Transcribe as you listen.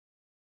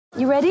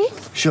You ready?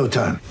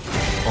 Showtime.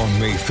 On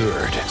May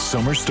 3rd,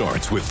 summer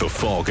starts with The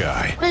Fall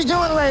Guy. Let's do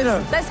it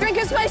later. Let's drink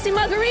a spicy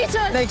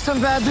margarita. Make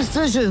some bad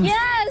decisions.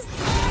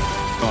 Yes!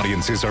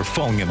 Audiences are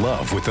falling in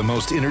love with the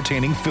most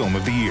entertaining film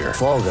of the year.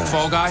 Fall Guy.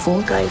 Fall Guy?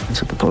 Fall Guy.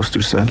 That's what the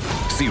poster said.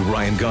 See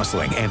Ryan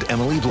Gosling and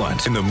Emily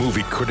Blunt in the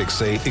movie critics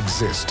say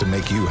exists to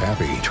make you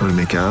happy. Trying to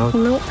make it out?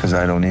 Nope. Because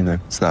I don't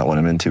either. It's not what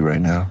I'm into right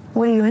now.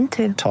 What are you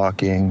into?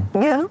 Talking.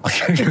 Yeah.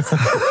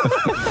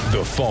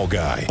 The Fall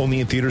Guy.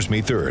 Only in theaters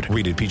May 3rd.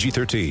 Rated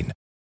PG-13.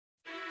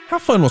 How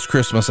fun was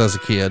Christmas as a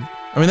kid?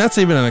 I mean, that's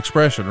even an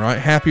expression, right?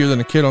 Happier than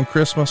a kid on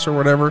Christmas or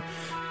whatever.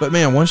 But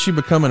man, once you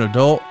become an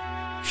adult,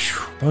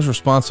 those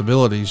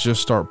responsibilities just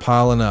start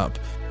piling up.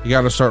 You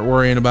got to start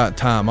worrying about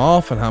time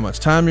off and how much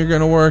time you're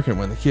going to work and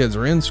when the kids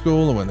are in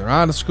school and when they're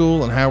out of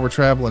school and how we're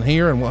traveling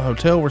here and what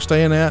hotel we're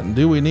staying at and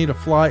do we need a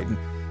flight. And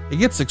it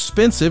gets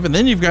expensive. And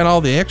then you've got all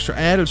the extra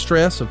added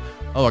stress of,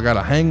 oh, I got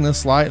to hang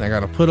this light and I got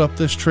to put up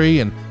this tree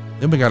and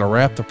then we got to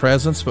wrap the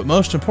presents. But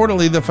most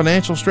importantly, the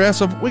financial stress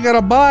of we got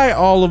to buy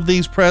all of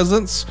these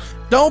presents.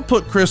 Don't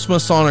put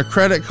Christmas on a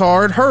credit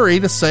card.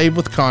 Hurry to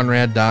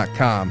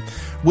SaveWithConrad.com.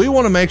 We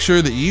want to make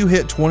sure that you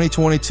hit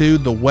 2022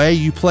 the way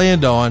you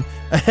planned on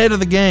ahead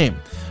of the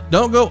game.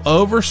 Don't go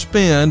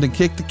overspend and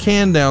kick the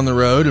can down the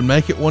road and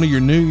make it one of your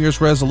New Year's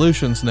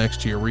resolutions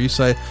next year where you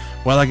say,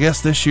 well, I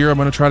guess this year I'm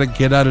going to try to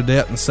get out of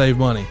debt and save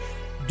money.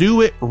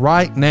 Do it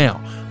right now.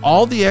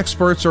 All the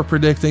experts are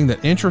predicting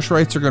that interest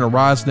rates are going to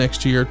rise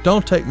next year.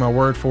 Don't take my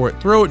word for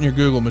it. Throw it in your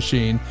Google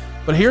machine.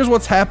 But here's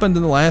what's happened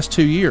in the last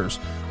 2 years.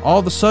 All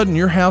of a sudden,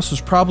 your house is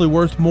probably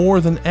worth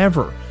more than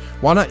ever.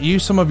 Why not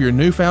use some of your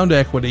newfound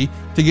equity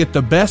to get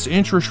the best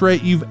interest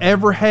rate you've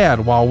ever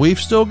had while we've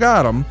still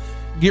got them?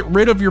 Get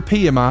rid of your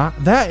PMI.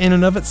 That in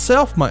and of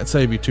itself might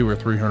save you $200 or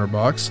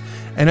 $300.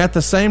 And at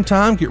the same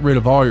time, get rid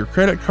of all your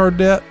credit card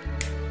debt,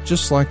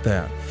 just like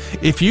that.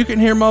 If you can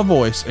hear my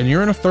voice and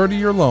you're in a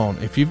 30-year loan,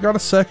 if you've got a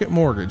second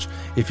mortgage,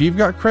 if you've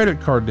got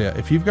credit card debt,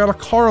 if you've got a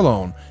car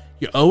loan,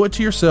 you owe it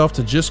to yourself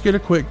to just get a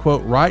quick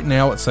quote right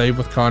now at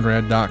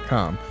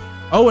SaveWithConrad.com.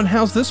 Oh, and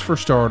how's this for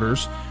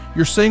starters?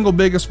 Your single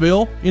biggest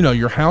bill,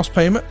 your house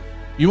payment,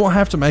 you won't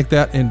have to make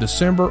that in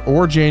December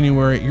or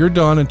January. You're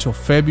done until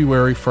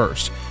February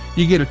 1st.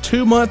 You get a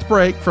 2-month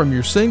break from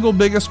your single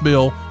biggest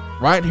bill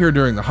right here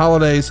during the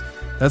holidays.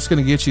 That's going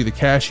to get you the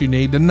cash you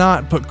need to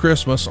not put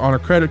Christmas on a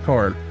credit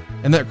card.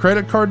 And that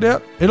credit card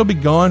debt, it'll be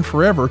gone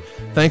forever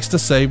thanks to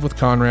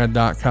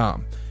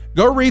SaveWithConrad.com.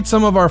 Go read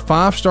some of our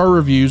 5-star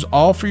reviews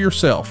all for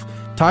yourself.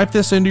 Type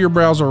this into your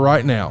browser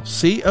right now,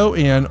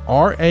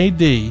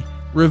 CONRAD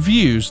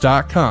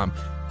reviews.com.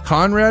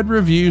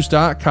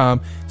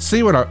 ConradReviews.com.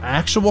 See what our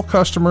actual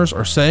customers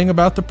are saying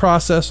about the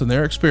process and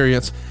their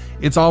experience.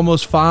 It's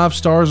almost 5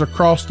 stars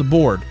across the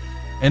board.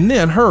 And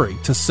then hurry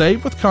to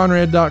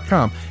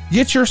SaveWithConrad.com.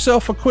 Get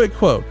yourself a quick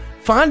quote.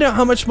 Find out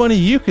how much money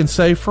you can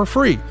save for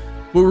free.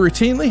 We're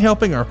routinely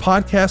helping our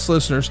podcast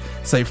listeners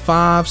save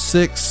 $500,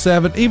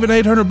 $600, $700, even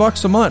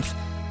 $800 a month.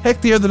 Heck,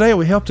 the other day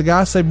we helped a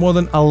guy save more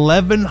than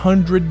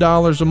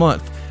 $1,100 a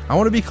month. I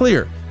want to be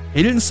clear.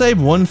 He didn't save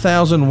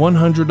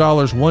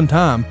 $1,100 one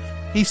time.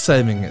 He's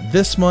saving it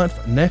this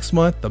month, next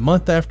month, the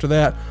month after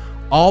that,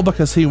 all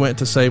because he went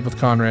to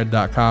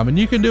SaveWithConrad.com. And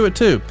you can do it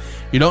too.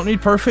 You don't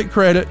need perfect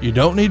credit. You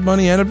don't need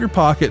money out of your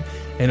pocket.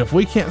 And if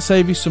we can't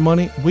save you some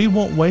money, we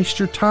won't waste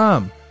your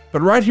time.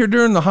 But right here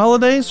during the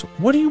holidays,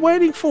 what are you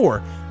waiting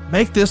for?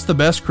 Make this the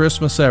best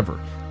Christmas ever.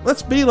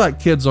 Let's be like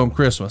kids on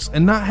Christmas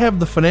and not have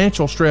the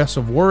financial stress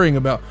of worrying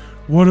about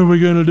what are we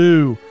going to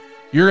do?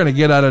 You're going to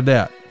get out of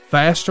debt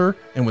faster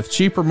and with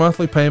cheaper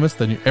monthly payments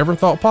than you ever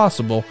thought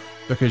possible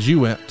because you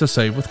went to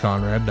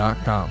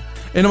SaveWithConrad.com.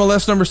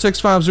 NMLS number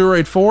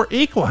 65084,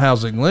 equal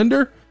housing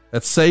lender.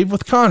 That's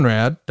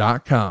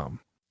SaveWithConrad.com.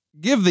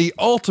 Give the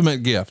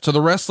ultimate gift to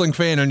the wrestling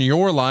fan in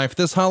your life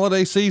this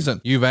holiday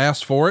season. You've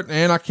asked for it,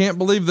 and I can't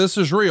believe this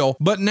is real,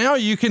 but now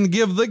you can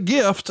give the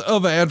gift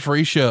of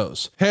ad-free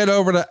shows. Head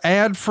over to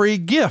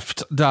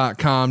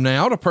adfreegift.com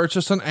now to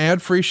purchase an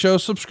ad-free show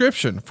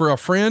subscription for a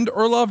friend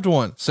or loved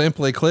one.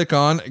 Simply click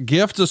on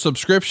Gift a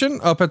Subscription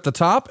up at the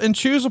top and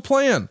choose a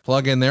plan.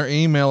 Plug in their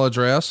email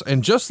address,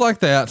 and just like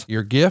that,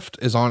 your gift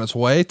is on its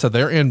way to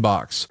their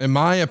inbox. In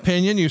my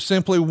opinion, you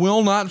simply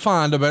will not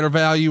find a better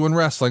value in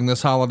wrestling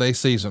this holiday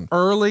season.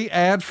 Early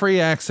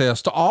ad-free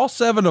access to all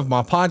 7 of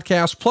my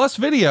podcasts plus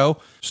video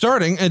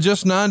starting at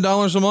just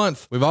 $9 a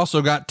month. We've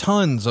also got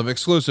tons of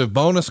exclusive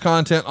bonus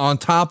content on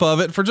top of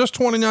it for just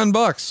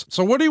 $29.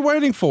 So what are you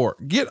waiting for?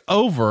 Get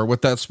over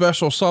with that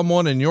special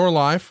someone in your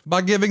life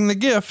by giving the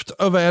gift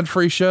of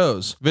ad-free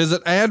shows.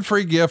 Visit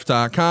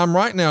adfreegift.com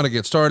right now to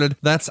get started.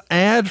 That's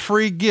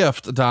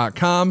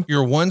adfreegift.com.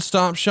 Your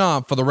one-stop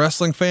shop for the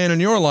wrestling fan in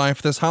your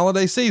life this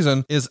holiday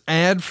season is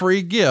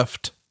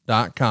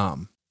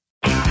adfreegift.com.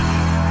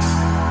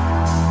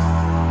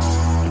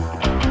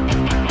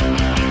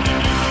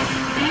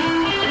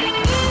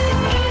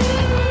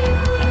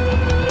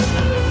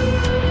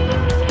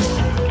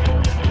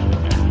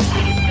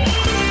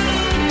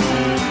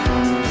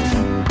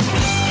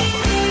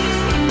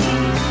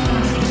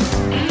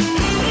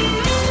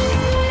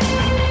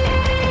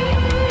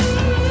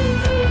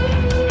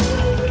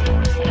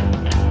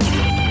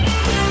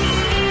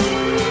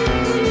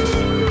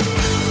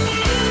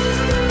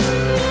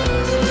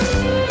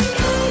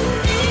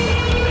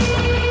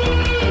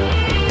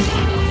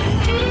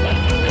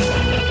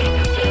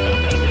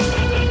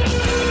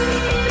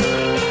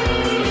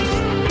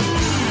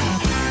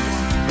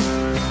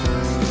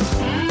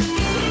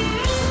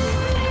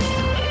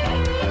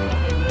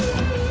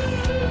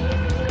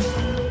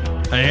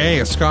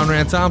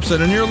 Conrad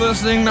Thompson, and you're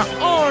listening to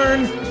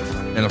Arn.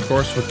 And of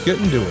course, we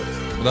couldn't do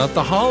it without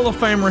the Hall of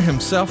Famer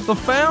himself, the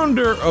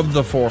founder of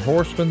the Four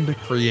Horsemen, the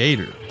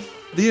creator,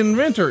 the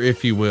inventor,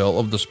 if you will,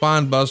 of the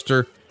Spine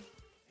Buster.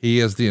 He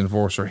is the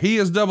enforcer. He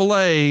is Double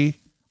A,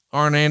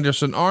 Arn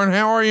Anderson. Arn,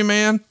 how are you,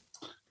 man?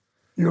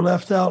 You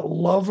left out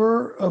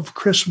lover of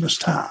Christmas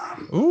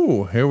time.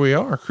 Ooh, here we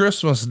are.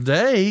 Christmas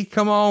Day.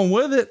 Come on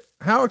with it.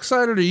 How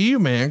excited are you,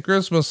 man?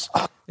 Christmas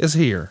is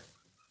here.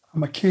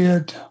 I'm a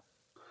kid.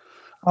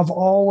 I've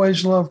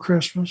always loved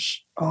Christmas.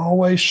 I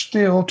always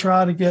still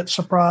try to get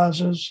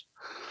surprises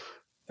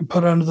and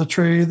put under the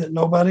tree that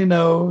nobody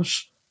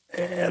knows.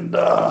 And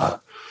our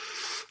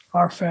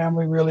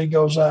family really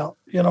goes out.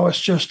 You know,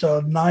 it's just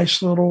a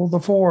nice little, the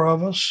four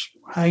of us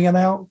hanging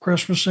out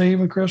Christmas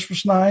Eve and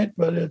Christmas night,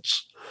 but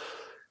it's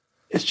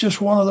just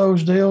one of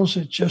those deals.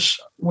 It's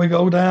just, we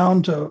go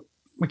down to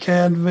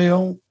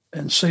McCannville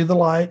and see the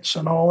lights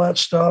and all that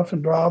stuff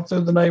and drive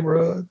through the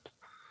neighborhood.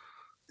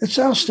 It's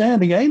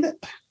outstanding, ain't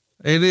it?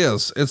 It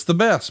is. It's the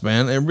best,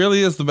 man. It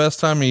really is the best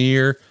time of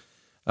year.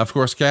 Of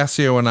course,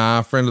 Cassio and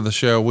I, friend of the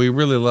show, we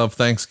really love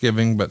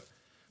Thanksgiving, but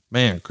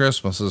man,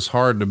 Christmas is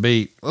hard to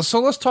beat. So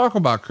let's talk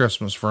about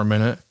Christmas for a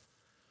minute.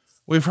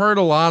 We've heard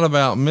a lot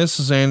about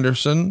Mrs.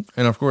 Anderson.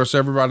 And of course,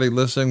 everybody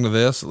listening to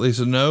this at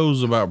least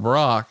knows about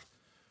Brock.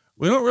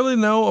 We don't really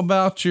know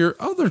about your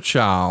other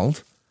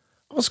child.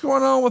 What's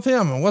going on with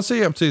him and what's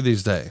he up to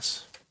these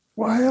days?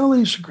 Well, hell,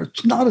 he's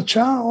not a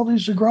child.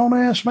 He's a grown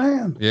ass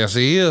man. Yes,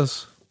 he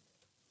is.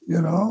 You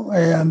know,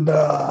 and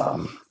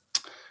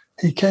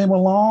he came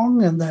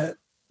along in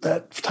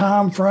that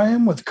time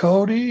frame with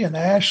Cody and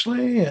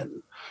Ashley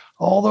and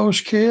all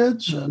those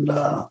kids, and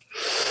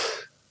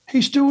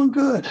he's doing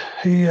good.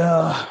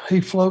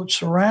 He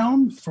floats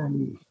around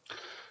from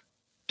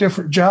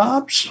different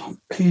jobs.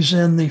 He's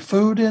in the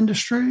food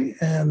industry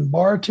and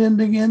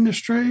bartending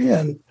industry,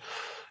 and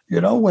you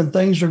know, when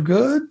things are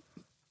good,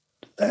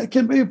 that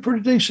can be a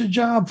pretty decent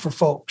job for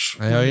folks.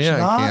 Hell yeah,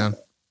 it can.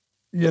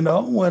 You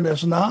know, when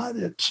it's not,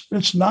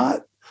 it's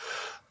not.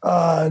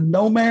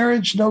 No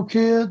marriage, no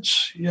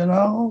kids, you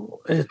know,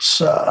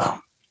 it's,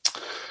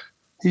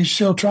 he's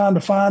still trying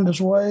to find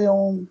his way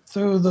on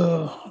through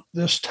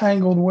this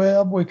tangled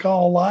web we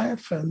call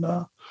life. And,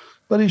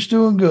 but he's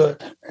doing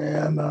good,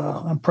 and,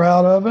 I'm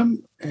proud of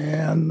him,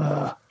 and,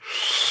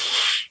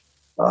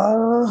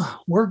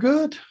 we're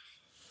good.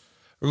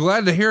 We're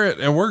glad to hear it.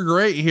 And we're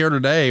great here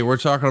today. We're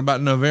talking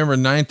about November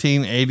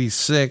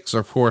 1986.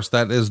 Of course,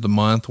 that is the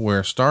month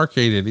where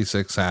Starrcade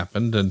 86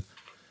 happened. And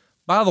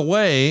by the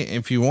way,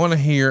 if you want to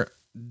hear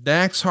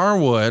Dax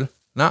Harwood,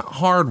 not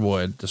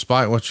Hardwood,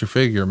 despite what your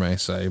figure may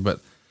say, but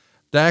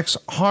Dax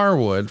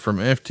Harwood from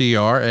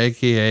FTR,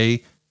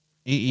 aka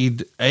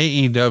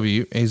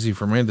AEW, easy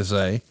for me to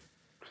say.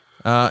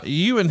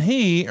 You and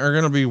he are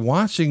going to be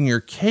watching your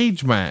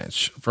cage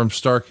match from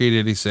Starrcade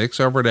 86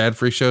 over at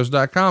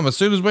adfreeshows.com as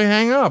soon as we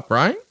hang up,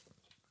 right?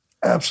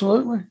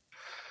 Absolutely.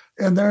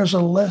 And there's a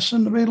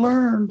lesson to be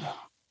learned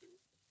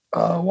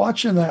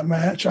watching that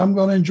match. I'm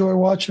going to enjoy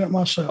watching it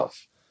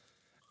myself.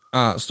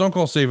 Stone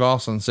Cold Steve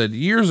Austin said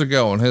years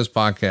ago on his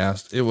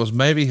podcast, it was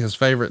maybe his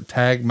favorite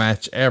tag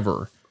match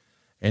ever.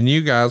 And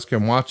you guys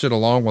can watch it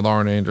along with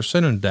Arn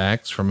Anderson and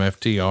Dax from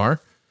FTR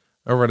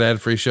over at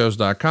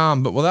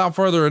adfreeshows.com. But without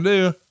further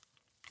ado,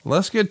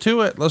 let's get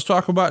to it. Let's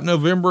talk about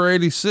November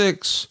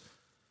 86.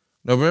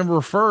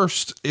 November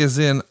 1st is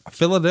in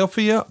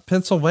Philadelphia,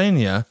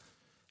 Pennsylvania.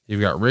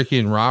 You've got Ricky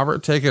and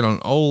Robert taking on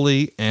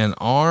Ole and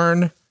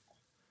Arn.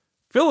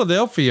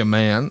 Philadelphia,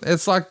 man,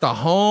 it's like the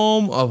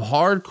home of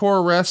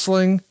hardcore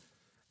wrestling.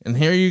 And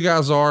here you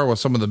guys are with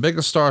some of the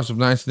biggest stars of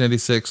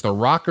 1986, the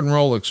Rock and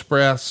Roll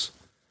Express.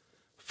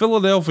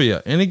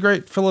 Philadelphia. Any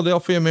great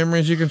Philadelphia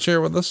memories you can share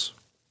with us?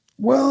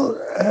 Well,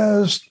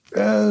 as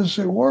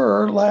it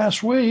were,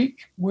 last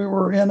week we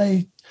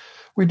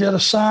did a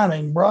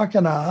signing, Brock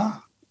and I,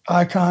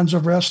 Icons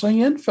of Wrestling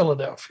in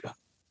Philadelphia.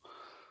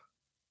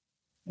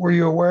 Were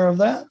you aware of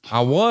that? I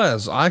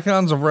was.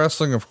 Icons of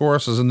Wrestling, of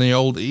course, is in the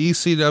old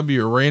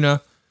ECW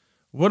arena.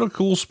 What a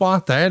cool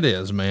spot that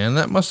is, man.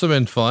 That must have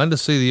been fun to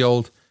see the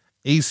old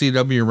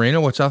ECW arena,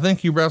 which I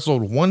think you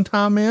wrestled one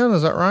time in.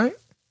 Is that right?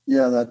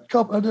 Yeah,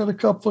 I did a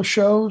couple of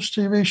shows,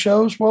 TV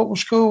shows. What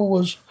was cool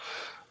was,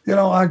 you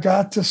know, I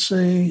got to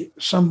see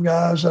some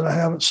guys that I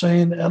haven't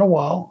seen in a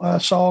while. I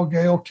saw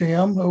Gail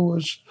Kim, who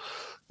was,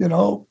 you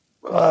know,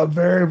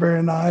 very,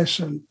 very nice,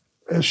 and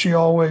as she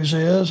always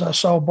is. I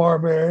saw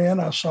Barbarian.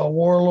 I saw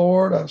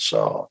Warlord. I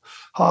saw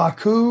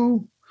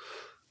Haku.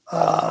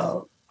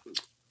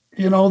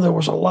 You know, there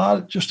was a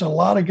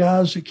lot of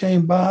guys that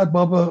came by.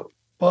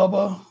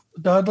 Bubba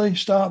Dudley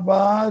stopped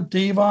by.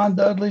 Devon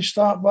Dudley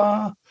stopped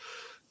by.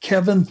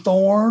 Kevin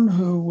Thorne,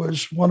 who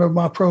was one of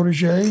my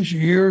proteges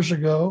years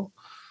ago,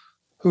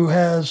 who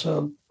has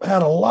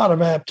had a lot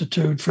of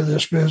aptitude for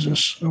this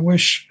business. I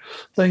wish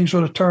things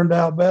would have turned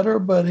out better,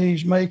 but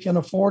he's making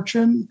a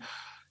fortune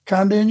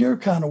kind of in your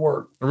kind of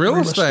work. Real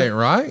estate,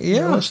 right?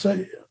 Yeah. Real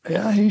estate.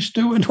 Yeah, he's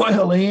doing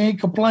well. He ain't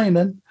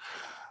complaining.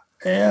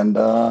 And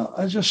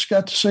I just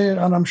got to see it.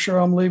 And I'm sure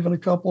I'm leaving a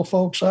couple of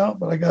folks out,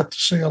 but I got to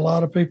see a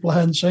lot of people I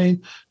hadn't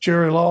seen.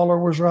 Jerry Lawler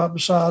was right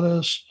beside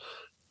us.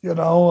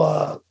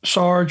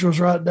 Sarge was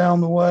right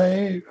down the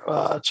way.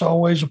 It's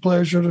always a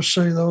pleasure to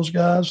see those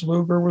guys.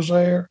 Luger was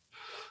there.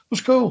 It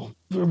was cool.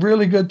 It was a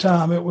really good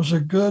time. It was a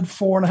good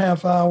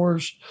 4.5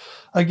 hours,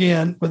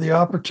 again, with the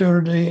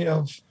opportunity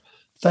of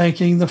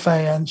thanking the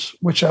fans,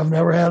 which I've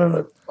never had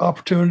an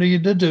opportunity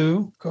to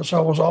do because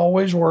I was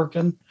always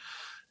working.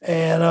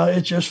 And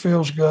it just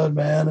feels good,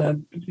 man.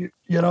 And,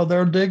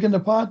 they're digging the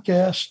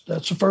podcast.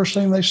 That's the first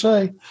thing they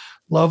say.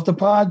 Love the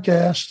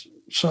podcast.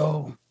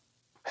 So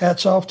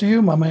hats off to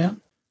you, my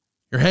man.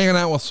 You're hanging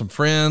out with some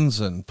friends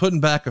and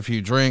putting back a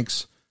few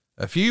drinks.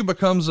 A few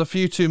becomes a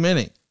few too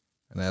many.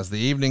 And as the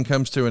evening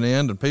comes to an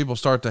end and people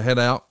start to head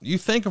out, you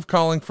think of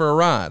calling for a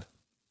ride.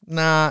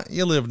 Nah,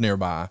 you live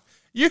nearby.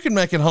 You can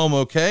make it home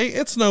okay.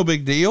 It's no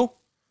big deal.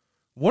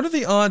 What are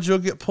the odds you'll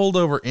get pulled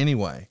over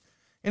anyway?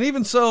 And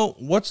even so,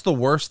 what's the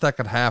worst that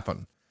could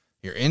happen?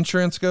 Your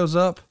insurance goes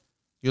up.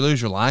 You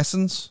lose your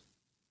license.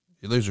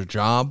 You lose your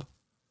job.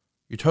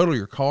 You total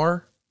your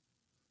car.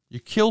 You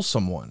kill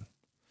someone.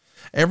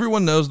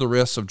 Everyone knows the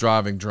risks of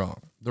driving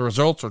drunk. The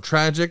results are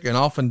tragic and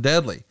often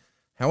deadly.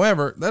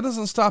 However, that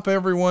doesn't stop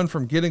everyone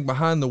from getting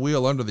behind the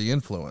wheel under the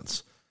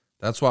influence.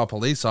 That's why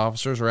police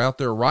officers are out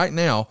there right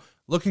now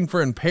looking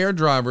for impaired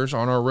drivers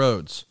on our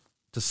roads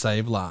to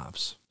save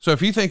lives. So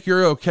if you think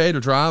you're okay to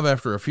drive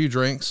after a few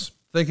drinks,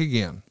 think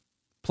again.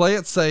 Play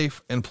it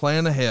safe and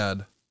plan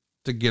ahead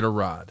to get a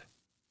ride.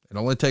 It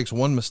only takes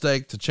one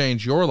mistake to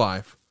change your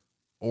life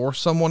or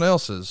someone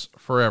else's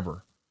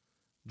forever.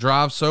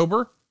 Drive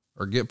sober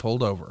or get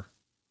pulled over.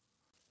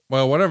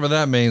 Well, whatever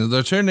that means,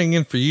 they're tuning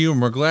in for you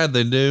and we're glad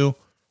they do.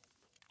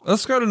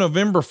 Let's go to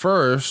November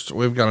 1st.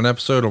 We've got an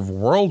episode of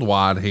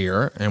Worldwide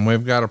here and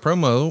we've got a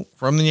promo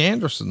from the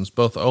Andersons,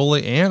 both Ole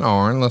and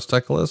Arn. Let's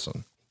take a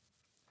listen.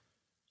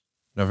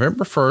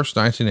 November 1st,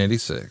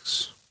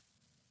 1986.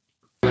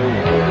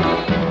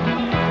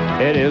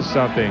 It is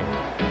something.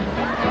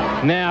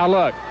 Now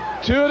look,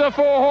 2 of the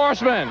 4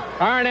 horsemen,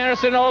 Arn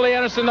Anderson, Ole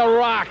Anderson, The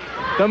Rock,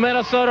 the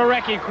Minnesota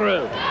Wrecking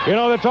Crew.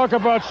 They talk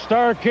about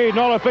Starrcade and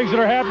all the things that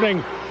are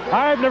happening.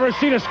 I've never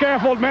seen a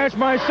scaffold match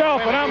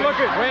myself, and I'm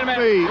looking. Wait a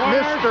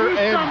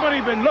minute.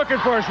 Somebody been looking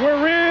for us.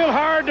 We're real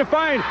hard to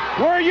find.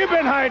 Where you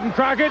been hiding,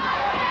 Crockett?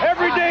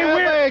 Every day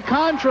we're a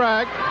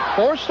contract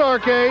for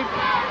Starrcade,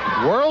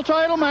 world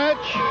title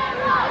match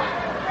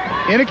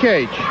in a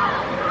cage.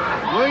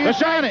 Will you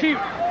sign it?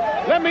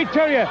 Let me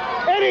tell you,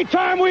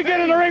 anytime we get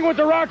in the ring with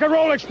the Rock and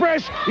Roll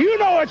Express, you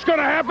know it's going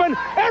to happen.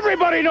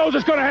 Everybody knows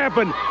it's going to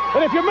happen.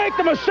 And if you make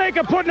the mistake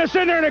of putting us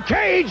in there in a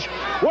cage,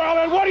 well,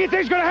 then what do you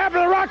think is going to happen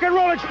to the Rock and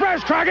Roll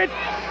Express, Crockett?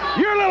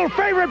 Your little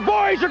favorite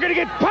boys are going to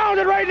get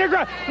pounded right in the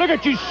ground. Look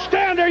at you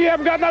stand there. You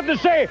haven't got nothing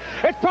to say.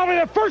 It's probably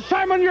the first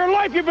time in your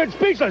life you've been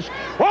speechless.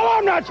 Well,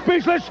 I'm not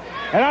speechless.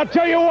 And I'll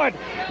tell you what,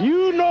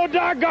 you know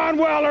doggone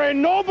well there ain't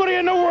nobody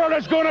in the world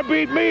that's going to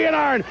beat me and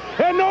Arn.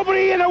 And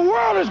nobody in the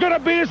world is going to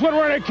beat us when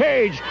we're in a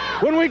cage.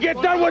 When we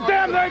get done with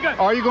them, they're going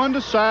to... Are you going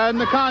to sign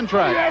the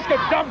contract? You ask a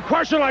dumb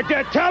question like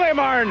that. Tell him,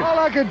 Arn. All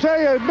I can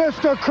tell you,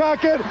 Mr.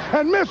 Crockett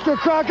and Mr.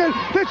 Crockett,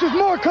 this is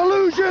more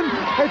collusion.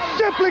 It's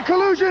simply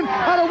collusion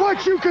out of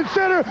what you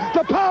consider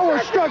the power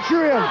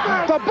structure in.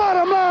 The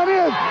bottom line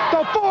is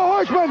the 4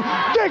 horsemen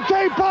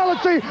dictate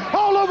policy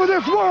all over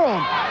this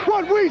world.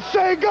 What we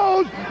say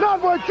goes,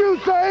 not what you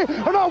say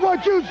or not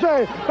what you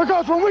say.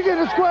 Because when we get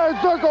in the square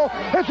circle,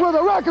 it's with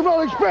the Rock and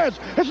Roll Express.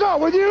 It's not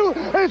with you,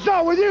 and it's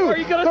not with you. Where are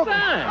you going to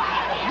sign?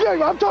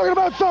 Yeah, I'm talking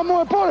about something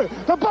more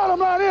important. The bottom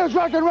line is,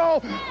 Rock and Roll,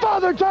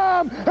 Father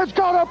Time has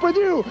caught up with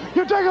you.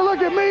 You take a look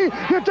at me,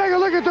 you take a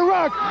look at The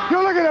Rock.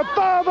 You're looking at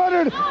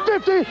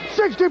 550,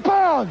 60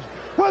 pounds.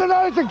 Whether or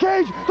not it's a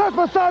cage, that's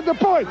beside the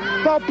point.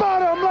 The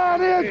bottom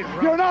line is,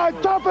 you're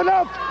not tough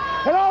enough.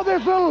 And all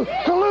this little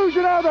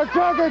collusion out of the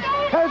Crockett's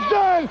has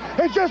done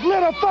is just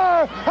lit a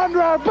fire under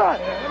our butt.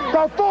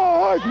 The 4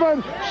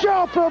 horsemen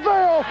shall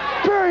prevail,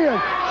 period.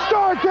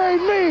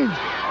 Starrcade means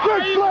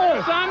Ric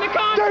Flair.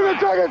 David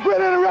Crockett, quit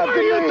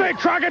interrupting me. What do you think,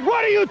 Crockett?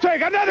 What do you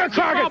think? Another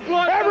Crockett.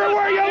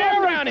 Everywhere you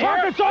look,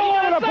 Crockett's all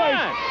over the place.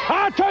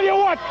 I'll tell you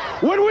what,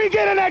 when we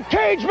get in that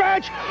cage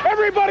match,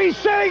 everybody's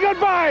saying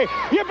goodbye.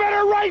 You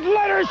better write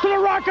letters to the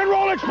Rock and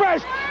Roll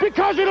Express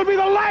because it'll be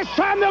the last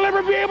time they'll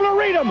ever be able to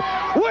read them.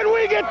 When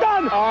we get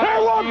done,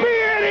 there won't be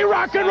any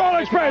Rock and Roll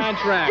Express.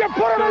 You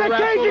put them in a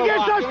cage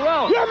against us,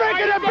 you're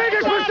making the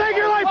biggest mistake of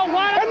your life.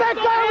 And that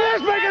guy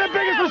is making the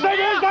biggest mistake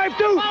of his life,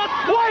 too.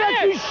 Why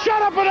don't you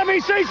shut up and let me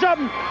say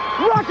something?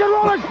 Rock and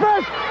Roll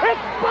Express,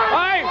 it's fun.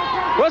 All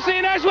right, we'll see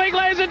you next week,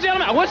 ladies and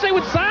gentlemen. I wish they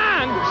would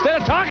sign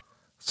instead of talking.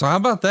 So how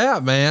about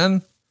that,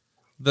 man?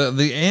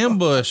 The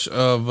ambush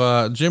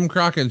of Jim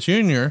Crockett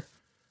Jr.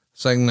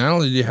 saying not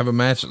only do you have a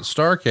match at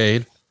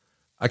Starrcade,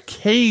 a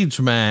cage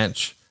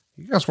match.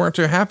 You guys weren't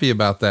too happy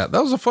about that.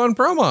 That was a fun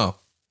promo.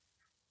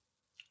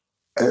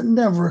 It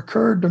never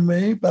occurred to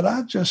me, but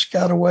I just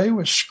got away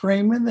with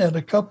screaming at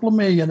a couple of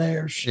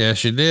millionaires.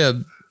 Yes, you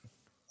did.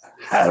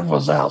 That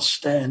was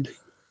outstanding.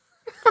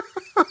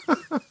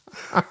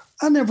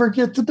 I never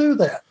get to do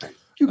that.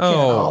 You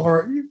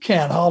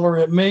can't holler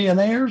at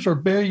millionaires or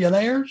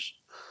billionaires.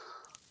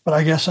 But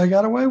I guess I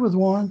got away with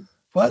one.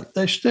 But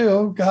they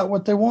still got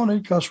what they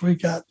wanted because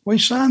we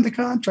signed the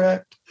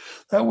contract.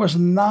 That was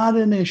not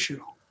an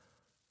issue.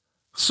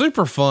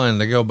 Super fun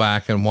to go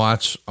back and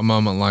watch a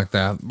moment like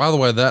that. By the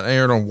way, that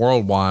aired on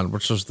Worldwide,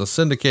 which was the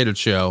syndicated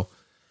show.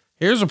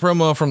 Here's a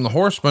promo from the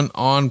Horsemen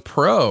on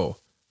Pro,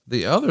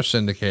 the other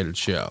syndicated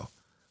show.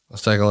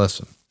 Let's take a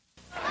listen.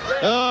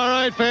 All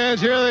right,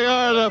 fans, here they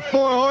are, the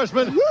four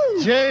horsemen.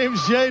 Woo!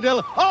 James, J.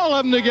 Dillon, all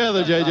of them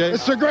together, JJ.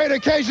 It's a great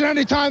occasion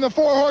anytime the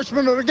four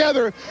horsemen are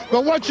together.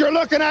 But what you're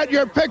looking at,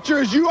 your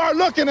pictures, you are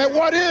looking at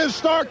what is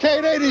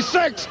Starrcade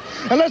 86.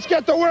 And let's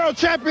get the world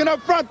champion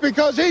up front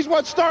because he's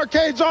what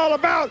Starrcade's all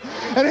about.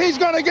 And he's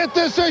going to get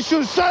this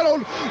issue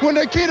settled with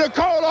Nikita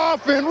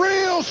Koloff in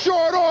real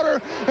short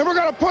order. And we're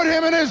going to put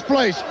him in his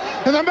place.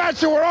 And the match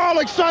that we're all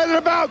excited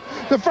about,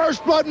 the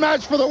first blood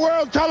match for the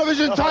world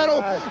television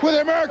title with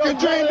the American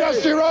Dream,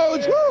 Dusty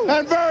Rhodes.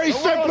 And very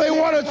simply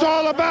what it's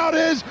all about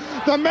is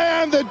the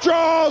man that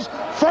draws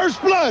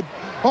first blood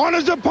on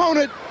his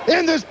opponent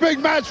in this big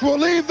match will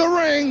leave the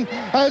ring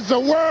as the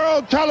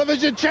world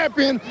television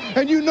champion.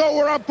 And you know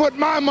where I'm putting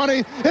my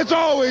money. It's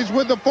always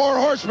with the four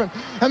horsemen.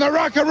 And the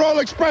Rock and Roll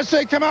Express,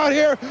 they come out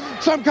here,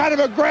 some kind of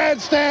a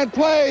grandstand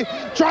play,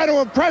 trying to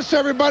impress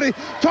everybody,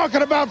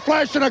 talking about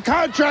flashing a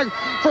contract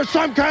for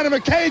some kind of a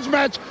cage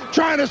match,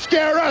 trying to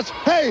scare us.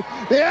 Hey,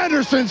 the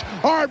Andersons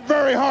aren't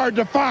very hard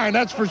to find,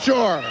 that's for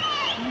sure.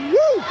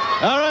 Woo!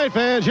 All right,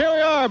 fans, here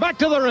we are, back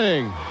to the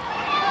ring.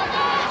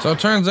 So it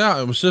turns out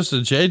it was just a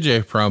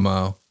JJ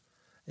promo,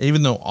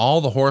 even though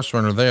all the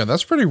horsemen are there.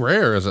 That's pretty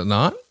rare, is it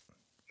not?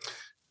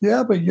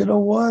 Yeah, but you know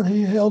what?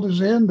 He held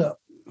his end up.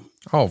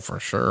 Oh, for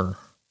sure.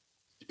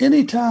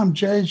 Anytime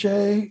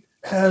JJ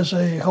has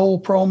a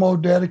whole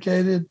promo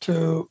dedicated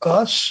to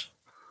us,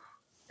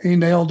 he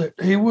nailed it.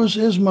 He was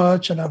as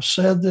much, and I've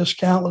said this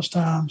countless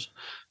times,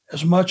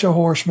 as much a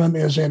horseman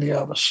as any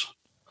of us,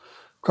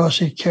 because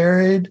he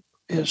carried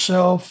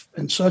himself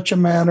in such a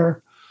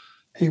manner.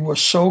 He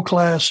was so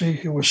classy.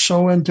 He was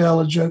so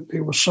intelligent. He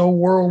was so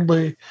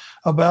worldly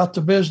about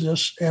the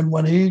business. And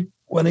when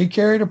he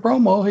carried a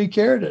promo, he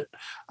carried it.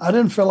 I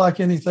didn't feel like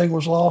anything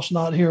was lost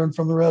not hearing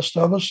from the rest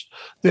of us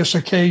this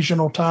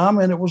occasional time.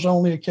 And it was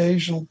only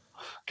occasionally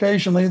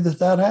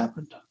that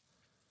happened.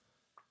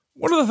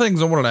 One of the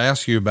things I wanted to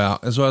ask you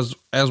about is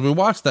as we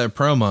watch that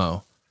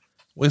promo,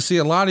 we see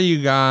a lot of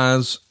you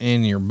guys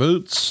in your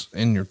boots,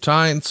 in your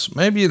tights,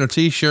 maybe in a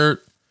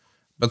t-shirt,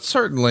 but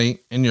certainly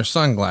in your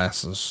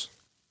sunglasses.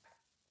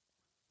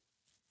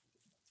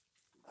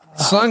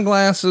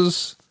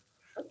 Sunglasses,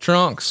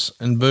 trunks,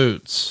 and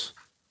boots.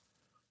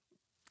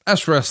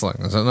 That's wrestling,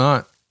 is it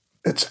not?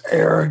 It's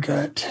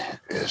arrogant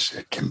as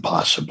it can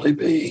possibly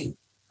be.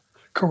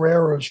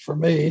 Carreras for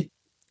me.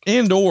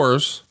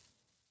 Indoors.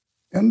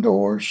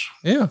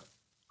 Yeah.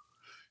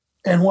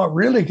 And what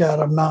really got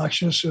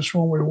obnoxious is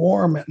when we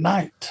wore them at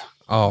night.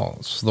 Oh,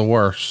 it's the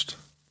worst.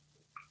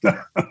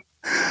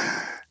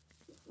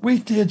 We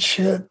did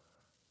shit,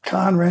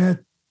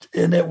 Conrad,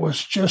 and it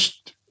was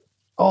just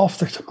off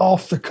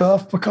the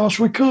cuff because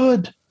we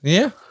could.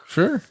 Yeah,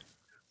 sure.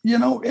 You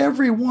know,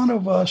 every one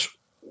of us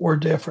were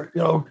different.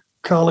 You know,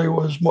 Cully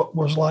was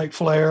like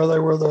Flair. They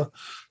were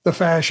the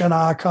fashion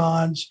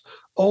icons.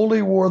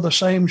 Ole wore the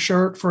same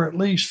shirt for at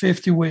least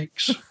 50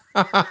 weeks.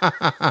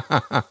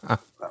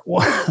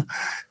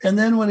 And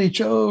then when he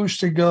chose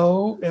to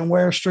go and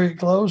wear street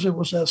clothes, it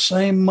was that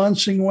same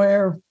Munsing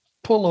wear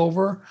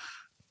pullover,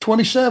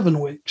 27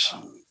 weeks.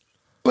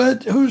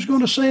 But who's going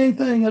to say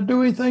anything or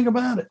do anything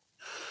about it?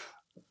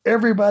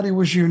 Everybody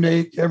was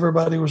unique.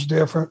 Everybody was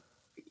different.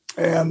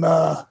 And,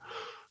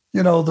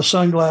 you know, the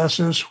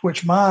sunglasses,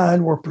 which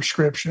mine were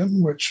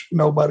prescription, which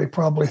nobody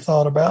probably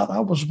thought about. I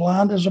was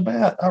blind as a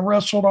bat. I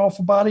wrestled off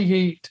of Body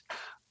Heat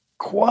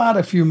quite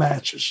a few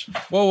matches.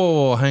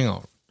 Whoa, hang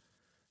on.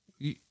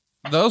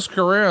 Those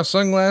Carrera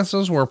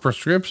sunglasses were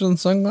prescription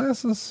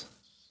sunglasses?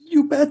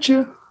 You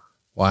betcha.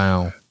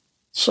 Wow.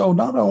 So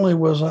not only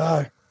was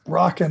I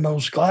rocking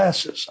those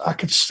glasses, I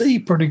could see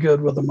pretty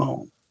good with them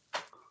on.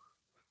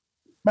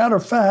 Matter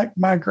of fact,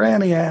 my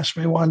granny asked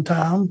me one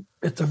time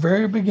at the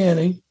very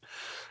beginning,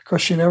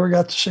 because she never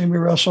got to see me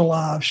wrestle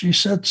live. She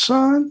said,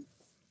 "Son,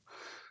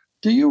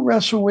 do you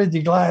wrestle with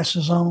your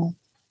glasses on?"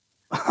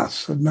 I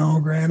said,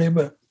 "No, Granny,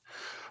 but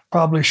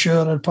probably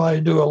should. I'd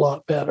probably do a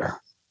lot better."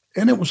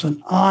 And it was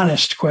an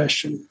honest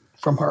question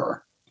from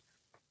her.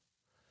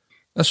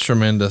 That's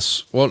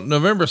tremendous. Well,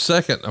 November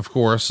 2nd, of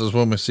course, is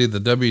when we see the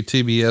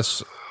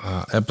WTBS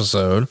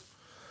episode.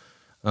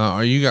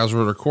 You guys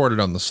were recorded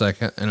on the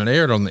 2nd and it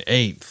aired on the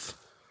 8th.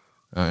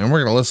 And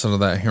we're going to listen to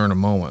that here in a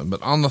moment.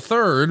 But on the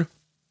 3rd,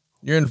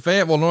 you're in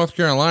Fayetteville, North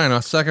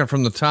Carolina, second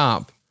from the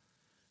top.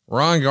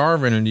 Ron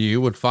Garvin and you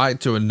would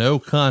fight to a no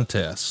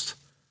contest.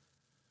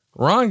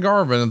 Ron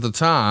Garvin at the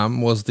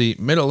time was the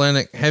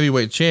Mid-Atlantic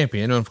heavyweight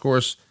champion. And of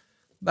course,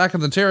 back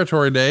in the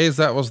territory days,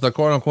 that was the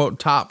quote unquote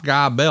top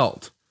guy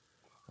belt.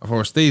 Of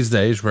course, these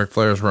days, Ric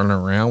Flair's running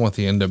around with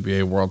the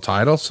NWA world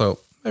title. So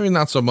maybe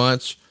not so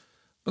much,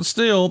 but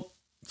still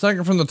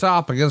second from the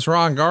top against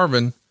Ron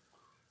Garvin.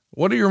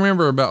 What do you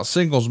remember about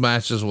singles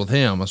matches with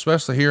him,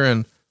 especially here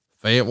in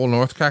Fayetteville,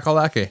 North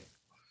Kakalaki?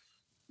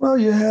 Well,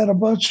 you had a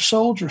bunch of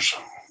soldiers,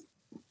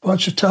 a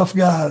bunch of tough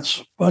guys,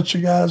 a bunch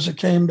of guys that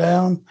came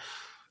down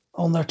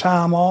on their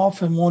time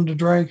off and wanted to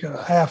drink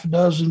a half a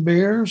dozen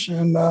beers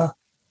and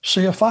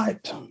see a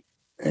fight.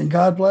 And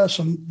God bless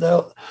them.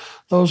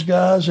 Those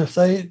guys, if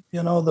they,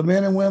 the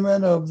men and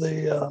women of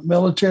the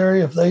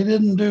military, if they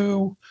didn't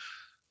do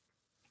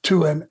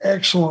to an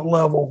excellent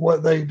level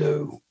what they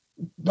do,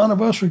 none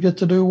of us would get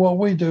to do what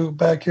we do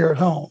back here at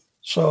home.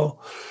 So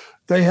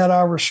they had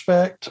our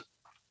respect.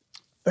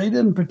 They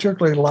didn't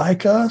particularly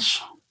like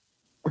us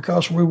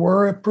because we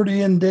were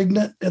pretty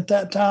indignant at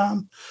that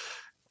time.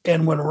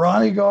 And when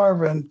Ronnie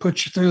Garvin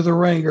put you through the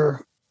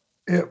ringer,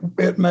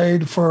 it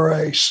made for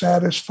a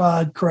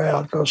satisfied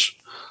crowd, because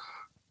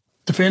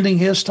defending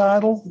his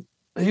title,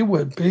 he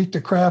would beat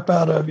the crap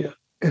out of you.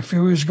 If he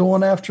was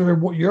going after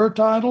your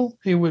title,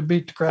 he would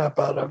beat the crap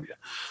out of you.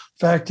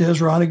 Fact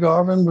is, Ronnie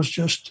Garvin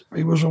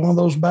he was one of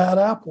those bad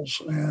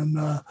apples,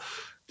 and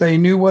they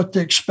knew what to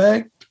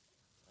expect,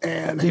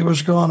 and he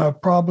was going to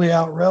probably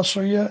out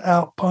wrestle you,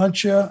 out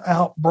punch you,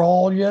 out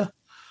brawl you.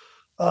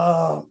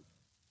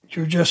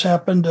 You just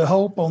happened to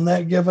hope on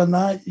that given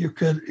night you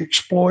could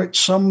exploit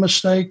some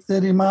mistake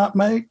that he might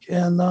make,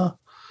 and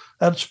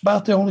that's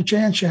about the only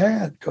chance you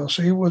had, because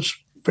he was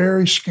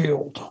very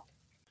skilled.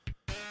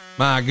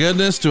 My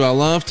goodness, do I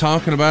love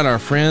talking about our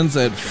friends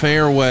at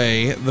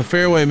Fairway. The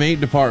Fairway Meat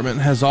Department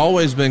has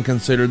always been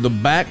considered the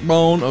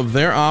backbone of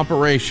their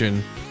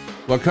operation.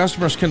 What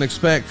customers can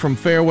expect from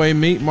Fairway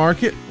Meat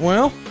Market?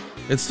 Well,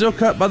 it's still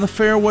cut by the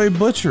Fairway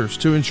butchers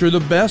to ensure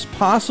the best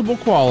possible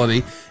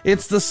quality.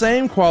 It's the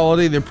same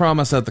quality they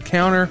promise at the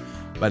counter,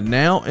 but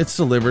now it's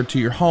delivered to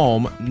your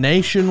home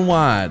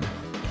nationwide.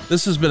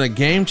 This has been a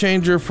game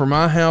changer for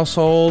my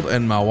household,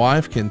 and my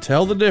wife can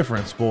tell the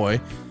difference, boy.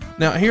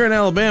 Now, here in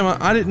Alabama,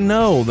 I didn't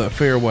know that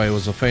Fairway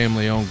was a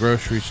family-owned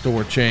grocery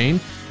store chain.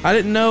 I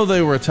didn't know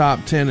they were a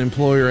top 10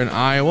 employer in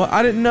Iowa.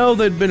 I didn't know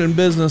they'd been in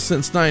business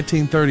since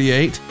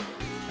 1938.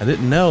 I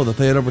didn't know that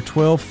they had over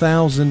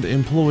 12,000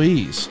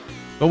 employees.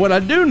 But what I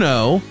do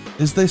know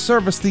is they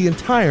service the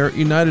entire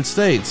United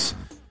States.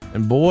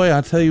 And boy,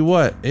 I tell you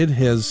what, it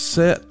has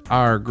set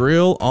our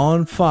grill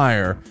on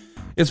fire.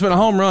 It's been a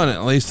home run,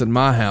 at least in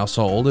my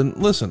household. And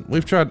listen,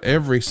 we've tried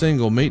every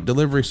single meat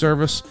delivery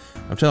service.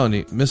 I'm telling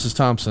you, Mrs.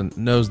 Thompson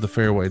knows the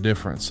Fairway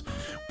difference.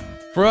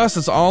 For us,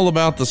 it's all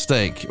about the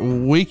steak.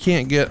 We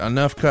can't get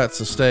enough cuts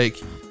of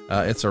steak.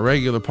 It's a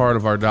regular part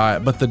of our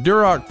diet. But the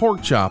Duroc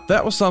pork chop,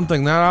 that was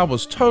something that I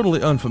was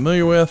totally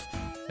unfamiliar with,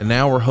 and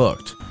now we're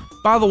hooked.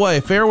 By the way,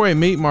 Fairway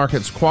Meat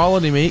Market's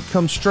quality meat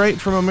comes straight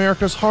from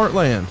America's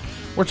heartland.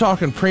 We're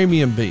talking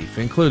premium beef,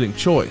 including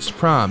choice,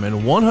 prime,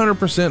 and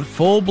 100%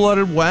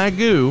 full-blooded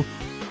Wagyu,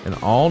 and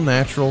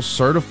all-natural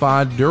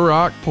certified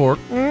Duroc pork.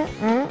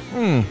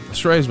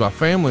 It's raised by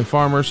family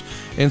farmers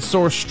and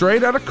sourced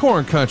straight out of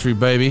corn country,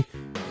 baby,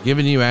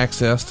 giving you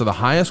access to the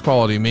highest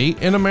quality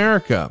meat in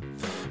America.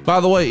 By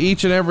the way,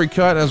 each and every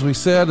cut, as we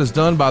said, is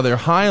done by their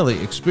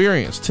highly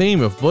experienced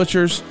team of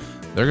butchers.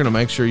 They're going to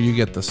make sure you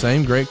get the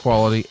same great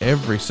quality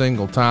every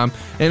single time.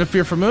 And if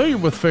you're familiar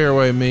with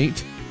Fairway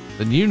meat,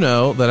 then you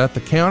know that at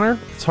the counter,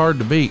 it's hard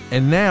to beat.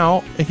 And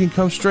now it can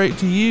come straight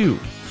to you.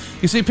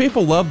 You see,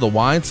 people love the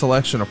wide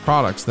selection of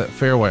products that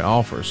Fairway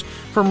offers.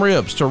 From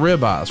ribs to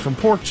ribeyes, from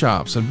pork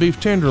chops and beef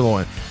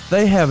tenderloin,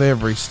 they have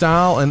every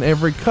style and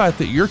every cut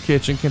that your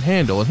kitchen can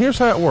handle. And here's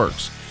how it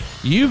works.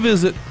 You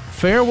visit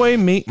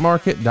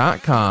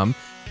fairwaymeatmarket.com.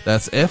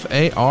 That's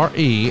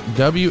FAREWAY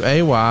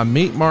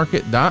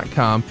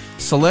meatmarket.com.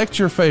 Select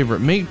your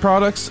favorite meat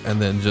products and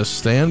then just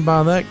stand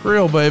by that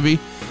grill, baby.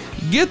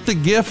 Get the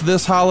gift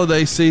this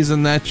holiday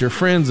season that your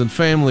friends and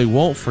family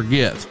won't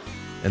forget.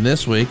 And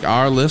this week,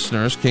 our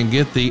listeners can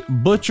get the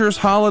Butcher's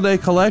Holiday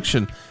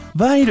Collection,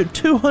 valued at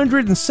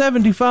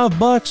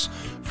 $275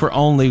 for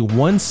only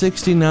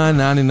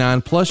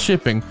 $169.99 plus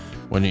shipping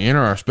when you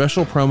enter our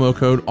special promo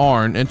code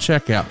ARN at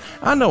checkout.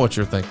 I know what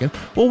you're thinking.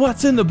 Well,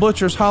 what's in the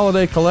Butcher's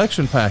Holiday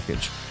Collection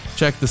package?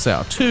 Check this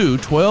out. 2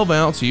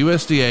 12-ounce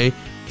USDA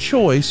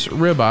choice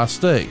ribeye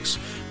steaks,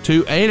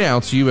 2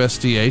 8-ounce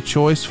USDA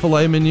choice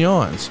filet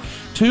mignons,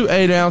 2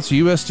 8-ounce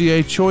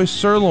USDA choice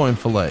sirloin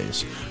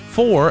fillets,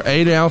 4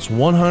 8-ounce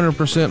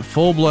 100%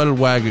 full-blooded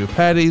Wagyu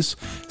patties,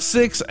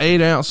 6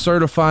 8-ounce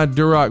certified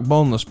Duroc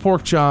boneless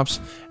pork chops,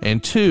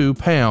 and 2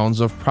 pounds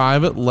of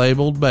private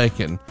labeled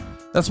bacon.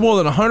 That's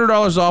more than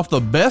 $100 off the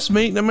best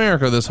meat in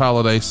America this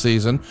holiday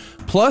season,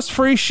 plus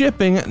free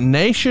shipping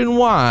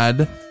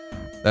nationwide.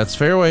 That's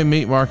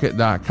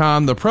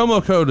fairwaymeatmarket.com. The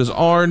promo code is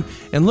ARN,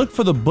 and look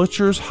for the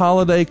Butcher's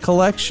Holiday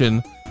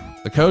Collection.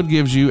 The code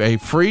gives you a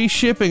free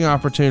shipping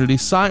opportunity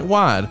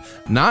site-wide,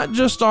 not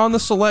just on the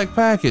select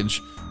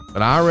package,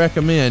 but I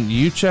recommend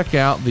you check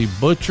out the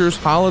Butcher's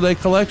Holiday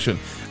Collection.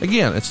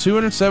 Again, it's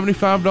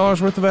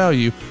 $275 worth of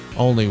value,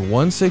 only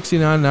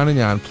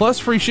 $169.99 plus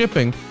free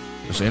shipping.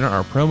 Just enter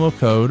our promo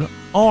code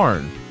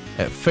ARN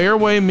at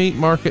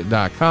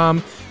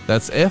fairwaymeatmarket.com.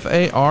 That's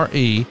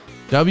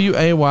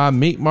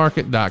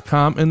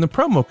WAYmeatmarket.com, and the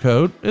promo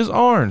code is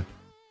ARN.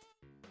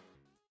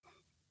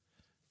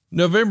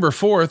 November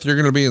 4th, you're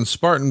going to be in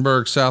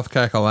Spartanburg, South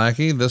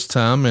Kakalaki this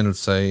time, and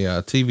it's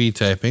a TV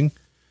taping.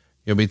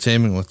 You'll be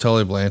teaming with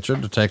Tully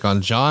Blanchard to take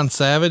on John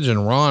Savage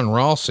and Ron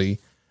Rossi.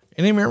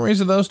 Any memories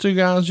of those two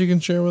guys you can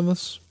share with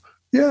us?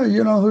 Yeah,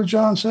 you know who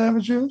John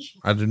Savage is?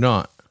 I do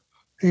not.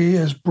 He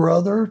is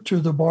brother to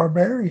the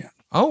Barbarian.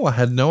 Oh, I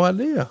had no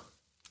idea.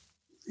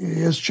 He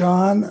is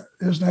John.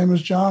 His name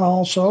is John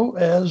also,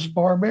 as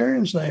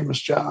Barbarian's name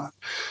is John.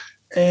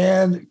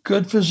 And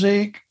good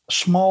physique,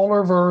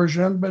 smaller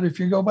version. But if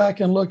you go back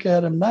and look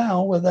at him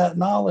now with that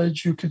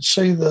knowledge, you could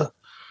see the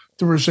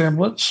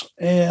resemblance.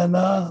 And,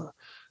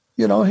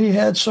 you know, he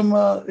had some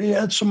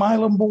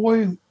Island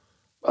Boy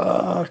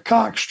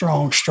cock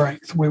strong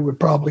strength, we would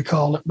probably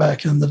call it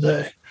back in the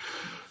day.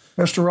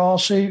 Mr.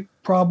 Rossi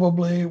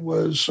probably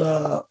was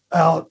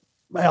outmanned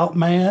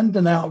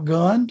and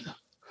outgunned,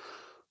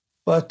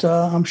 but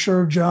I'm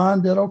sure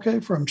John did okay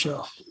for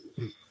himself.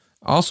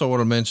 I also want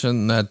to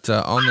mention that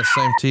on the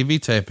same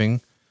TV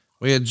taping,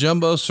 we had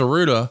Jumbo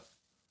Saruta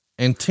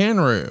and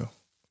Tenryu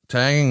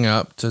tagging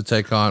up to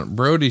take on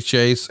Brody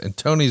Chase and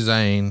Tony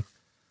Zane,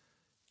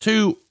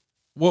 two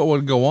what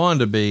would go on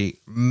to be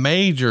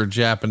major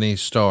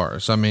Japanese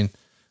stars. I mean,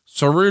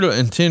 Saruta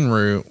and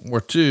Tenryu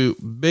were two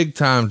big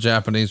time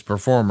Japanese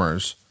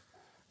performers.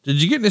 Did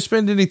you get to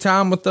spend any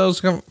time with those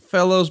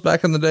fellows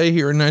back in the day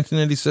here in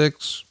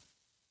 1986?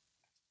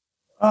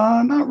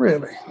 Not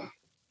really.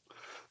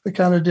 They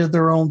kind of did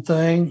their own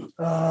thing.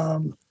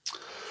 It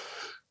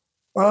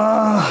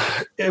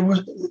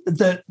was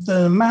that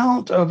the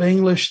amount of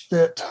English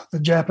that the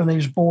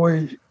Japanese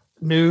boy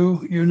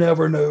knew, you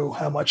never knew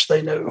how much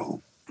they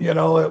knew. You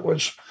know, it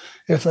was,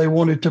 if they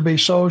wanted to be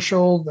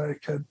social, they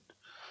could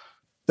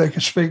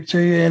speak to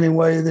you any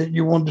way that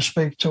you wanted to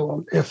speak to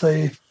them. If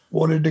they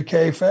wanted to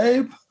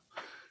kayfabe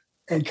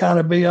and kind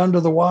of be under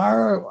the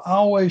wire, I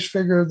always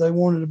figured they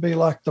wanted to be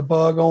like the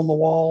bug on the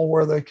wall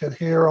where they could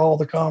hear all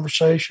the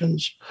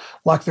conversations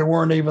like they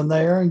weren't even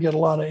there and get a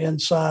lot of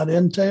inside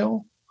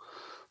intel.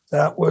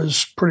 That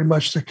was pretty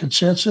much the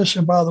consensus.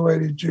 And by the way,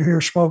 did you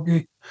hear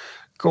Smokey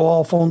go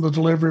off on the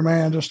delivery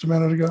man just a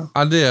minute ago?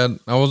 I did.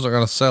 I wasn't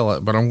going to sell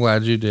it, but I'm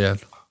glad you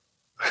did.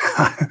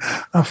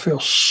 I feel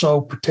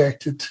so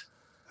protected.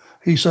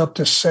 He's up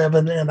to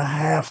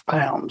 7.5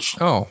 pounds.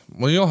 Oh,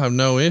 well, you'll have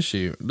no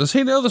issue. Does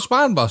he know the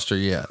Spine Buster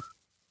yet?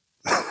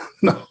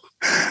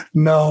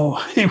 No,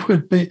 he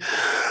would be.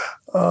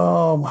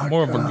 Oh my God.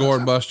 More of a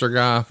gourd buster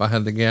guy, if I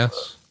had to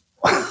guess.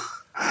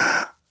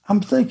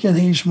 I'm thinking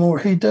he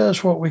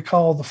does what we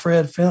call the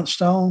Fred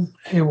Flintstone.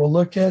 He will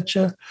look at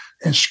you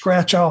and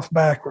scratch off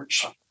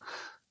backwards.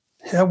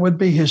 That would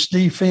be his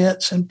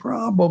defense. And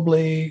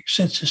probably,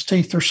 since his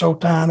teeth are so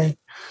tiny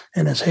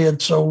and his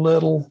head so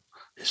little,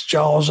 his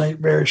jaws ain't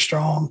very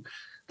strong,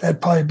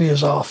 that'd probably be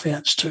his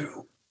offense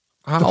too.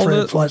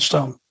 Fred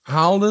Flintstone.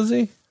 How old is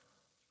he?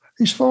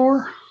 He's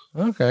 4.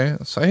 Okay.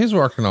 So he's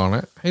working on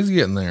it. He's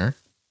getting there.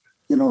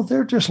 You know,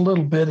 they're just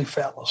little bitty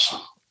fellas.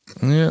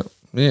 Yeah.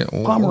 Yeah.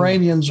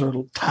 Pomeranians are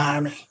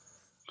tiny.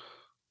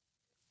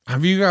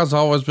 Have you guys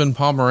always been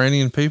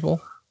Pomeranian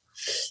people?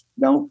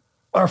 No.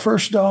 Our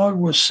first dog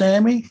was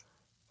Sammy,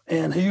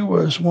 and he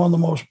was one of the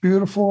most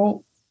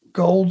beautiful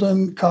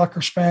golden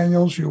Cocker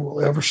Spaniels you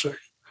will ever see.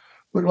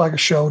 Looked like a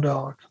show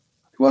dog.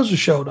 He was a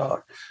show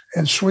dog,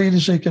 and sweet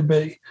as he could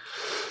be.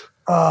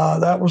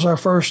 That was our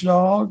first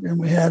dog, and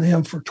we had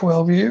him for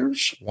 12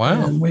 years.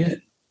 Wow. And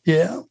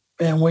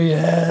we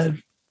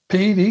had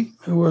Petey,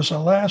 who was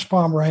our last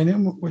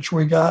Pomeranian, which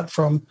we got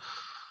from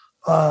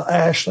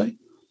Ashley.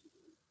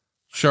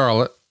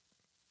 Charlotte,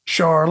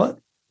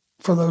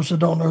 for those that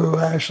don't know who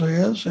Ashley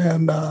is.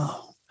 And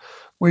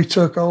we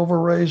took over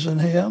raising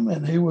him,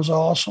 and he was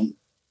awesome.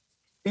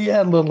 He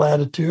had a little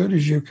attitude,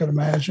 as you could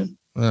imagine.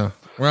 Yeah.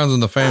 Runs in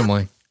the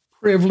family.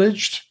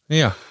 Privileged.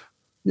 Yeah.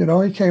 You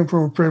know, he came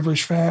from a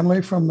privileged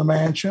family from the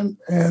mansion.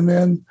 And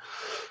then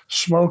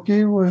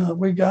Smokey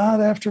we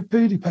got after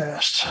Petey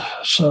passed.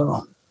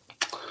 So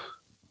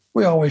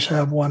we always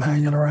have one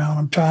hanging around.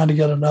 I'm trying to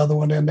get another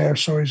one in there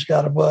so he's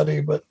got a buddy,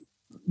 but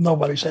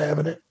nobody's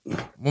having it.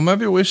 Well,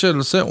 maybe we should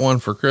have sent one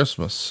for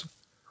Christmas.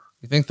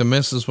 You think the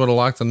missus would have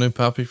liked the new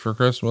puppy for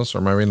Christmas,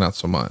 or maybe not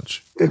so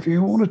much? If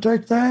you want to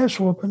take the ass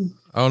whooping.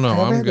 Oh, no,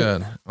 I'm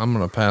good. I'm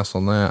going to pass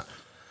on that.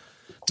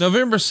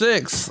 November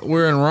 6th,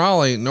 we're in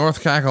Raleigh,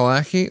 North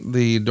Kakalaki,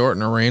 the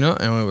Dorton Arena,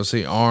 and we will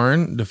see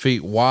Arn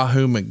defeat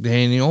Wahoo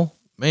McDaniel.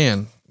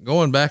 Man,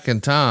 going back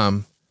in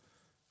time,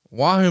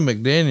 Wahoo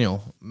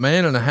McDaniel,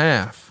 man and a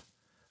half.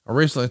 I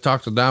recently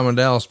talked to Diamond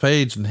Dallas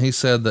Page, and he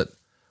said that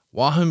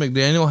Wahoo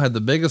McDaniel had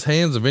the biggest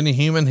hands of any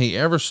human he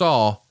ever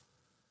saw.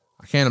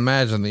 I can't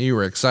imagine that you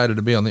were excited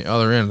to be on the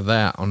other end of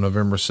that on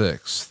November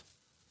 6th.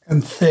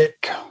 And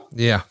thick.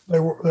 Yeah. They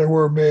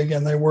were big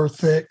and they were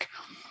thick.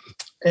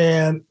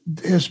 And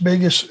his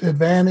biggest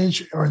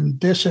advantage or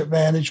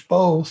disadvantage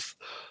both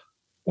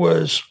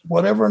was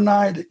whatever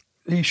night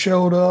he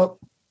showed up,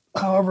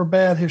 however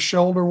bad his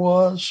shoulder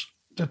was,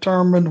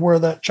 determined where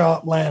that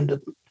chop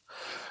landed.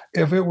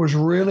 If it was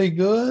really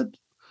good,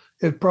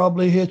 it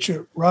probably hit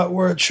you right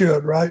where it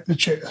should, right in the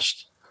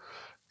chest.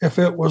 If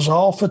it was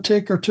off a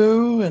tick or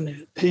two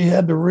and he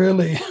had to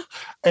really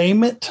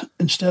aim it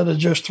instead of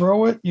just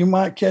throw it, you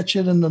might catch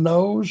it in the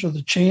nose or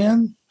the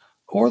chin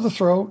or the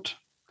throat.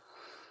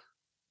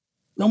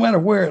 No matter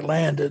where it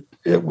landed,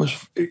 it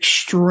was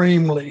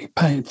extremely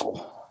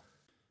painful.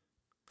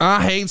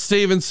 I hate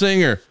Steven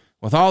Singer.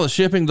 With all the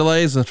shipping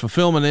delays and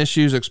fulfillment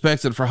issues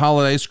expected for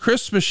holidays,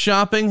 Christmas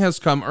shopping has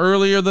come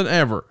earlier than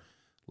ever.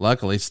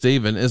 Luckily,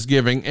 Steven is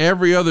giving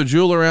every other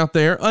jeweler out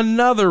there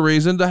another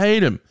reason to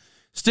hate him.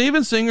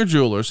 Steven Singer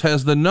Jewelers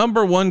has the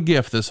 #1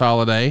 gift this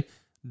holiday,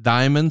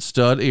 diamond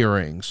stud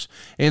earrings.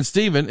 And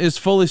Steven is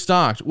fully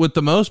stocked with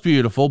the most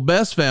beautiful,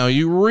 best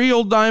value,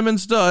 real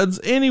diamond studs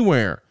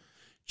anywhere.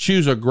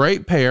 Choose a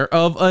great pair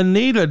of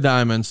Anita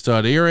diamond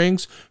stud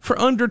earrings for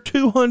under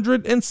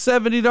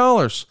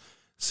 $270.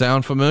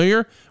 Sound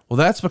familiar? Well,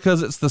 that's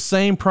because it's the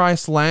same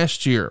price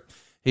last year.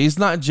 He's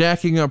not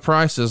jacking up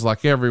prices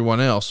like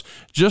everyone else.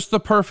 Just the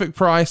perfect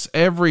price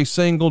every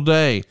single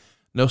day.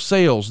 No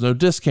sales, no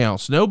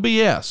discounts, no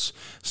BS.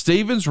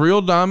 Steven's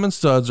real diamond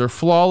studs are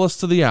flawless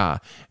to the eye,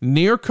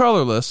 near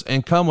colorless,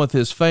 and come with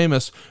his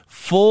famous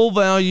full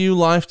value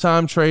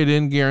lifetime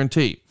trade-in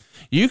guarantee.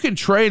 You can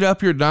trade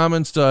up your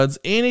diamond studs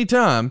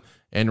anytime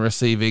and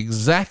receive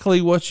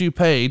exactly what you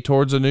paid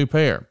towards a new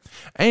pair.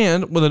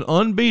 And with an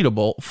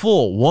unbeatable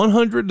full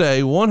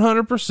 100-day,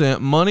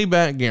 100%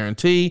 money-back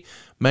guarantee,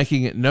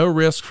 making it no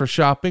risk for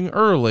shopping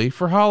early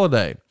for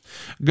holiday.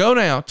 Go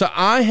now to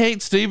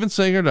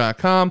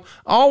IHateStevenSinger.com,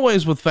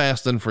 always with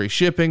fast and free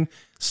shipping.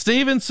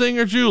 Steven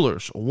Singer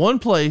Jewelers, one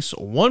place,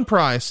 one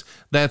price.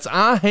 That's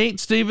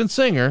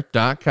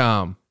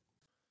IHateStevenSinger.com.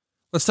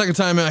 Let's take a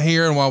time out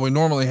here, and while we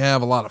normally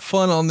have a lot of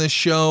fun on this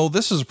show,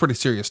 this is a pretty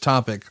serious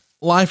topic.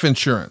 Life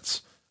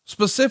insurance,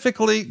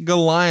 specifically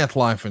Goliath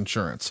Life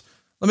Insurance.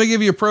 Let me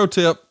give you a pro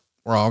tip.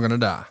 We're all going to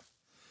die.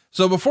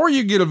 So before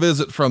you get a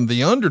visit from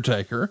The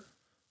Undertaker,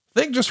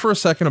 think just for a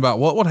second about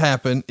what would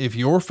happen if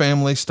your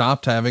family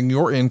stopped having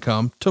your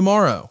income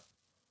tomorrow.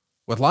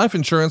 With life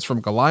insurance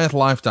from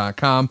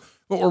GoliathLife.com,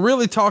 what we're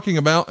really talking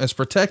about is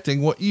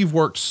protecting what you've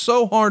worked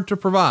so hard to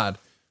provide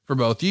for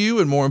both you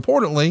and, more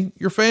importantly,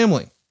 your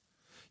family.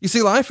 You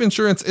see, life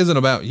insurance isn't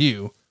about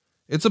you.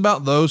 It's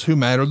about those who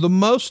matter the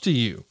most to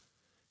you.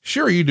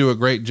 Sure, you do a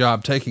great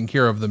job taking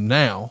care of them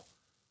now,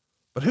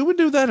 but who would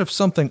do that if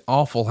something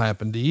awful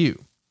happened to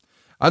you?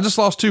 I just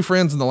lost 2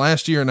 friends in the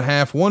last year and a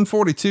half, one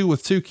 42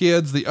 with 2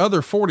 kids, the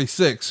other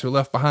 46 who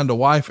left behind a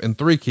wife and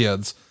 3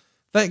 kids.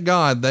 Thank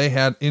God they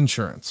had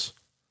insurance.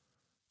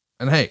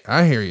 And hey,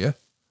 I hear you.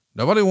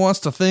 Nobody wants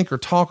to think or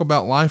talk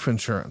about life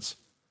insurance,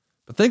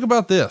 but think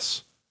about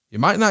this. You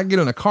might not get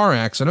in a car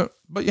accident,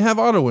 but you have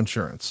auto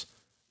insurance.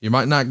 You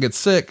might not get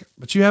sick,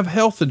 but you have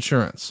health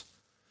insurance.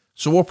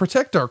 So we'll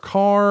protect our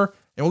car,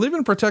 and we'll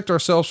even protect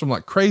ourselves from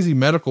like crazy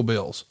medical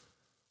bills.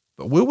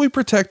 But will we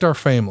protect our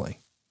family?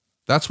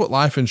 That's what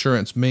life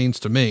insurance means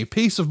to me.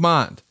 Peace of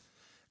mind.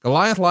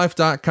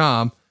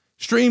 GoliathLife.com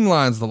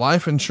streamlines the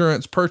life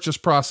insurance purchase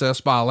process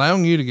by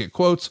allowing you to get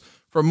quotes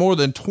from more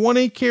than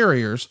 20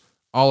 carriers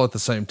all at the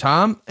same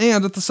time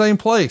and at the same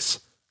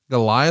place.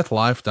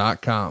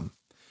 GoliathLife.com.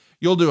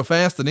 You'll do a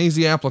fast and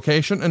easy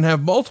application and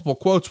have multiple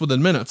quotes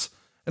within minutes.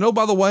 And oh,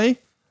 by the way,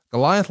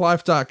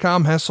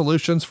 GoliathLife.com has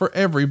solutions for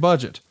every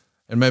budget.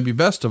 And maybe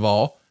best of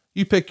all,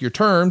 you pick your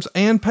terms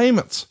and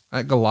payments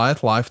at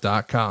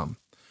GoliathLife.com.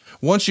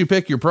 Once you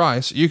pick your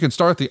price, you can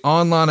start the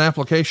online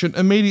application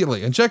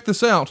immediately. And check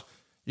this out.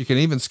 You can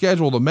even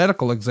schedule the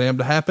medical exam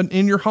to happen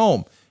in your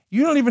home.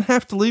 You don't even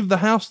have to leave the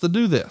house to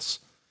do this.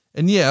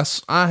 And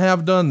yes, I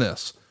have done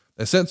this.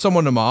 They sent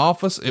someone to my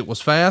office. It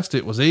was fast.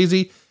 It was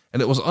easy.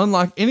 And it was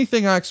unlike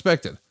anything I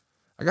expected.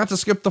 I got to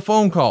skip the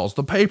phone calls,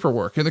 the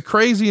paperwork, and the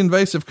crazy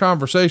invasive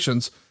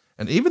conversations,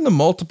 and even the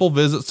multiple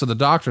visits to the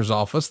doctor's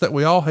office that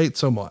we all hate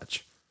so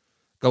much.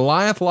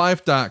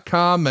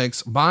 GoliathLife.com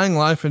makes buying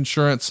life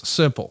insurance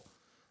simple.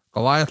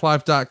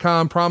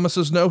 GoliathLife.com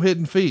promises no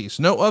hidden fees,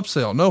 no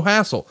upsell, no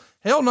hassle,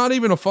 hell, not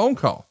even a phone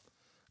call.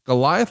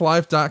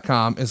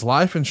 GoliathLife.com is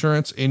life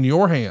insurance in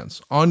your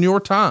hands, on your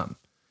time.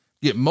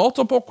 Get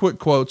multiple quick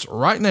quotes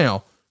right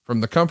now from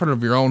the comfort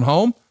of your own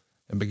home,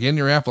 and begin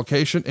your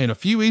application in a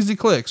few easy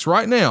clicks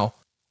right now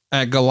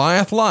at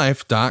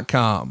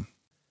GoliathLife.com.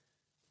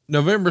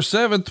 November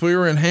 7th, we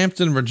were in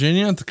Hampton,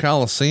 Virginia at the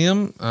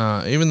Coliseum.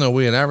 Even though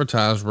we had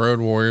advertised Road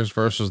Warriors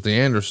versus the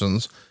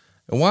Andersons,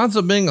 it winds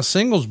up being a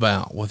singles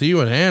bout with you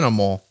and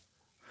Animal.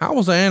 How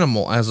was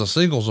Animal as a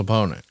singles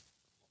opponent?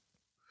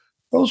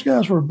 Those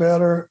guys were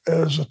better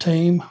as a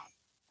team.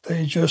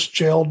 They just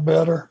gelled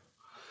better.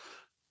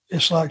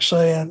 It's like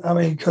saying, I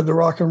mean, could the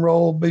Rock and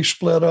Roll be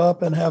split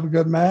up and have a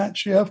good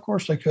match? Yeah, of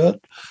course they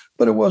could,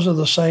 but it wasn't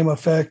the same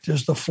effect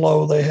as the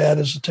flow they had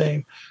as a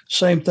team.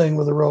 Same thing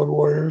with the Road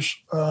Warriors.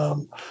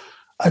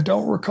 I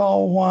don't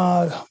recall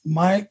why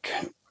Mike,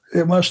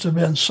 it must have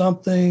been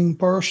something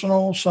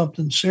personal,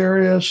 something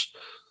serious,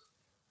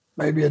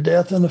 maybe a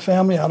death in the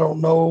family. I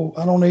don't know.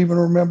 I don't even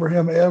remember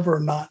him ever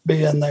not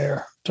being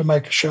there to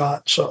make a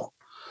shot. So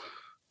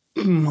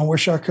I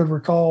wish I could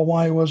recall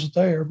why he wasn't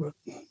there, but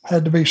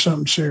had to be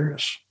something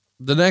serious.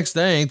 The next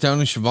day,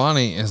 Tony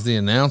Schiavone is the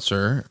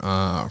announcer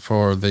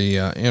for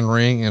the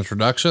in-ring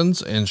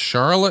introductions in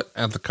Charlotte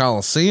at the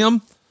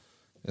Coliseum.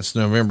 It's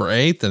November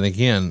 8th. And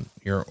again,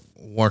 you're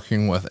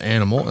working with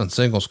Animal and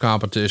singles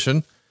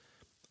competition.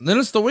 And then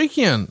it's the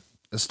weekend.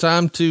 It's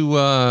time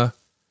to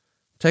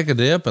take a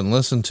dip and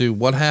listen to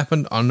what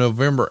happened on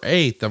November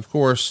 8th. Of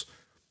course,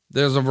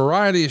 there's a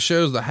variety of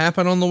shows that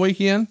happen on the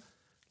weekend.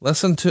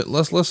 Let's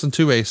listen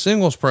to a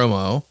singles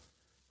promo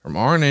from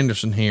Arn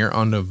Anderson here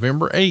on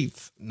November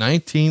 8th,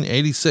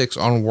 1986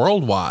 on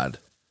Worldwide.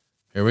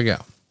 Here we go.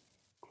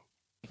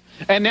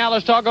 And now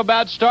let's talk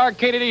about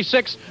Starrcade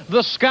 86,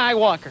 the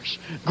Skywalkers.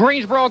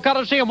 Greensboro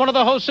Coliseum, one of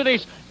the host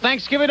cities.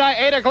 Thanksgiving night,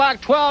 8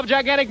 o'clock, 12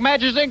 gigantic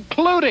matches,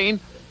 including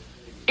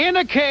in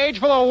a cage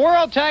for the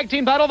World Tag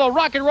Team title, the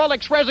Rock and Roll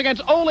Express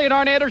against Ole and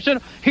Arn Anderson.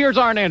 Here's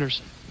Arn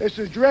Anderson. This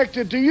is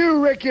directed to you,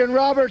 Ricky and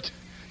Robert.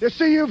 You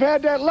see, you've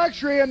had that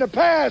luxury in the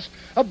past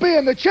of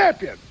being the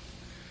champion.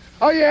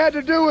 All you had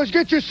to do was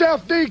get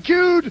yourself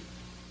DQ'd,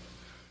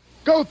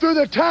 go through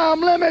the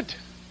time limit,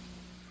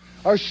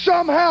 or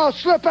somehow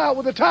slip out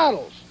with the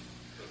titles.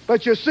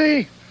 But you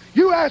see,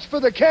 you asked for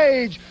the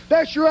cage.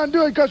 That's your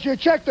undoing, because you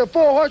check the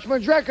Four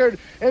Horsemen's record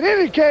in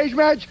any cage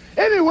match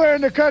anywhere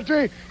in the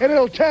country, and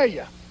it'll tell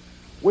you.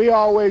 We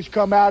always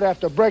come out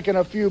after breaking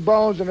a few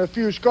bones and a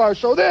few scars.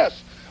 So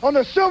this, on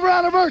the silver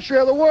anniversary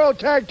of the World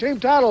Tag Team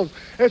titles,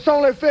 it's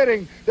only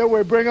fitting that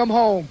we bring them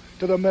home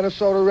to the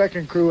Minnesota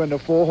Wrecking Crew and the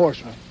Four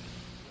Horsemen.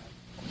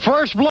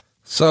 First blood.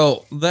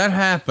 So that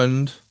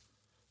happened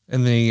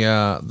in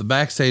the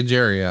backstage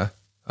area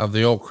of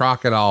the old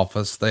Crockett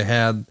office. They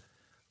had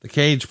the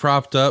cage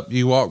propped up.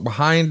 You walk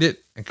behind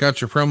it and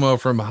cut your promo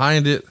from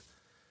behind it.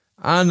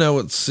 I know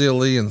it's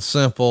silly and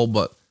simple,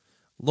 but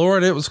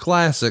Lord, it was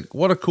classic.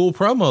 What a cool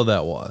promo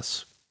that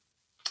was.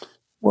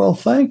 Well,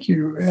 thank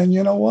you. And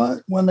you know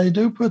what? When they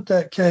do put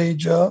that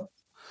cage up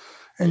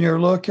and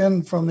you're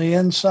looking from the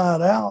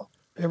inside out,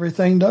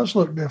 everything does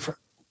look different.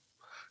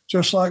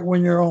 Just like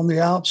when you're on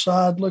the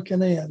outside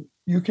looking in,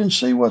 you can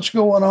see what's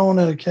going on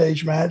in a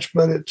cage match,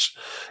 but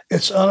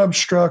it's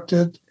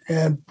unobstructed.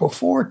 And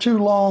before too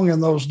long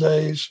in those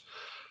days,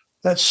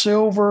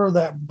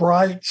 that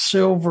bright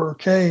silver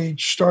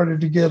cage started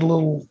to get a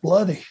little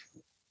bloody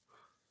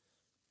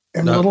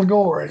and a little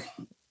gory.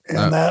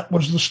 And that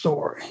was the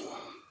story.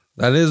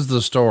 That is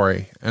the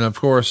story. And of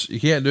course, you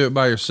can't do it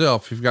by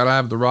yourself. You've got to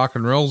have the rock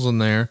and rolls in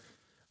there.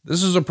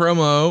 This is a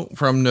promo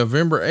from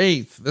November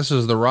 8th. This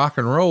is the Rock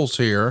and Rolls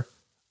here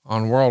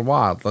on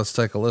Worldwide. Let's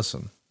take a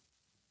listen.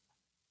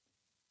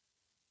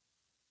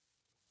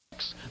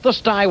 The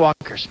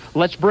Skywalkers.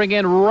 Let's bring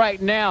in right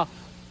now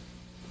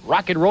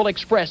Rock and Roll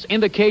Express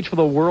in the cage for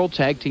the World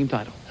Tag Team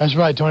title. That's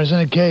right, Tony. It's in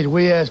the cage.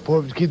 We asked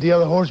for it to keep the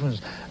other horsemen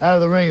out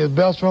of the ring. The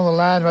belts are on the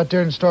line right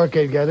there in the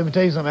Starrcade, guys. Let me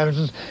tell you something,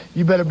 Anderson.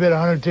 You better bet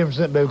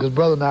 110%, baby, because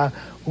brother and I,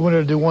 we're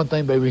going to do one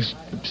thing, baby,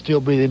 still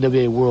be the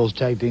NWA World's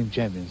Tag Team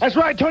Champions. That's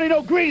right, Tony.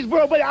 No,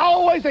 Greensboro, but it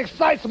always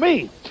excites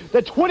me.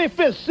 The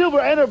 25th silver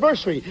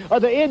anniversary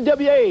of the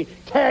NWA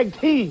Tag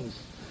Teams.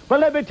 But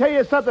let me tell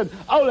you something.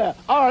 Ole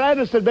Arn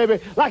Anderson, baby,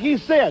 like he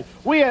said,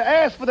 we had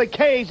asked for the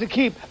cage to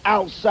keep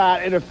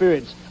outside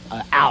interference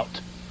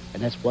out.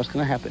 And that's what's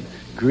going to happen.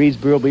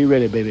 Greensboro, be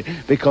ready, baby,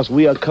 because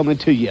we are coming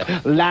to you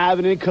live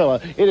and in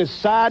color. It is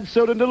signed,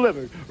 sealed, and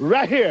delivered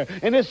right here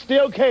in this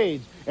steel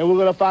cage. And we're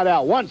going to find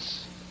out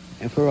once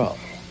and for all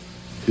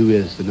who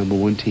is the number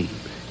one team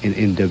in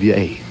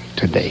NWA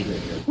today.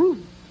 For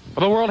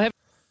the World Heavy.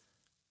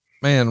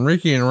 Man,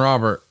 Ricky and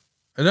Robert,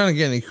 it doesn't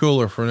get any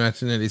cooler for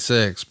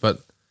 1986,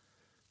 but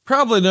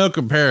probably no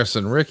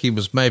comparison. Ricky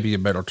was maybe a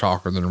better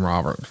talker than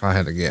Robert, if I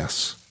had to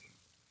guess.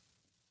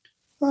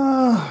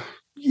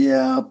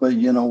 Yeah, but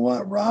you know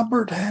what?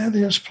 Robert had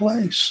his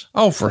place.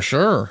 Oh, for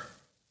sure.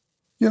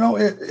 You know,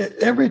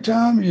 every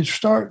time you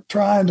start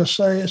trying to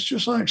say, it's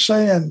just like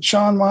saying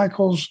Shawn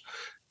Michaels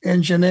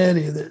and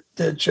Jannetty,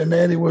 that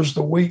Jannetty was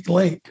the weak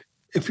link.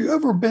 If you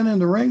ever been in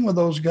the ring with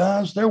those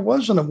guys, there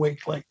wasn't a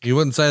weak link. You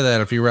wouldn't say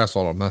that if you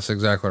wrestled them. That's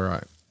exactly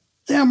right.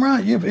 Damn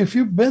right. If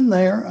you've been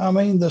there, I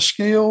mean, the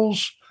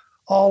skills,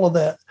 all of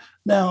that.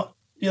 Now,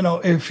 you know,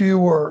 if you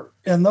were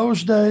in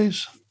those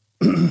days,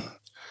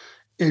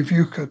 if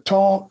you could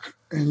talk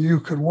and you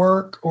could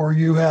work, or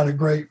you had a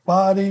great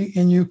body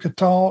and you could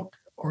talk,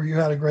 or you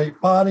had a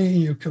great body and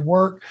you could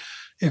work,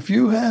 if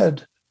you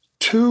had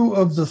two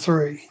of the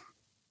three,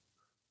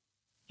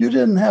 you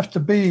didn't have to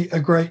be a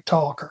great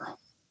talker,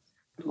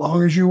 as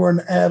long as you were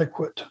an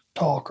adequate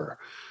talker.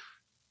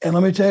 And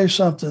let me tell you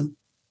something,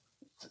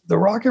 the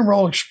Rock and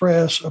Roll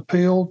Express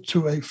appealed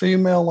to a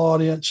female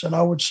audience. And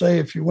I would say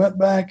if you went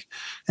back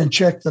and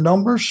checked the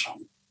numbers,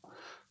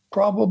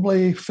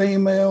 probably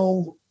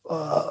female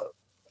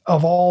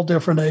of all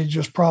different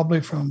ages, probably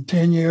from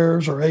 10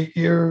 years or 8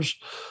 years,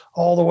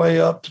 all the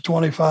way up to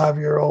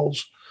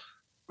 25-year-olds.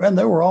 And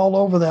they were all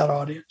over that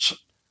audience,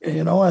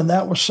 you know, and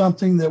that was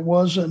something that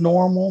wasn't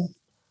normal.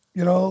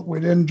 You know, we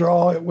didn't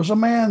draw, it was a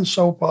man's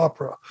soap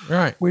opera.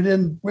 Right. We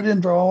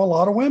didn't draw a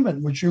lot of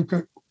women, which you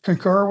could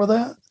concur with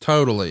that?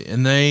 Totally.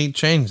 And they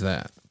changed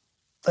that.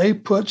 They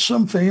put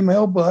some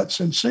female butts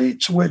in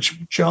seats,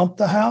 which jumped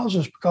the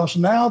houses, because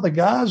now the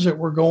guys that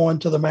were going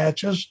to the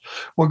matches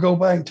will go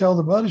back and tell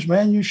the buddies,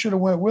 man, you should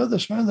have went with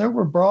us, man. There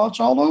were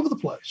broads all over the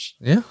place.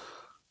 Yeah.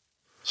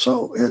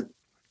 So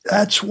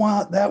that's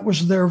why that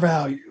was their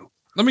value.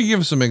 Let me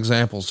give some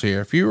examples here.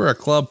 If you were a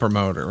club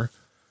promoter,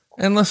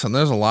 and listen,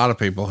 there's a lot of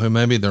people who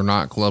maybe they're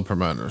not club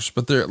promoters,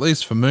 but they're at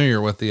least familiar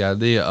with the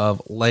idea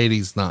of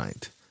ladies'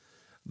 night.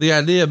 The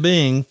idea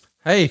being,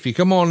 hey, if you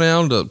come on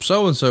down to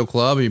so-and-so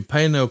club, you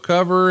pay no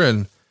cover,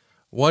 and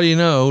what do you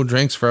know,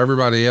 drinks for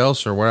everybody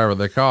else or whatever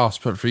they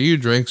cost, but for you,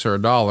 drinks are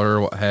 $1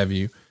 or what have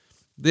you.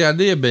 The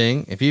idea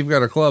being, if you've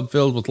got a club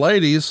filled with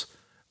ladies,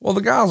 well,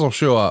 the guys will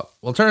show up.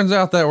 Well, it turns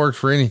out that works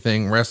for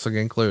anything, wrestling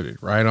included,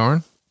 right,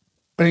 Arn?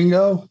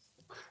 Bingo.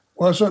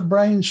 Wasn't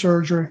brain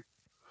surgery.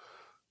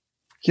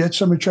 Get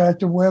some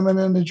attractive women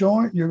in the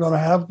joint, you're going to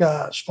have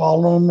guys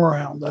following them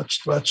around.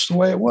 That's the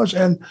way it was.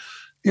 And,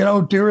 you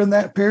know, during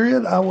that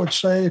period, I would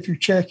say if you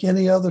check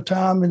any other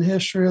time in the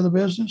history of the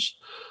business,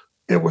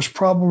 it was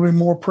probably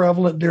more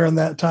prevalent during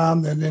that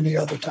time than any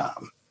other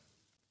time.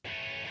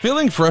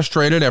 Feeling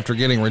frustrated after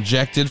getting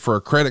rejected for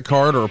a credit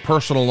card or a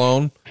personal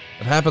loan?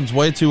 It happens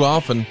way too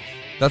often.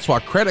 That's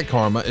why Credit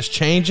Karma is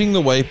changing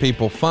the way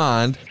people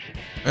find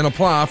and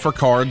apply for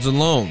cards and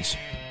loans.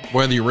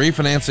 Whether you're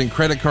refinancing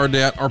credit card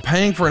debt or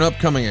paying for an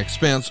upcoming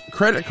expense,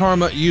 Credit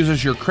Karma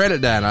uses your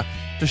credit data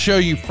to show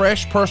you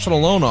fresh personal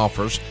loan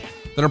offers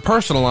that are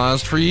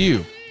personalized for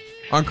you.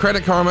 On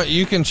Credit Karma,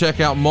 you can check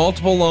out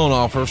multiple loan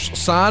offers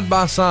side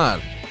by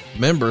side.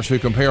 Members who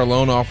compare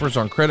loan offers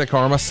on Credit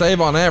Karma save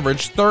on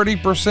average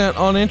 30%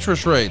 on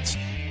interest rates.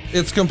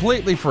 It's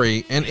completely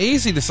free and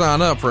easy to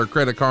sign up for a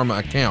Credit Karma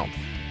account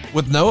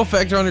with no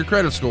effect on your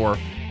credit score,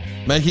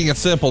 making it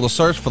simple to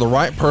search for the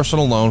right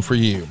personal loan for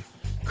you.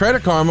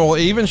 Credit Karma will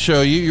even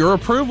show you your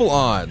approval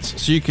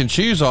odds, so you can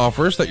choose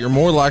offers that you're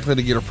more likely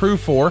to get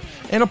approved for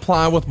and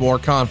apply with more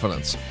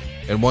confidence.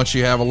 And once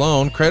you have a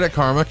loan, Credit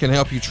Karma can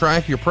help you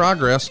track your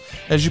progress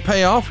as you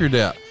pay off your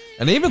debt,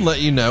 and even let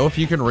you know if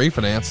you can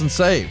refinance and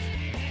save.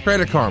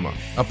 Credit Karma.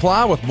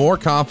 Apply with more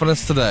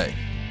confidence today.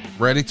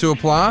 Ready to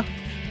apply?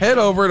 Head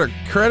over to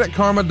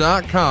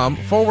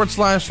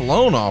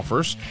creditkarma.com/loan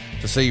offers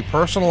to see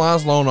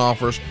personalized loan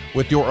offers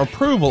with your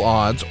approval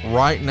odds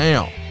right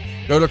now.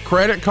 Go to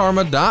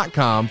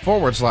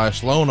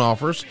creditkarma.com/loan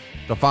offers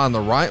to find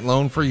the right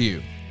loan for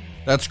you.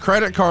 That's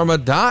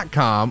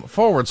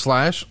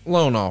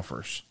creditkarma.com/loan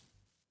offers.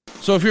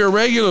 So if you're a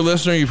regular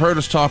listener, you've heard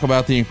us talk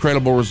about the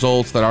incredible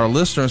results that our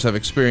listeners have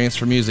experienced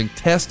from using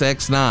Test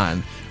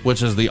X9,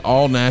 which is the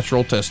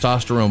all-natural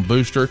testosterone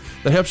booster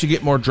that helps you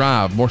get more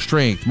drive, more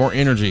strength, more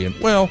energy, and,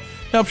 well,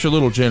 helps your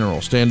little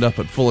general stand up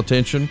at full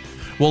attention.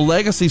 Well,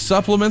 Legacy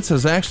Supplements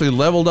has actually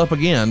leveled up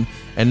again,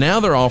 and now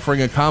they're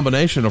offering a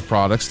combination of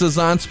products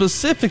designed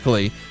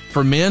specifically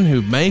for men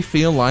who may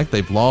feel like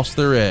they've lost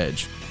their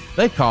edge.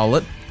 They call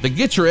it the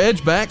Get Your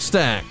Edge Back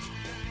Stacked.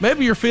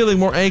 Maybe you're feeling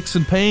more aches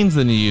and pains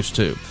than you used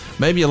to.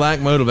 Maybe you lack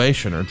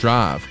motivation or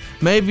drive.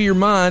 Maybe your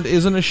mind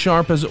isn't as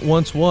sharp as it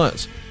once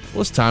was.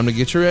 Well, it's time to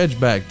get your edge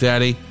back,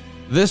 Daddy.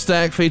 This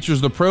stack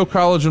features the Pro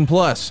Collagen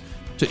Plus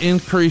to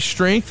increase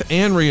strength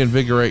and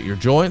reinvigorate your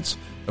joints.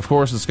 Of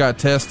course, it's got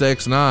Test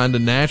X9 to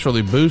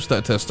naturally boost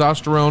that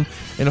testosterone,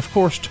 and of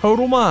course,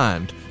 Total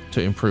Mind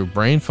to improve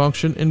brain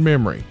function and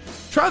memory.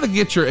 Try the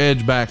Get Your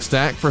Edge Back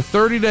stack for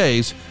 30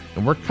 days,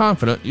 and we're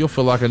confident you'll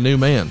feel like a new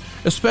man,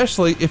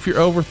 especially if you're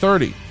over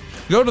 30.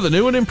 Go to the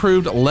new and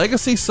improved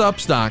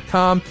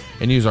LegacySups.com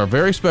and use our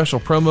very special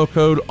promo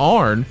code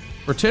ARN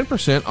for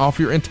 10% off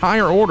your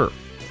entire order.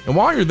 And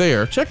while you're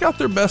there, check out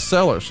their best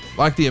sellers,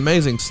 like the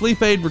amazing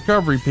Sleep Aid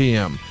Recovery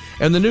PM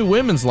and the new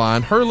women's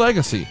line, Her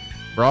Legacy,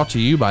 brought to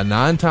you by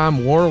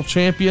 9-time world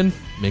champion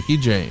Mickie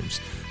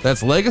James.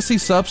 That's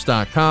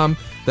LegacySups.com.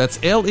 That's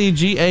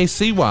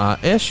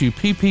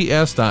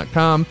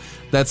LegacySupps.com.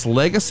 That's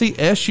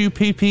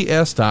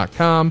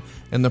LegacySupps.com.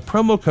 And the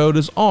promo code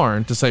is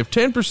ARN to save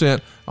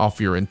 10% off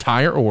your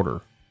entire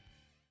order,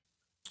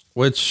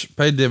 which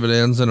paid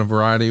dividends in a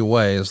variety of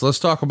ways. Let's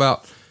talk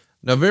about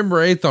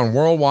November 8th on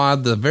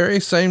Worldwide, the very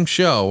same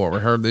show where we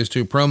heard these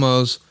two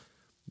promos.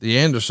 The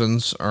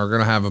Andersons are going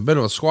to have a bit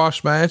of a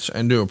squash match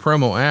and do a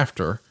promo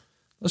after.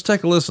 Let's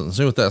take a listen and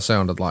see what that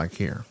sounded like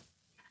here.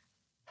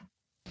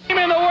 In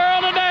the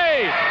world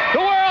today, the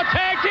World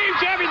Tag Team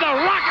Champions, the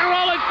Rock and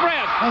Roll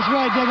Express. That's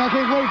right, Doug. I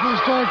can't wait for the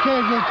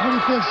Starrcade for the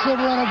 25th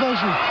Silver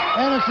Anniversary.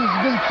 Anderson's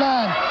been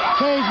signed.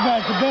 Cage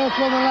match, the belts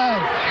on the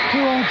line.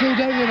 2-on-2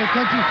 daily in the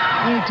country.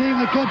 Any team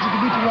in the country can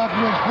beat the Rock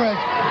and Roll Express.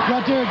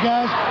 Right there,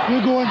 guys.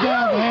 You're going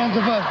down at the hands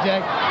of us,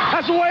 Jack.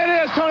 That's the way it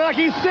is, Tony. Like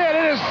he said,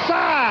 it is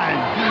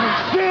signed,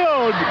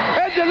 sealed,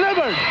 and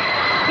delivered.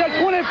 The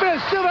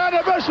 25th Silver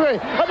Anniversary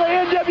of the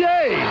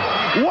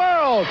NWA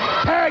World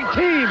Tag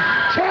Team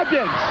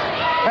Champions.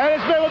 And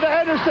it's been with the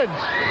Andersons.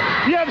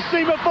 You have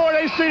seen before,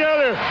 they've seen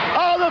earlier,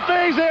 all the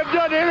things they have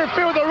done to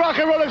interfere with the Rock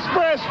and Roll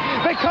Express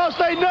because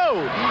they know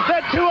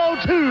that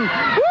 202,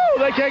 woo,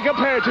 they can't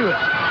compare to it.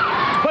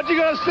 But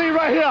you're going to see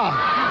right here,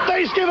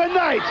 Thanksgiving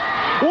night,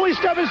 When we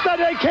step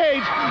inside that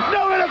cage,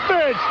 no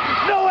interference,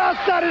 no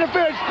outside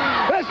interference.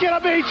 That's going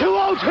to be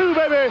 202,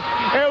 baby.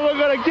 And we're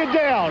going to get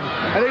down.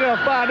 And they're going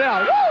to find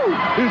out,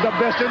 who's the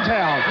best in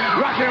town.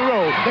 Rock and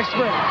Roll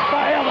Express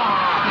forever.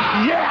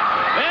 Yeah.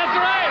 That's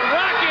right.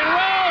 Rock and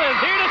roll is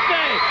here to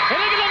stay. And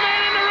look at the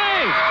man in the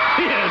ring.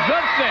 He is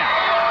upset.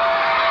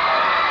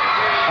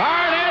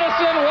 Arn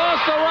Anderson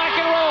wants to rock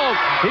and roll.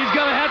 He's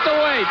going to have to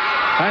wait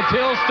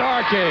until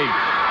Starrcade,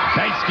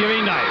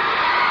 Thanksgiving night.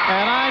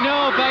 And I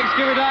know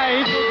Thanksgiving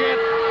night, he's going to get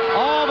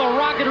all the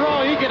rock and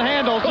roll he can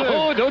handle, too.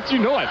 Oh, don't you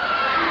know it?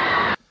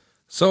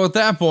 So at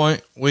that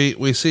point,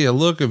 we see a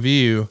look of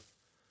you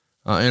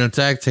in a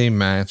tag team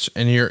match,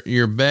 and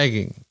you're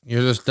begging,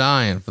 you're just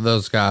dying for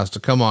those guys to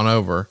come on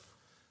over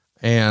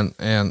and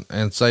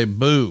say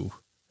boo.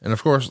 And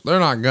of course, they're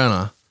not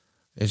gonna.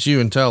 It's you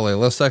and Tully.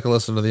 Let's take a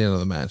listen to the end of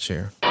the match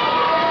here.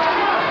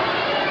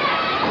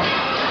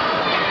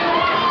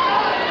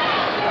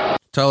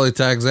 Tully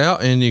tags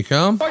out, and you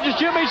come. Gorgeous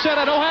Jimmy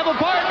said, I don't have a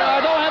partner. I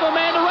don't have a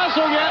man to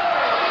wrestle yet.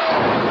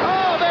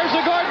 Oh, there's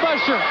the guard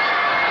buster.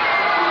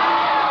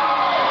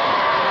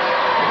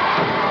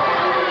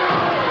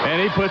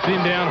 And he puts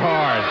him down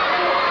hard.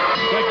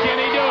 But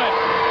can he do it?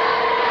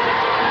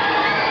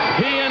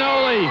 He and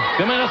Ole,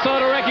 the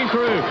Minnesota Wrecking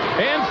Crew,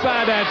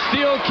 inside that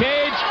steel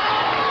cage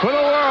for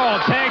the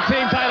world tag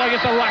team title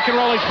against the Rock and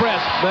Roll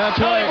Express. That's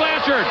Tully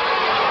Blanchard,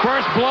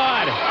 first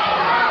blood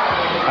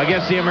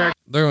against the American.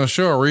 They're going to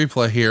show a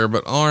replay here,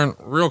 but Arn,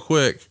 real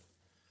quick,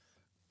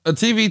 a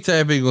TV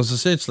taping was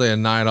essentially a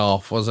night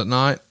off, was it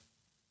not?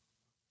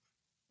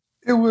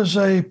 It was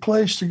a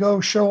place to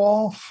go show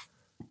off,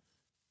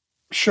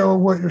 show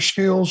what your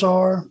skills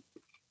are,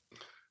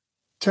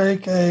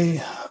 take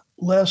a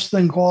less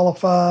than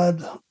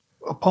qualified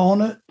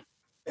opponent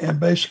and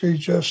basically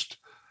just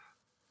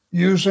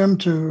use them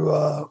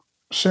to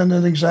send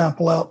an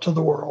example out to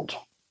the world.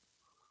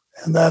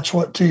 And that's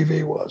what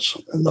TV was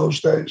in those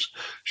days.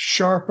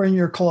 Sharpen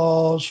your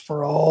claws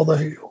for all the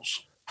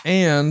heels.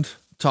 And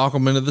talk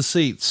them into the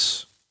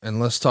seats. And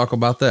let's talk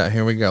about that.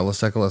 Here we go. Let's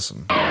take a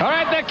listen. All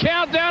right, the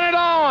countdown is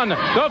on.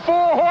 The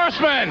Four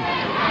Horsemen.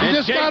 You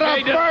just got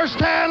a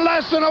first-hand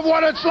lesson of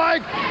what it's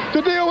like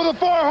to deal with the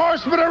Four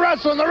Horsemen of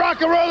wrestling. The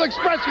Rock and Roll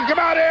Express can come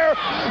out here,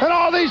 and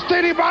all these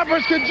teeny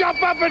boppers can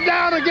jump up and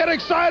down and get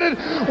excited,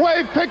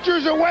 wave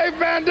pictures and wave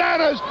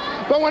bandanas.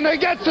 But when they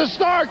get to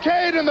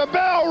Starrcade and the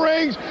bell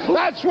rings,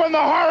 that's when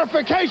the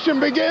horrification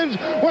begins,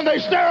 when they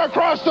stare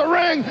across the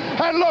ring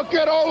and look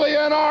at Ole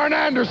and Arn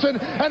Anderson.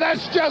 And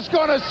that's just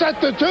going to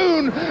set the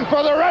tune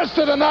for the rest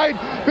of the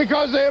night,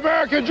 because the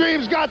American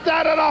Dream's got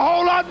that and a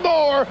whole lot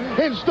more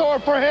in store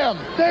for him.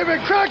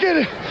 David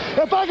Crockett,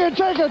 if I could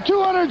take a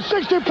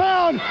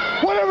 260-pound,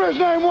 whatever his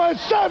name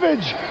was,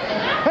 Savage,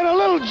 and a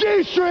little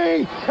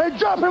G-string and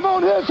drop him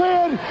on his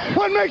head,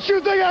 what makes you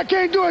think I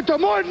can't do it to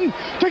Morton,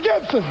 to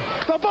Gibson?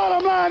 The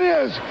bottom line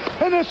is,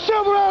 in the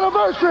silver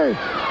anniversary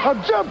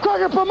of Jim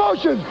Crockett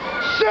Promotions,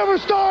 Silver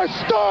Star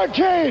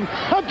Starrcade,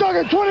 I'm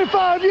talking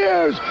 25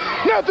 years,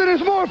 nothing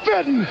is more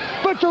fitting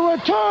but to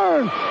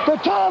return the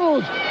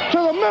titles to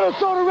the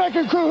Minnesota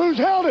Wrecking Crew, who's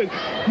held it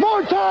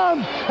more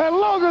times and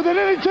longer than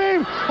any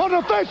team on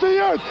the face of the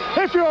earth.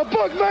 If you're a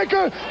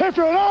bookmaker, if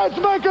you're an odds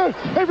maker,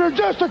 if you're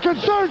just a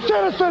concerned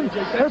citizen,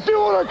 if you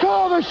want to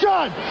call the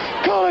shot,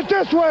 call it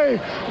this way: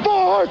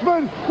 Four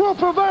Horsemen will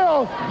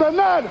prevail the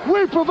night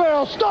we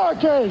prevail.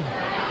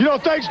 Starrcade. You know,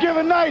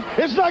 Thanksgiving night,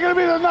 it's not going to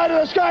be the night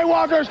of the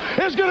Skywalkers.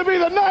 It's going to be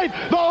the night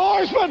the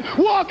Horsemen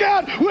walk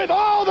out with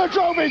all the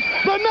trophies.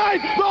 The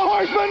night the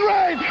Horsemen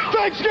reign.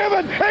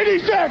 Thanksgiving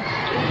 86. All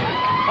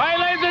right,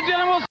 ladies and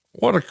gentlemen.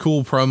 What a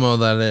cool promo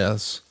that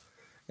is,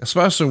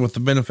 especially with the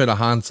benefit of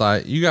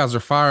hindsight. You guys are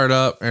fired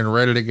up and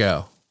ready to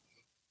go.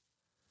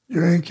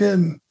 You ain't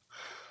kidding.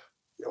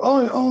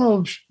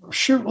 On a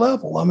shoot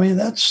level, I mean,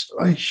 that's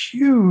a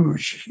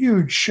huge,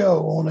 huge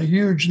show on a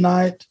huge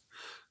night,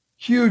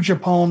 huge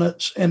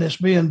opponents, and it's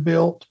being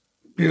built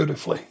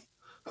beautifully.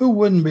 Who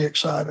wouldn't be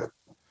excited?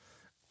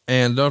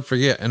 And don't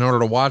forget, in order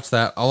to watch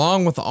that,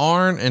 along with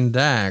Arn and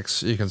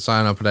Dax, you can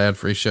sign up at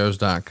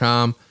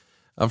adfreeshows.com.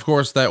 Of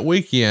course, that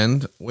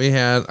weekend, we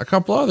had a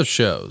couple other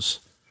shows.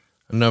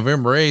 On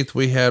November 8th,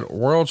 we had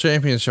World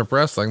Championship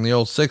Wrestling, the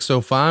old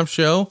 605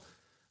 show,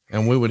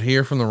 and we would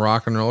hear from the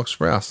Rock and Roll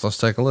Express. Let's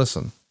take a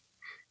listen.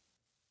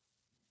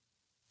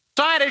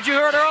 Side, as you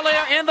heard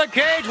earlier, in the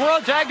cage,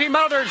 World Tag Team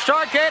Monitor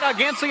Starrcade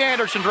against the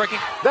Andersons, Ricky.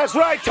 That's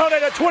right, Tony,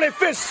 the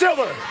 25th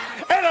silver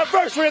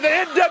anniversary of the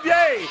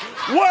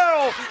NWA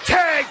World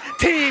Tag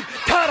Team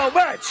title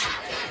match.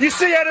 You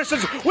see,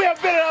 Andersons, we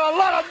have been in a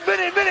lot of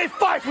many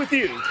fights with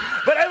you.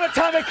 But every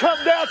time it come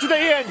down to the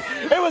end,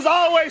 it was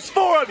always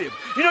four of you.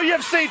 You know,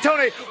 you've seen,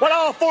 Tony, what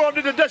all four of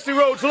them did to Dusty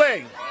Rhodes'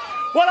 leg.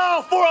 What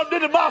all four of them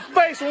did to my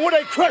face when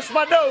they crushed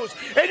my nose.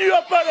 And you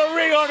up on the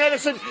ring, Arn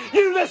Anderson,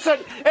 you listen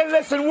and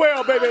listen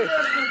well, baby.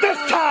 This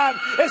time,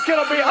 it's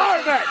going to be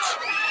our match.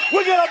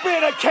 We're going to be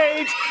in a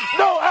cage,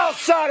 no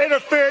outside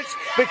interference,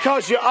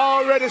 because you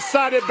already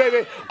signed it,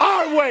 baby,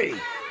 our way.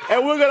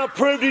 And we're going to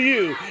prove to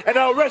you and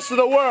the rest of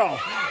the world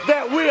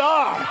that we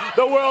are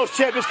the world's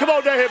champions. Come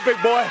on down here,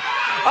 big boy.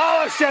 I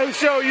want to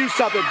show you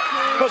something.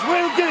 Because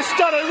we'll get it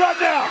started right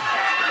now.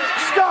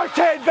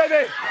 Starcade,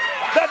 baby.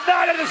 The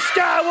night of the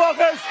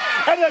Skywalkers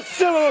and the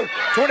silver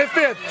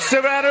 25th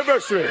silver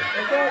anniversary.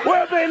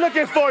 We'll be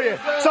looking for you.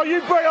 So you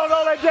bring on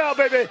all that down,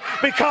 baby,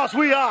 because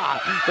we are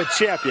the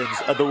champions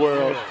of the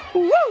world.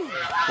 Woo!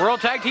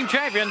 World Tag Team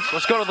Champions.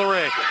 Let's go to the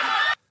ring.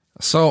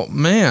 So,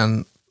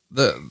 man,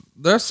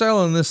 they're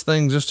selling this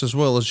thing just as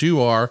well as you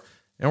are,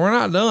 and we're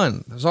not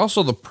done. There's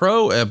also the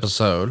Pro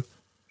episode,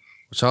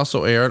 which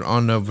also aired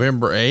on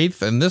November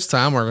 8th, and this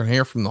time we're going to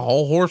hear from the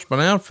whole Horseman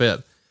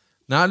outfit.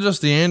 Not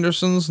just the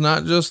Andersons,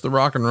 not just the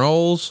Rock and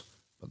Rolls,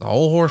 but the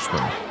whole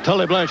Horseman.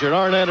 Tully Blanchard,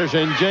 Arn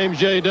Anderson, James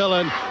J.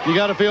 Dillon. You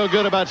got to feel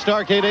good about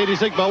Starrcade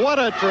 86, but what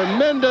a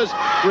tremendous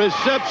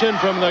reception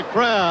from the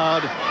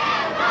crowd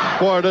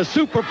for the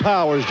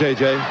superpowers,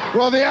 JJ.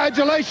 Well, the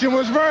adulation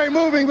was very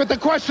moving, but the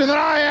question that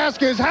I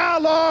ask is, how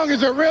long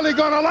is it really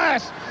going to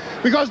last?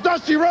 Because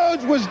Dusty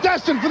Rhodes was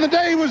destined from the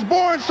day he was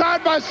born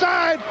side by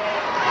side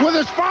with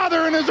his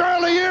father in his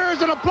early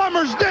years in a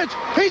plumber's ditch.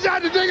 He's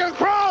had to dig and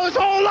crawl his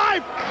whole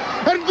life.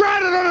 And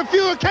granted, on a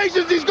few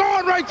occasions, he's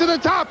gone right to the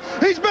top.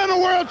 He's been a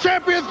world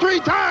champion 3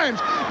 times.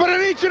 But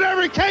in each and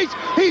every case,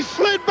 he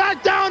slid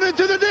back down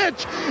into the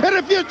ditch. And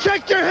if you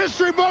check your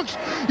history books,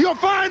 you'll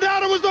find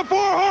out it was the 4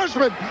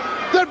 horsemen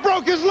that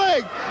broke his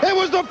leg. It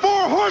was the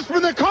 4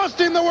 horsemen that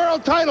cost him the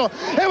world title.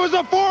 It was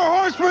the 4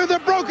 horsemen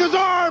that broke his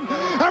arm.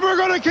 And we're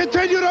going to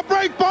continue to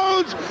break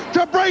bones,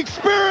 to break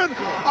spirit,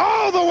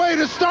 all the way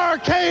to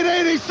Starrcade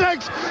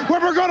 86,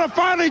 where we're going to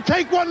finally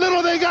take what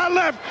little they got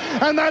left.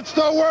 And that's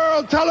the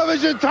World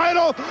Television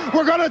title.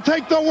 We're going to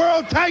take the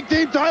World Tag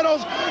Team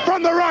titles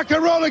from the Rock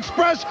and Roll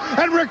Express.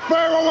 And Ric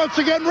Flair will once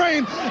again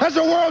reign as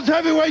the world's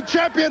heavyweight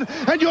champion.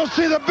 And you'll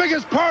see the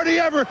biggest party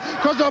ever,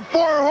 because the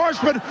 4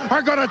 horsemen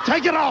are going to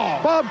take it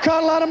all. Bob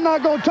Caudle, I'm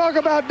not going to talk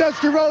about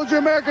Dusty Rhodes, the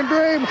American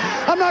Dream.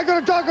 I'm not going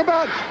to talk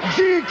about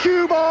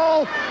Cue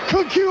Ball,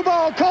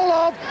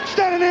 Koloff,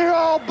 standing here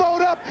all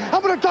bowed up.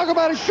 I'm going to talk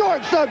about a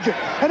short subject,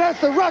 and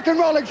that's the Rock and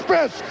Roll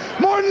Express.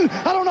 Morton,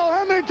 I don't know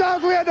how many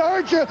times we had to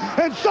hurt you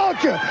and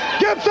insult you.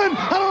 Gibson,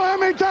 I don't know how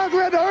many times we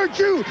had to hurt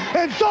you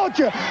and insult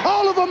you.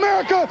 All of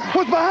America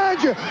was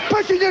behind you,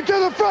 pushing you to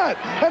the front,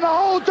 and the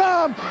whole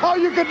time, all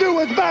you could do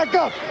was back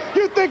up.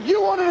 You think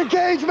you wanted a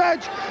cage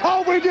match?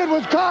 All we did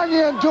was con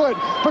you into it.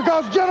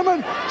 Because,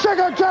 gentlemen, check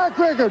our track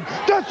record.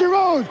 Dusty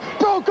Rhodes,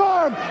 broke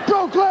arm,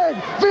 broke leg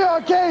via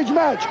a cage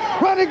match.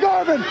 Ronnie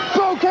Garvin,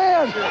 broke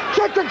hand.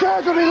 Check the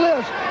casualty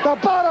list. The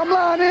bottom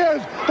line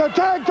is the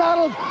tag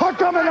titles are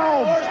coming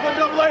home.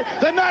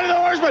 The night of the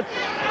Horseman.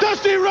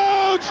 Dusty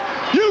Rhodes,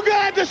 you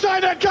got to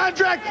sign that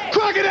contract.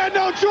 Crockett had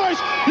no choice.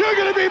 You're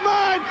going to be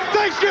mine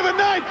Thanksgiving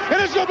night,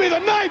 and it's going to be the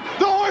night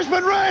the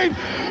Horsemen reign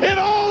in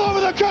all over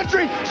the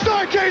country.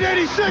 Starrcade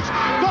 86,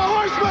 the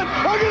Horsemen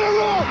are going to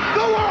rule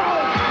the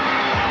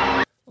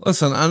world.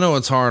 Listen, I know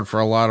it's hard for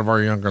a lot of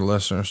our younger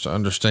listeners to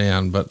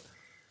understand, but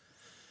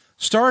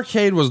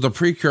Starrcade was the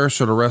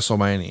precursor to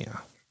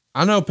WrestleMania.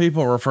 I know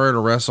people refer to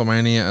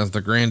WrestleMania as the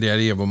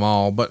granddaddy of them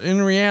all, but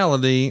in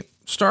reality,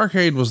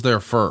 Starrcade was there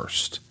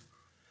first.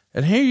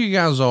 And here you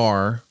guys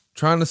are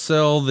trying to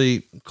sell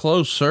the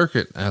closed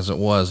circuit as it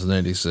was in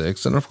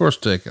 86, and of course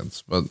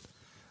tickets, but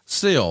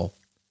still,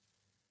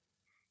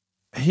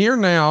 here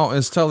now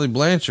is Tully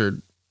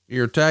Blanchard,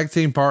 your tag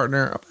team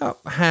partner about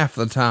half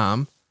the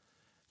time,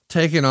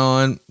 taking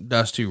on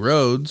Dusty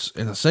Rhodes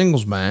in a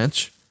singles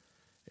match.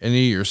 And you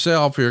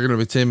yourself, you're going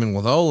to be teaming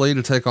with Ole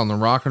to take on the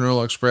Rock and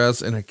Roll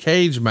Express in a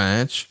cage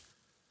match.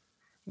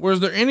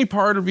 Was there any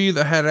part of you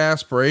that had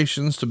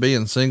aspirations to be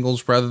in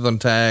singles rather than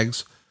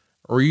tags?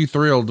 Or were you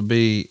thrilled to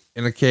be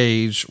in a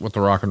cage with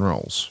the Rock and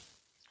Rolls?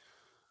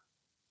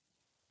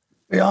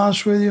 To be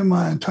honest with you,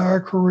 my entire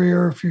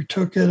career, if you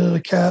took it at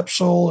a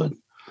capsule and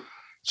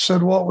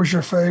said, what was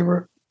your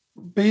favorite?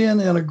 Being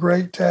in a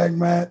great tag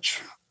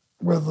match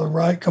with the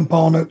right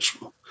components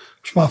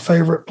was my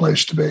favorite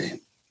place to be.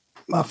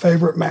 My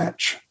favorite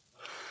match.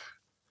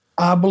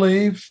 I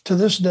believe to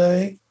this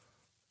day,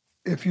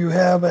 if you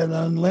have an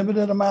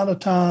unlimited amount of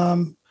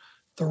time,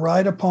 the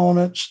right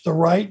opponents, the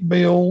right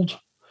build,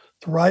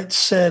 the right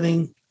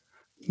setting,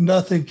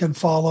 nothing can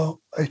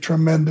follow a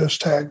tremendous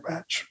tag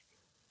match.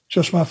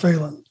 Just my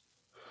feeling.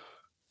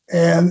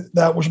 And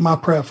that was my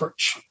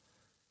preference.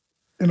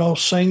 You know,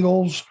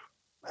 singles,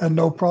 had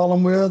no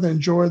problem with,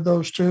 enjoyed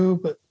those too,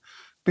 but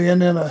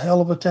being in a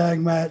hell of a tag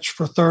match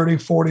for 30,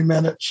 40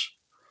 minutes,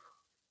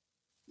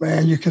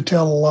 man, you could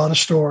tell a lot of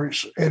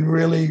stories and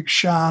really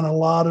shine a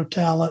lot of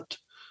talent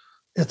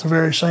at the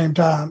very same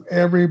time.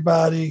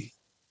 Everybody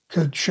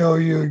could show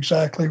you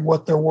exactly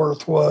what their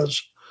worth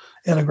was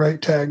in a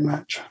great tag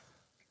match.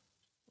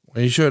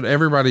 Well, you showed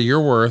everybody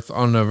your worth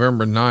on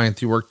November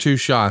 9th. You worked 2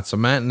 shots, a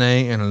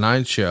matinee and a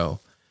night show.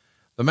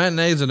 The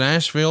matinee's in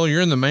Nashville.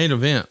 You're in the main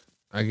event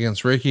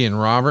against Ricky and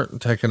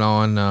Robert, taking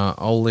on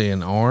Ole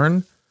and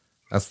Arn.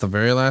 That's the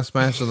very last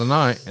match of the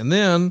night. And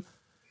then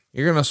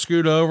you're going to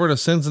scoot over to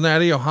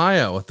Cincinnati,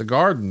 Ohio at the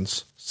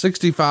Gardens.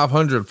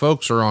 6,500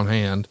 folks are on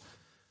hand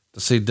to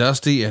see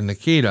Dusty and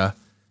Nikita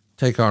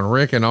take on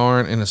Rick and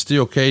Arn in a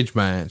steel cage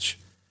match.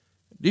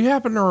 Do you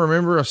happen to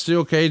remember a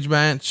steel cage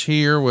match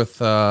here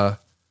with Nikita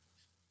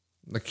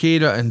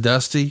and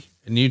Dusty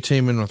and you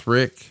teaming with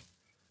Rick?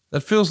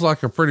 That feels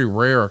like a pretty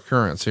rare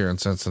occurrence here in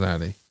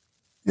Cincinnati.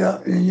 Yeah.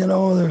 You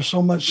know, there's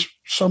so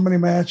many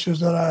matches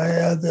that I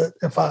had that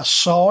if I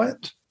saw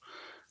it,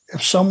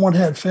 if someone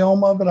had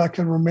film of it, I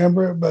could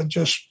remember it, but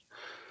just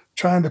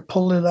trying to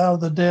pull it out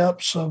of the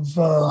depths of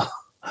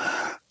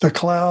the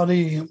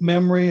cloudy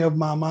memory of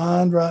my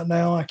mind right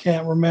now, I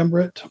can't remember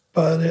it,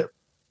 but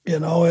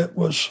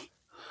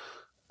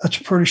that's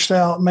a pretty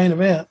stout main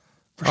event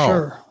for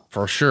sure.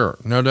 For sure.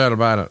 No doubt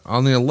about it.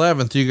 On the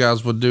 11th, you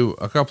guys would do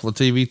a couple of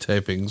TV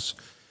tapings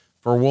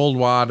for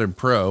Worldwide and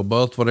Pro.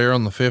 Both would air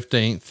on the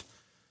 15th.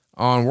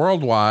 On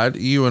Worldwide,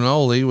 you and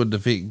Ole would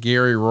defeat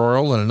Gary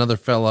Royal and another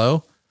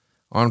fellow.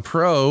 On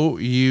Pro,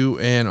 you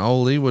and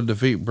Ole would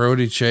defeat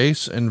Brody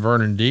Chase and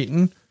Vernon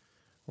Deaton.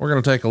 We're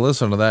going to take a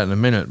listen to that in a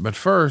minute. But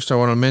first, I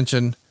want to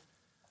mention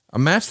a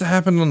match that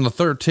happened on the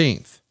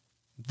 13th.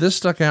 This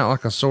stuck out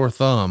like a sore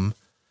thumb.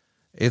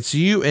 It's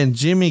you and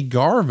Jimmy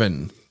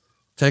Garvin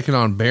taking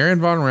on Baron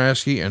Von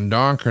Raschke and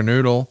Don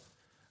Kernodle.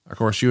 Of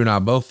course, you and I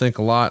both think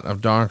a lot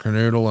of Don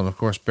Kernodle and of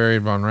course,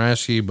 Baron Von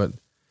Raschke, but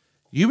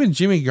you and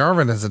Jimmy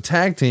Garvin as a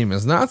tag team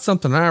is not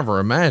something I ever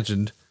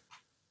imagined.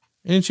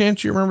 Any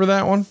chance you remember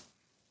that one?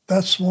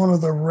 That's one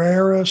of the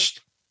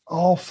rarest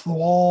off the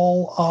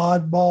wall,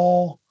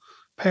 oddball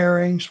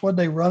pairings. What'd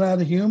they run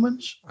out of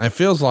humans? It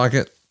feels like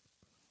it.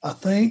 I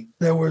think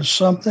there was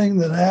something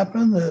that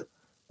happened that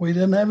we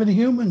didn't have any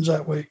humans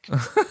that week.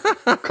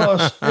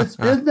 Because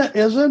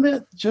isn't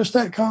it just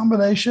that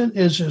combination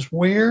is as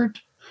weird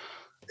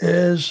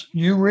as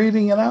you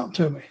reading it out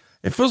to me?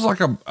 It feels like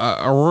a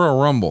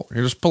Royal Rumble.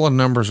 You're just pulling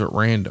numbers at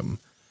random.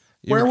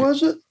 Where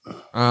was it?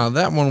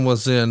 That one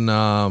was in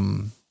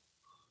the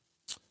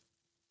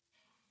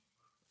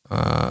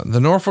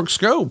Norfolk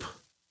Scope,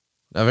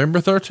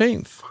 November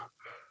 13th.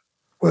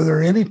 Were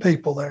there any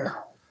people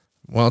there?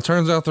 Well, it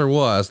turns out there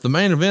was. The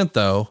main event,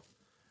 though,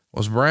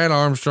 was Brad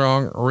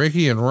Armstrong,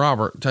 Ricky, and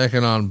Robert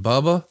taking on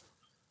Bubba,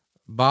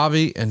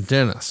 Bobby, and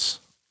Dennis.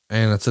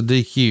 And it's a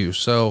DQ.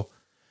 So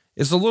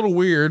it's a little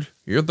weird.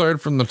 You're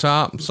third from the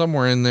top,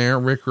 somewhere in there.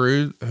 Rick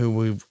Rude, who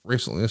we've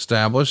recently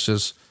established,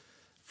 is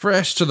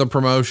fresh to the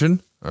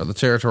promotion, or the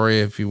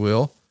territory, if you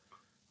will,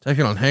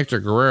 taking on Hector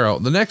Guerrero.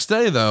 The next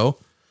day, though,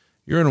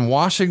 you're in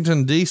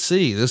Washington,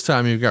 D.C. This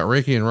time you've got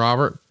Ricky and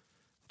Robert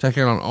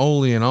taking on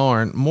Ole and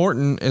Arn.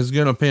 Morton is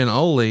going to pin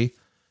Ole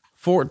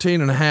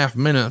 14.5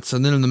 minutes.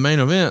 And then in the main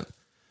event,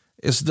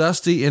 it's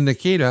Dusty and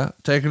Nikita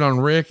taking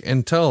on Rick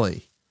and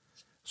Tully.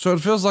 So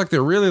it feels like they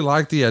really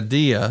like the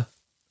idea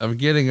of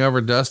getting over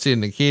Dusty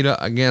and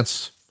Nikita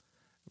against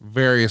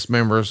various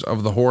members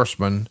of the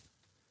Horsemen.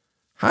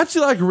 How'd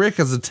you like Rick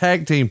as a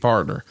tag team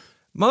partner?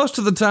 Most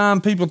of the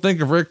time, people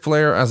think of Ric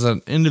Flair as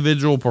an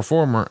individual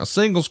performer, a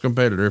singles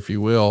competitor, if you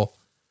will.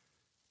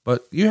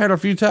 But you had a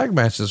few tag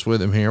matches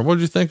with him here. What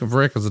did you think of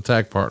Rick as a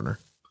tag partner?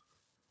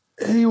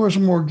 He was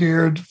more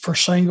geared for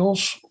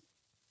singles.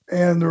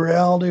 And the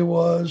reality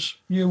was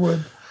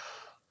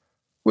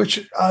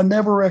which I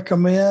never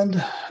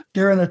recommend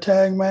during a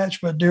tag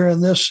match, but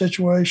during this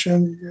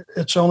situation,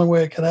 it's the only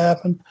way it could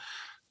happen.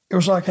 It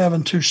was like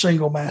having two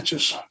single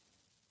matches,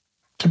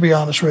 to be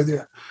honest with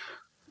you.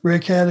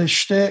 Rick had his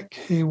shtick.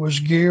 He was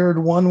geared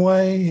one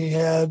way. He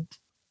had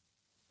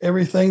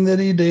everything that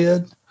he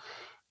did,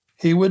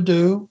 he would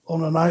do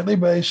on a nightly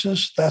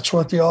basis. That's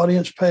what the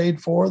audience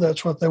paid for.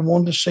 That's what they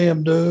wanted to see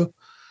him do.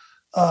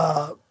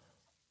 I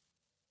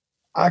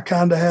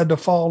kind of had to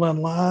fall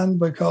in line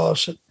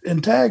because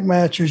in tag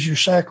matches, you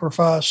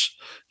sacrifice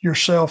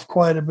yourself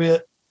quite a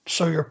bit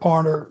so your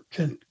partner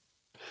can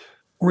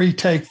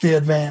retake the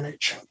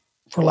advantage,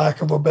 for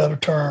lack of a better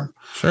term.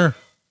 Sure.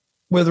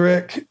 With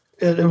Rick,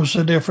 it was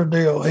a different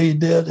deal.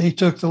 He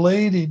took the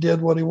lead. He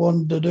did what he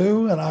wanted to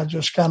do. And I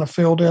just kind of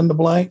filled in the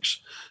blanks.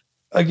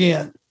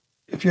 Again,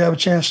 if you have a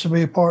chance to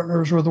be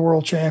partners with the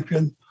world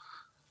champion,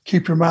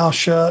 keep your mouth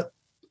shut,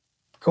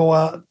 go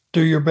out,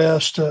 do your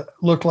best to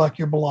look like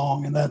you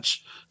belong. And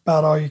that's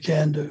about all you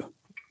can do.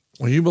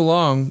 Well, you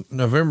belong.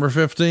 November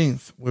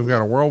 15th. We've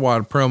got a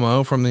worldwide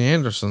promo from the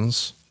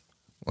Andersons.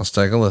 Let's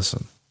take a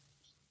listen.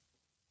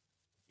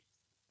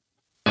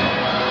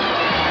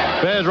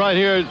 Fans, right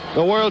here,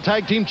 the World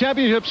Tag Team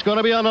Championship's going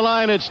to be on the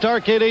line at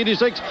Starrcade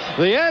 86.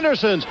 The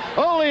Andersons,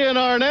 Ole and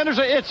Arn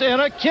Anderson. It's in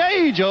a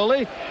cage,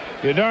 Ole.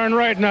 You're darn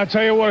right, and I'll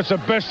tell you what, it's the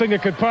best thing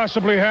that could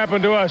possibly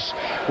happen to us.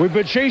 We've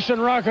been chasing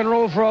rock and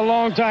roll for a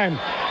long time.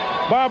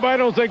 Bob, I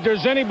don't think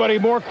there's anybody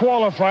more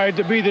qualified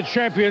to be the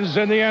champions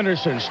than the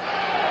Andersons.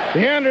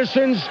 The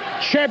Andersons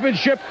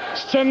championship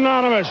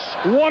synonymous,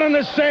 one and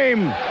the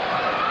same.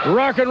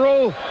 Rock and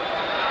roll,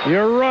 you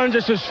run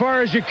just as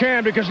far as you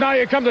can because now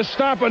you come to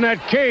stomp in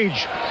that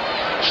cage.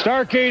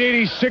 Starrcade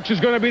 86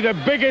 is going to be the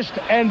biggest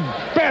and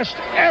best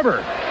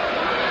ever.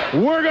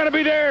 We're going to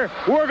be there.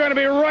 We're going to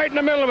be right in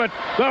the middle of it.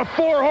 The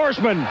Four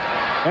Horsemen.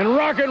 And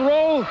rock and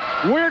roll,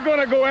 we're going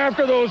to go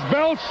after those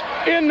belts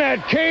in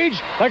that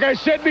cage. Like I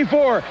said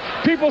before,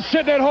 people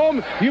sitting at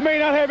home, you may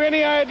not have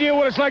any idea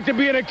what it's like to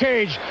be in a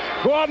cage.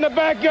 Go out in the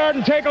backyard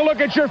and take a look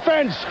at your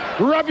fence.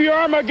 Rub your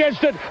arm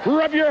against it.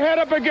 Rub your head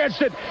up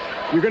against it.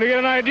 You're going to get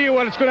an idea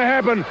what it's going to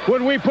happen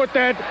when we put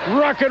that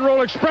Rock and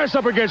Roll Express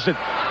up against it.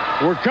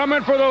 We're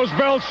coming for those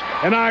belts,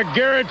 and I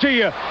guarantee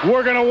you,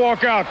 we're going to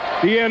walk out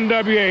the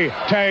NWA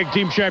Tag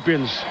Team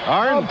Champions.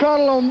 Bob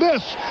Caudle on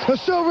this, the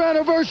silver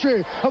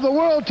anniversary of the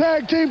World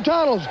Tag Team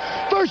titles.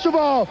 First of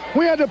all,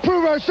 we had to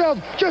prove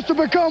ourselves just to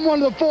become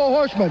one of the Four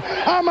Horsemen.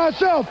 I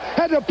myself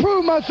had to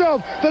prove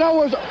myself that I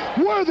was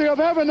worthy of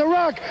having The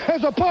Rock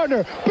as a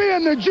partner,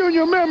 being the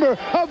junior member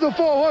of the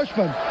Four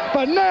Horsemen.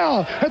 But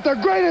now, at the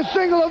greatest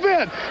single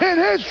event in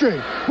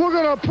history, we're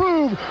going to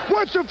prove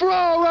once and for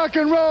all, rock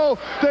and roll,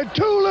 that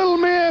two little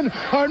men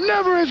are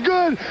never as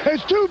good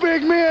as two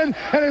big men.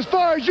 And as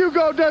far as you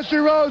go, Dusty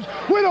Rhodes,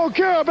 we don't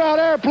care about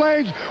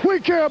airplanes.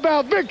 We care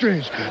about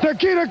victories.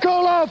 Nikita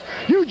Koloff,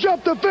 you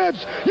jumped the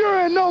fence.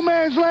 You're in no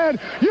man's land.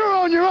 You're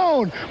on your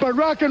own. But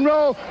rock and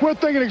roll, we're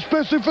thinking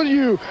explicitly for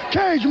you.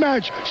 Cage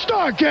match,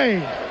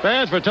 Starrcade.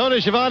 Fans, for Tony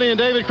Schiavone and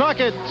David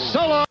Crockett,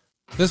 so long.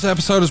 This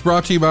episode is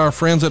brought to you by our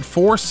friends at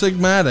Four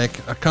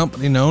Sigmatic, a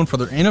company known for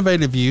their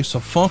innovative use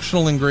of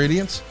functional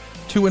ingredients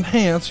to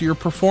enhance your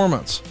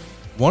performance.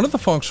 One of the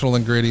functional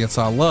ingredients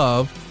I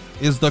love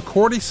is the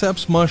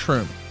cordyceps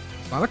mushroom.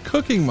 It's not a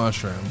cooking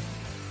mushroom,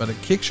 but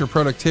it kicks your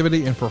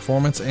productivity and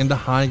performance into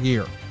high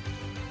gear.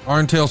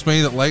 Arn tells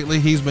me that lately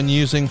he's been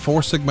using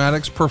Four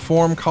Sigmatic's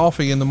Perform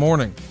coffee in the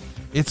morning.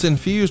 It's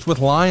infused with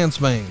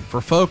lion's mane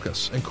for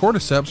focus and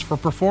cordyceps for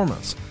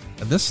performance,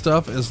 and this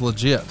stuff is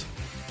legit.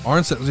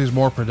 Arn says he's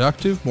more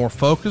productive, more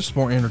focused,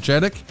 more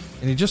energetic,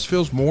 and he just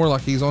feels more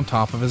like he's on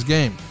top of his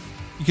game.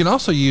 You can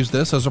also use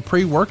this as a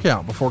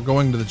pre-workout before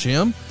going to the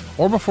gym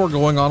or before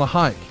going on a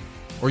hike,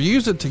 or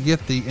use it to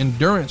get the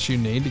endurance you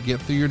need to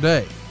get through your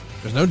day.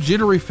 There's no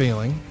jittery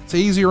feeling. It's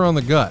easier on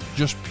the gut,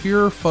 just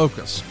pure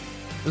focus.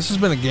 This has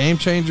been a game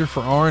changer for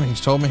Arn.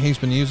 He's told me he's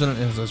been using it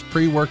as his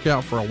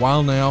pre-workout for a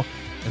while now,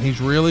 and he's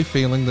really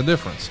feeling the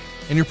difference.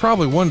 And you're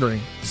probably wondering,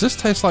 does this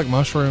taste like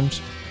mushrooms?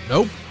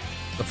 Nope.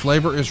 The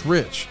flavor is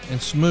rich and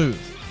smooth.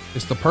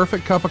 It's the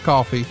perfect cup of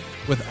coffee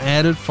with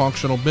added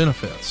functional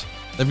benefits.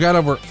 They've got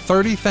over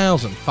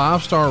 30,000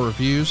 5-star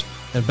reviews,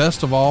 and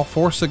best of all,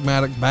 Four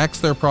Sigmatic backs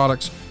their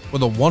products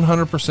with a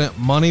 100%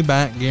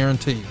 money-back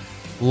guarantee.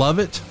 Love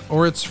it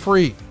or it's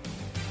free.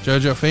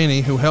 Jojo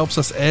Feeney, who helps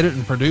us edit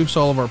and produce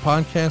all of our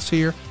podcasts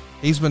here,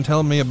 he's been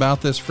telling me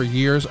about this for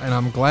years, and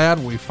I'm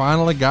glad we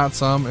finally got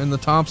some in the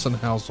Thompson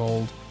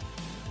household.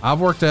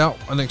 I've worked out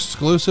an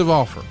exclusive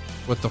offer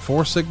with the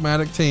Four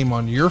Sigmatic team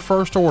on your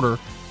first order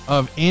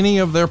of any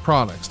of their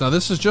products. Now,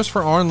 this is just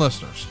for Arn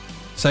listeners.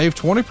 Save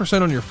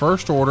 20% on your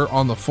first order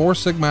on the Four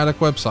Sigmatic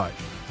website.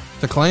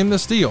 To claim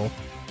this deal,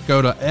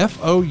 go to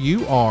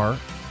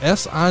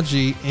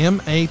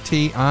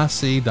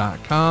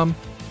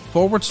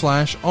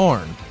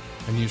FOURSIGMATIC.com/ARN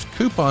and use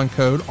coupon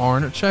code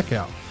ARN at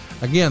checkout.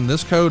 Again,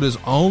 this code is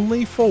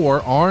only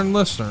for ARN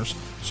listeners,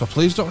 so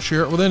please don't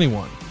share it with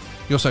anyone.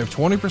 You'll save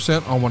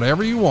 20% on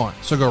whatever you want.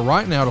 So go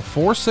right now to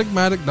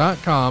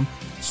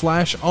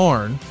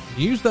FourSigmatic.com/ARN and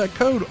use that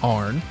code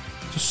ARN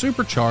to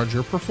supercharge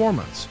your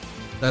performance.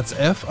 That's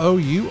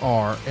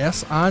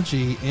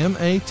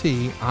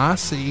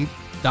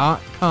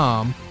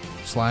FOURSIGMATIC.com/ARN.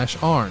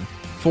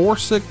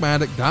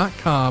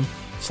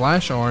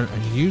 FourSigmatic.com/ARN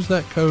and use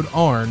that code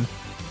ARN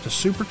to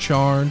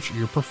supercharge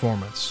your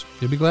performance.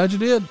 You'll be glad you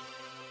did.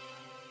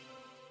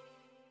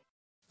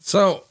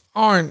 So,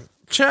 Arn,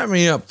 chat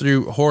me up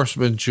through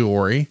Horseman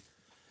jewelry.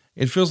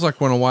 It feels like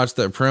when I watch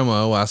that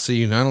promo, I see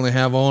you not only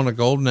have on a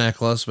gold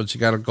necklace, but you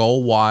got a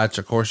gold watch.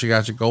 Of course, you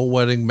got your gold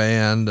wedding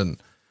band. And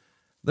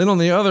then on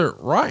the other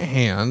right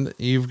hand,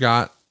 you've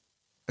got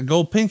a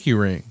gold pinky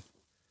ring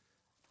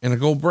and a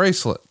gold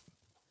bracelet.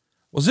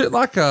 Was it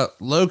like a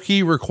low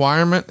key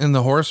requirement in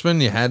the Horseman?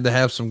 You had to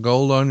have some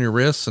gold on your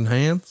wrists and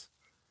hands?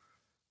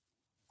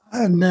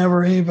 I had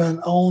never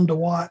even owned a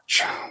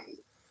watch.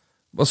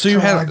 Well, so you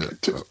had a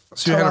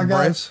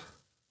brace?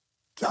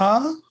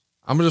 Huh?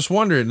 I'm just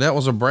wondering, that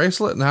was a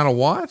bracelet and had a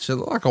watch? It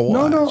looked like a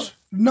watch.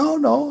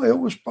 No. It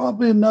was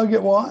probably a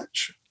nugget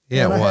watch.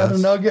 Yeah, and it was. I had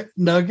a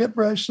nugget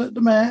bracelet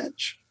to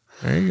match.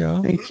 There you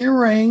go. Pinky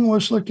ring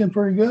was looking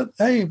pretty good.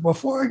 Hey,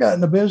 before I got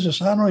into business,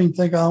 I don't even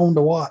think I owned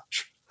a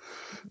watch.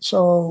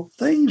 So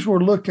things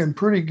were looking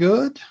pretty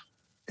good.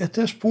 At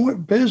this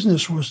point,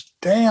 business was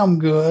damn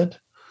good.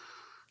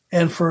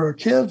 And for a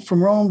kid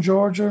from Rome,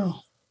 Georgia,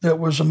 that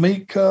was a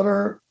meat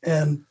cutter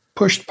and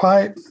pushed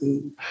pipe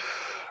and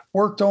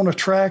worked on a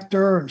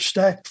tractor and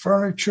stacked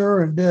furniture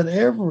and did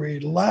every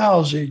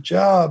lousy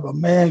job a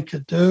man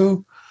could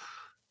do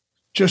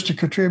just to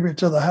contribute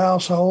to the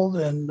household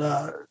and,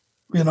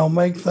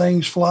 make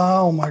things fly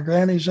on my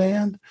granny's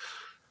end,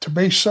 to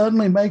be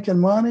suddenly making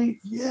money.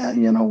 Yeah.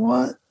 You know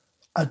what?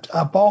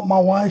 I bought my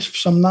wife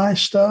some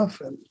nice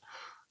stuff and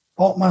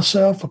bought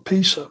myself a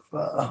piece of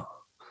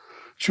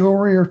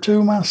jewelry or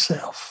two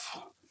myself.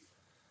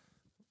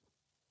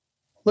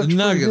 The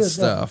nugget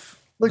stuff.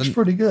 Looks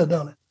pretty good,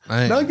 don't it?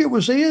 Hey. Nugget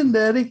was in,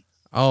 Daddy.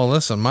 Oh,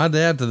 listen, my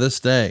dad to this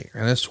day,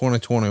 and it's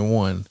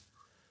 2021.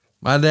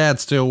 My dad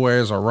still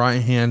wears a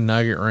right hand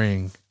nugget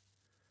ring.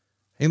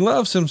 He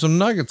loves him some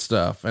nugget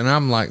stuff. And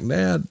I'm like,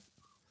 Dad,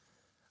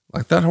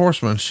 like that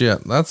Horseman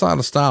shit, that's out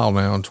of style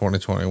now in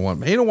 2021.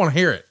 But he don't want to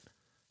hear it.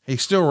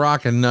 He's still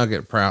rocking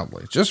nugget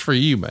proudly, just for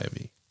you,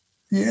 baby.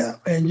 Yeah.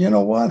 And you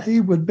know what? He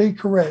would be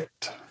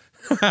correct.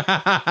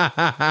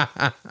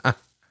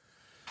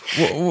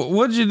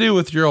 What'd you do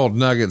with your old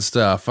nugget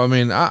stuff? I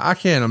mean, I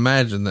can't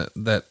imagine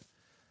that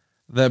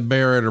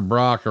Barrett or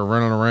Brock are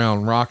running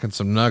around rocking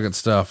some nugget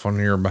stuff on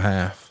your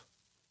behalf.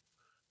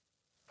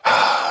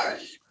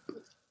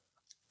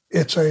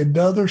 It's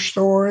another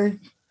story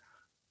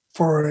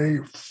for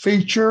a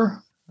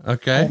feature.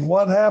 Okay. On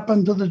what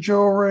happened to the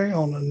jewelry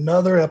on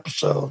another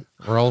episode.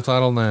 Roll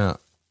title now.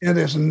 It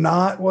is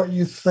not what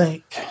you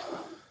think.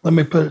 Let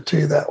me put it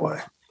to you that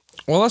way.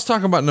 Well, let's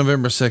talk about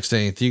November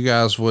 16th. You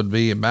guys would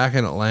be back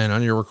in Atlanta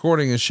and you're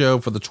recording a show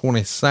for the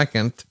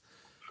 22nd.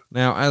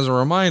 Now, as a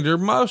reminder,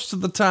 most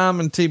of the time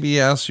in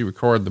TBS, you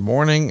record the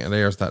morning, it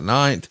airs that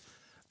night.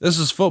 This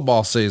is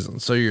football season,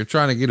 so you're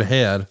trying to get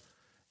ahead.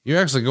 You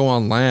actually go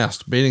on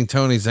last, beating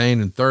Tony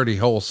Zane in 30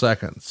 whole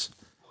seconds.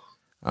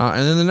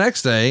 And then the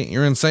next day,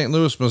 you're in St.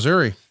 Louis,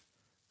 Missouri.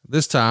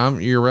 This time,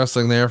 you're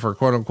wrestling there for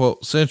quote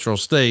unquote Central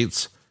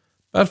States.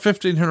 About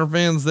 1,500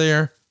 fans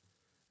there.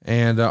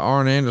 And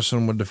Arn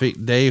Anderson would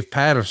defeat Dave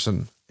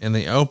Patterson in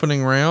the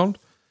opening round.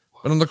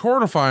 But in the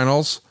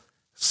quarterfinals,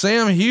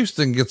 Sam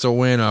Houston gets a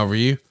win over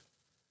you.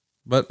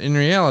 But in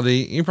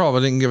reality, you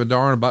probably didn't give a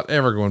darn about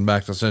ever going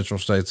back to Central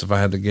States, if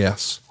I had to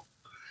guess.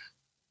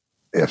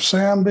 If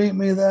Sam beat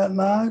me that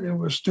night, it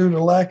was due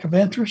to lack of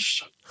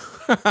interest.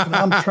 And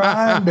I'm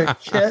trying to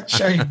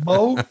catch a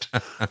boat,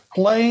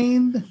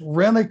 plane,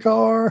 rent a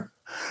car,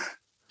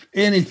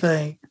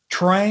 anything,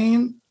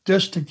 train,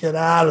 just to get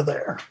out of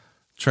there.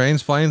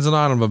 Trains, planes, and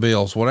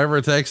automobiles, whatever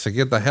it takes to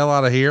get the hell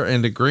out of here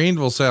into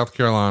Greenville, South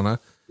Carolina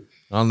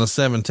on the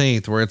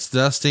 17th, where it's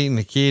Dusty,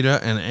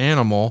 Nikita, and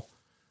Animal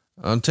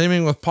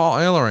teaming with Paul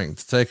Ellering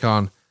to take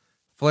on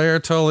Flair,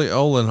 Tully,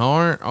 Ole, and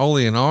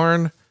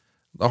Arn.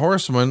 The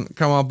Horsemen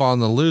come up on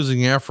the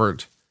losing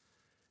effort.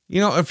 You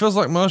know, it feels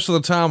like most of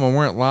the time when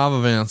we're at live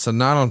events and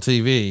not on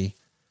TV,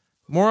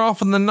 more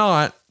often than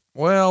not,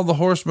 well, the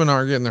Horsemen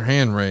aren't getting their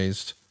hand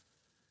raised.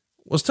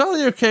 Was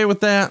Tully okay with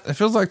that? It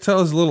feels like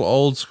Tully's a little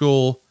old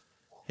school.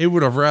 He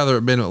would have rather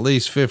it been at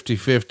least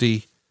 50-50.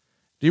 Do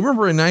you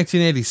remember in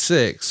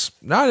 1986,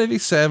 not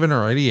 87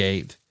 or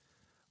 88,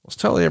 was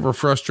Tully ever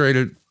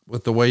frustrated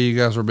with the way you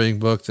guys were being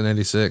booked in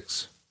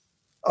 86?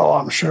 Oh,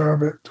 I'm sure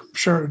of it. I'm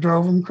sure it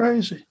drove him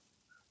crazy.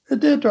 It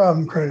did drive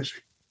him crazy.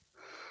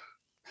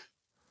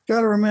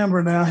 Got to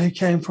remember now, he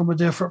came from a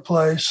different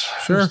place.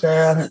 Sure.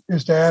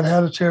 His dad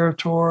had a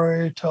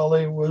territory.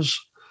 Tully was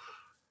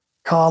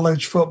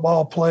college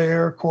football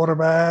player,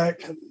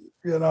 quarterback. And,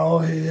 you know,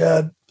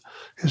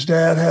 his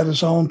dad had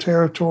his own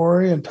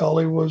territory, and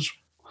Tully was,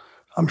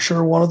 I'm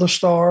sure, one of the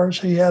stars.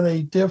 He had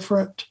a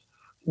different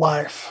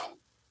life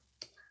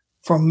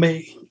from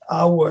me.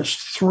 I was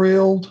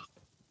thrilled.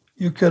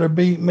 You could have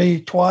beat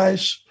me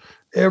twice,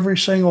 every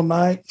single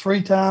night,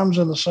 3 times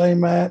in the same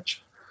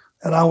match,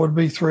 and I would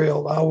be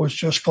thrilled. I was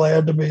just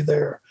glad to be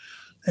there.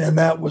 And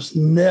that was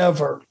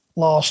never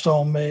lost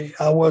on me.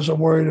 I wasn't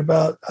worried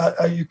about,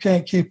 you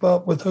can't keep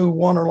up with who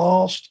won or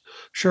lost.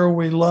 Sure,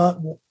 we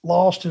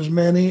lost as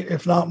many,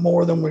 if not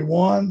more than we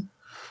won.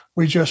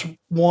 We just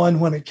won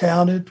when it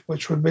counted,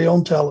 which would be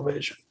on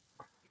television.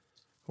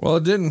 Well,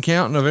 it didn't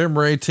count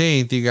November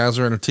 18th. You guys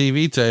are in a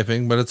TV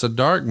taping, but it's a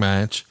dark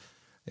match.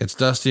 It's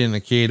Dusty and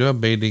Nikita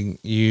beating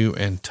you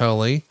and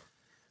Tully.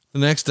 The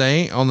next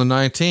day on the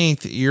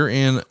 19th, you're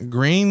in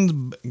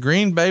Green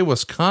Bay,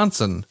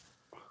 Wisconsin.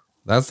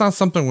 That's not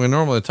something we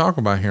normally talk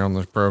about here on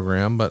this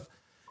program, but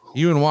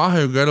you and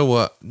Wahoo go to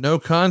a no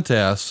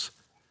contest.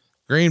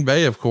 Green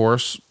Bay, of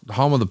course, the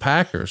home of the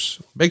Packers,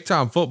 big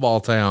time football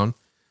town.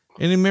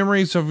 Any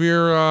memories of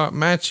your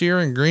match here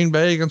in Green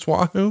Bay against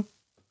Wahoo?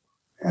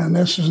 And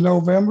this is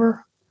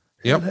November.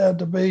 Yep. It had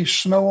to be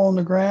snow on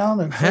the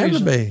ground and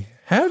freezing.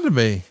 Had to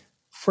be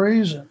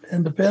freezing.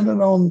 And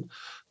depending on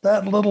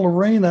that little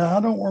arena, I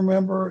don't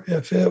remember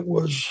if it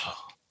was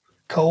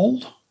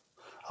cold.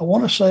 I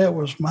want to say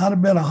it might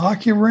have been a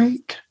hockey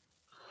rink.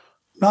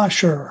 Not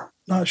sure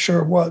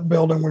what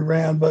building we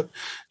ran, but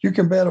you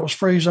can bet it was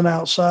freezing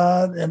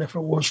outside. And if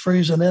it was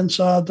freezing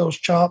inside, those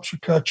chops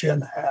would cut you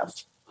in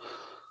half.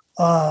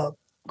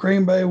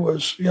 Green Bay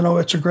was,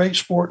 it's a great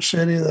sports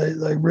city.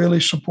 They really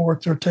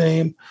support their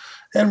team.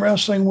 And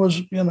wrestling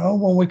was,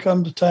 when we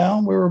come to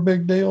town, we were a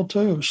big deal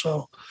too.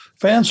 So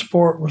fan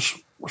support was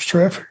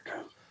terrific.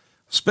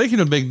 Speaking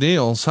of big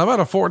deals, how about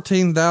a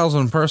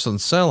 14,000 person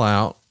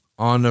sellout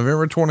on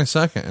November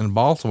 22nd in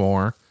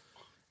Baltimore?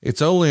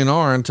 It's Ole and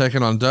Arn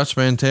taking on Dutch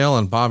Mantell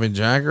and Bobby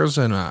Jaggers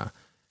in a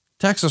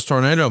Texas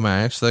Tornado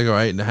match. They go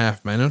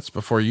 8.5 minutes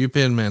before you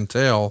pin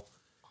Mantell.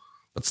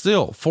 But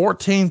still,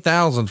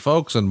 14,000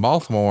 folks in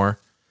Baltimore.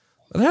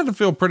 That had to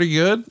feel pretty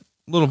good.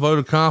 A little vote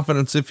of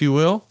confidence, if you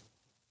will.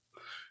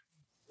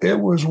 it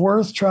was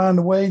worth trying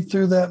to wade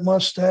through that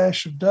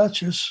mustache of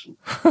Dutch's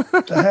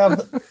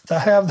to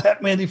have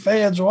that many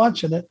fans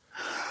watching it.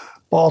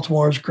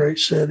 Baltimore is a great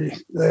city.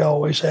 They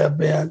always have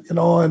been,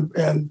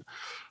 and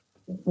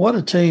what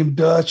a team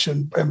Dutch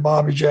and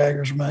Bobby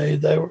Jaggers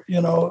made. They were,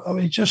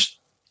 just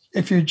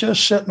if you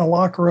just sit in the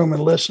locker room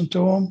and listen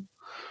to them,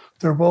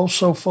 they're both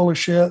so full of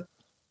shit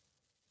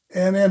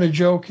and in a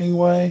joking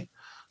way.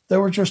 They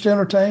were just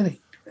entertaining.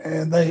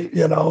 And they,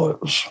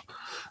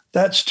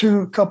 that's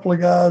a couple of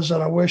guys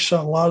that I wish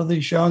a lot of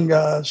these young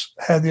guys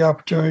had the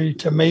opportunity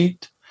to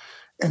meet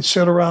and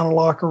sit around a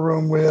locker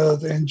room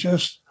with and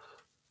just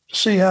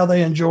see how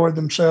they enjoyed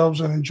themselves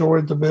and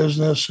enjoyed the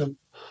business. And,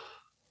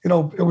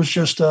 it was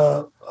just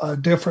a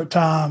different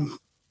time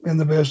in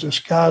the business.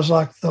 Guys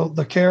like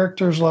the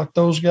characters like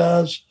those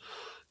guys,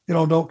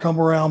 don't come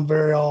around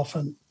very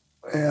often.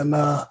 And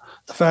the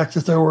fact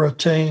that they were a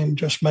team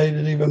just made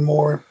it even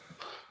more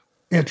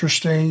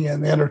interesting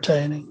and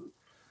entertaining.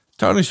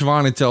 Tony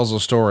Schiavone tells a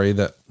story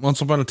that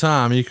once upon a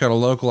time he cut a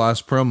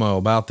localized promo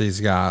about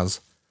these guys,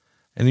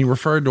 and he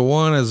referred to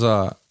one as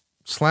a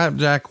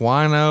slapjack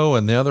wino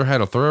and the other had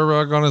a throw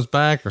rug on his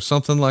back or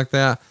something like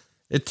that.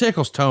 It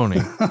tickles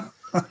Tony.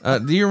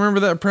 Do you remember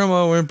that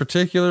promo in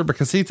particular?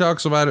 Because he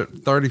talks about it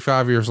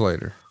 35 years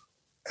later.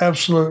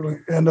 Absolutely.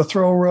 And the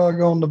throw rug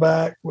on the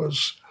back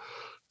was,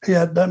 he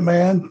had that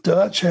man,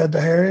 Dutch, had the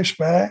hairiest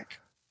back.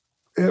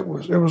 It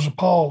was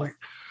appalling.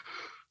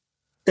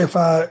 If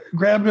I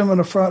grabbed him in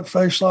the front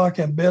face lock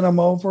and bent him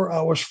over,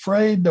 I was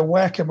afraid to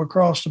whack him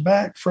across the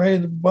back,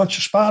 afraid a bunch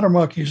of spider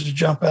monkeys to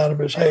jump out of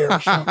his hair.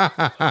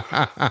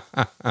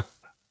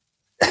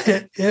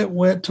 It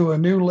went to a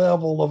new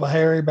level of a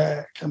hairy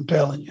back, I'm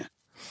telling you.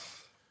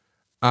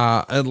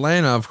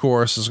 Atlanta, of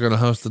course, is going to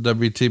host the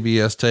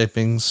WTBS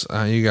tapings.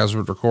 You guys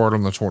would record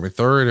on the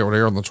 23rd. It would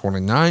air on the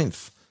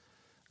 29th.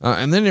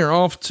 And then you're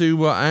off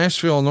to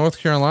Asheville, North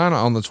Carolina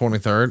on the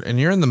 23rd, and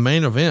you're in the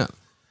main event.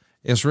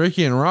 It's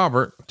Ricky and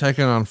Robert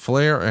taking on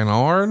Flair and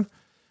Arn.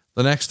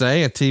 The next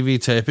day, a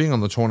TV taping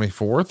on the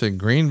 24th in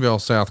Greenville,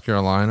 South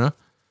Carolina.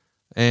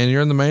 And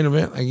you're in the main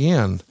event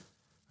again.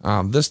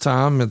 This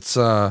time it's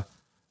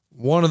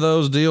one of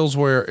those deals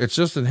where it's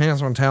just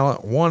enhancement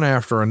talent, one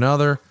after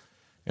another.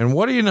 And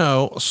what do you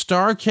know?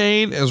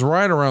 Starrcade is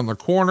right around the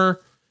corner,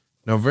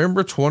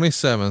 November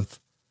 27th.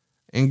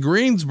 In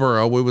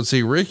Greensboro, we would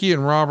see Ricky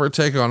and Robert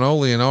take on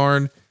Ole and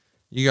Arn.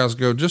 You guys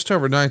go just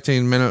over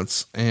 19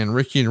 minutes, and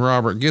Ricky and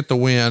Robert get the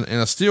win in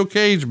a steel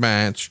cage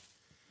match.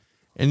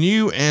 And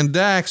you and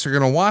Dax are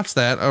going to watch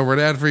that over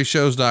at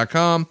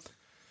adfreeshows.com.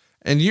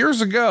 And years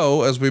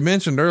ago, as we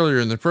mentioned earlier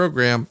in the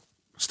program,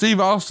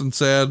 Steve Austin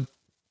said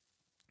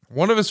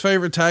one of his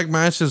favorite tag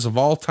matches of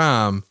all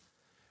time.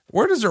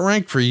 Where does it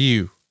rank for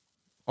you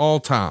all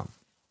time?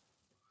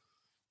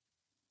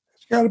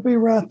 It's got to be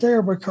right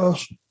there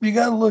because you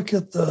got to look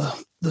at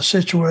the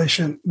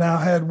situation. Now,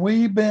 had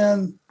we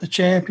been the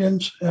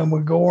champions and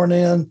we're going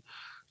in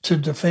to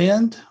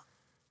defend,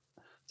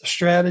 the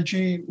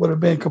strategy would have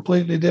been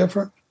completely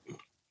different.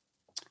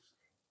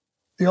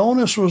 The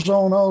onus was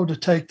on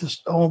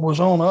was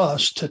on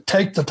us to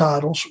take the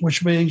titles,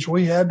 which means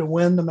we had to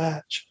win the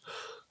match.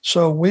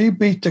 So we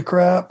beat the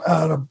crap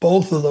out of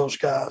both of those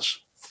guys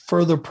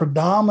for the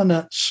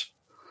predominance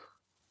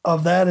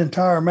of that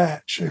entire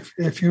match.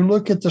 If you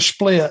look at the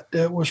split,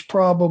 it was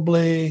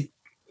probably,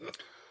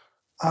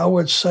 I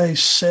would say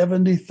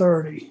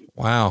 70-30.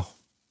 Wow.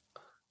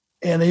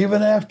 And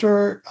even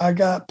after I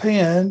got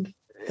pinned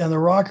and the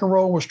Rock and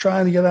Roll was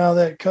trying to get out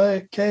of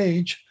that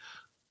cage,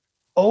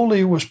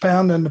 Ole was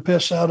pounding the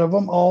piss out of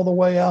them all the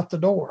way out the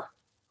door.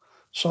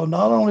 So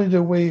not only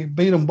did we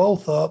beat them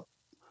both up,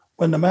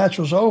 when the match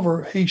was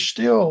over, he's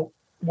still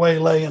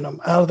waylaying them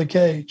out of the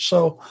cage.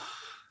 So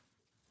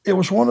it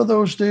was one of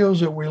those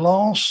deals that we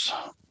lost,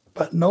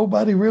 but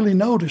nobody really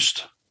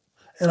noticed.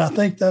 And I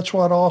think that's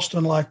what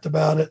Austin liked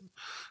about it,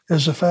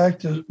 is the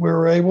fact that we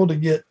were able to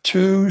get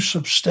two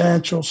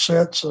substantial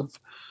sets of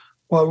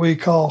what we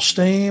call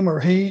steam or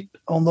heat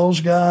on those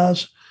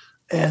guys,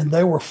 and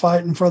they were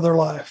fighting for their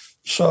life.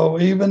 So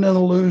even in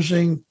a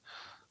losing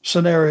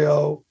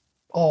scenario,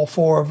 all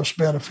four of us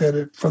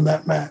benefited from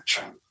that match.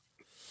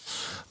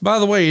 By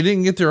the way, you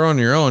didn't get there on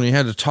your own. You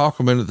had to talk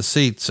them into the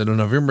seats. And on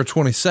November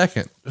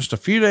 22nd, just a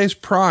few days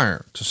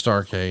prior to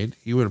Starrcade,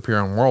 you would appear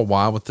on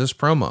Worldwide with this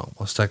promo.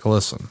 Let's take a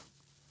listen.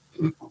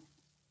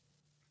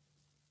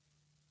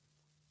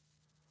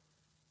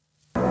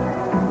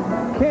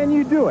 Can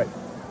you do it?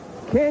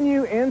 Can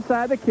you,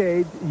 inside the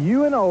cage,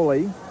 you and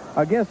Ole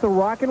against the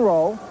Rock and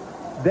Roll,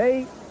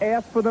 they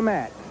asked for the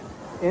match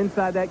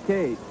inside that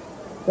cage.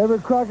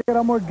 David Crockett,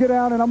 I'm going to get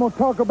out and I'm going to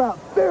talk about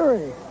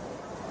theory.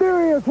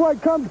 Theory is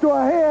what comes to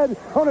a head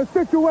on a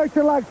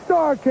situation like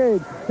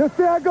Starrcade. You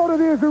see, I go to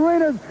these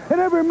arenas in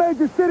every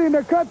major city in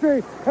the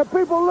country, and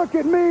people look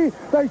at me,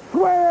 they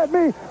swear at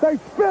me, they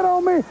spit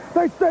on me,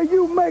 they say,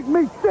 you make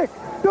me sick.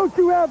 Don't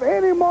you have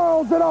any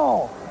morals at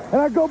all?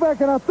 And I go back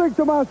and I think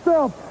to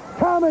myself,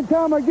 time and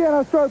time again,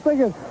 I start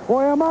thinking, well,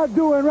 am I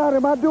doing right?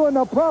 Am I doing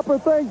the proper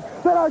things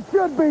that I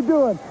should be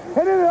doing?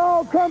 And then it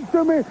all comes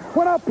to me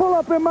when I pull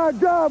up in my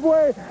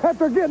driveway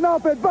after getting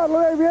off at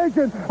Butler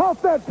Aviation,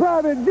 off that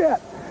private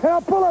jet. And I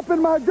pull up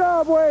in my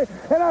driveway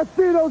and I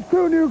see those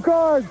 2 new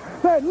cars,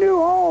 that new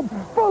home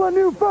full of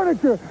new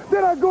furniture.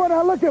 Then I go and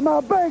I look at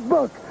my bank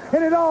book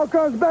and it all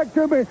comes back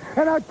to me.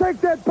 And I take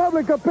that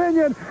public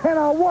opinion and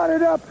I wad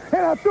it up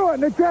and I throw it in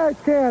the trash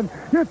can.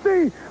 You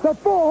see, the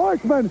 4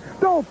 horsemen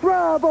don't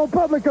thrive on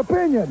public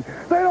opinion.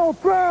 They don't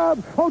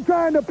thrive on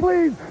trying to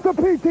please the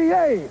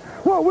PTA.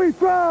 What we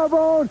thrive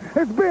on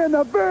is being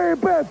the very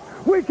best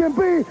we can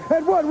be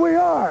at what we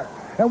are.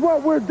 And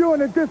what we're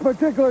doing at this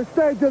particular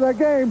stage of the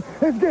game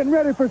is getting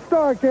ready for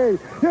Starrcade.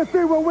 You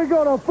see, when we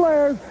go to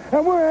Flares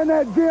and we're in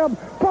that gym,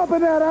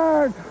 pumping that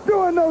iron,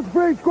 doing those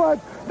free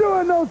squats,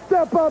 doing those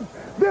step-ups,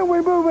 then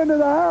we move into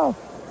the house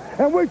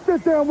and we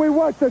sit there and we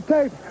watch the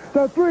tapes.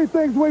 The 3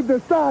 things we've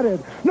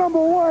decided. Number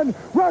 1,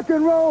 rock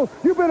and roll.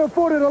 You've been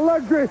afforded the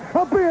luxury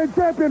of being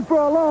champion for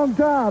a long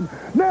time.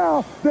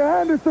 Now, the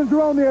Andersons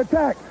are on the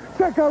attack.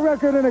 Check our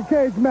record in a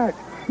cage match.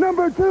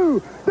 Number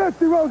 2,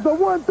 Dusty Rhodes, the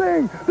one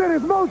thing that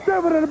is most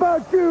evident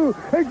about you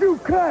is you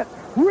cut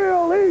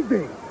real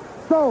easy.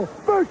 So,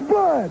 first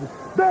blood,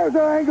 there's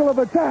our angle of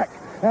attack.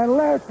 And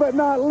last but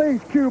not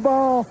least, cue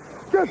ball,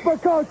 just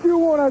because you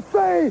want to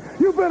say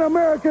you've been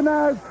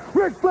Americanized,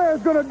 Ric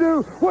Flair's going to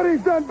do what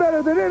he's done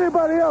better than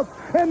anybody else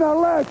in the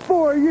last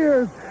 4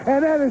 years,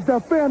 and that is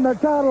defend the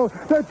title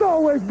that's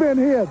always been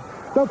his.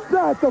 The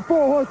 4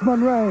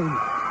 Horsemen reign.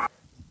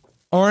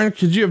 Arn,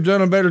 could you have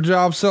done a better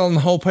job selling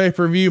the whole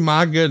pay-per-view?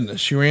 My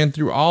goodness, you ran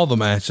through all the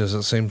matches,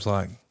 it seems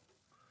like.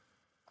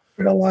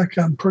 I feel like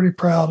I'm pretty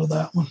proud of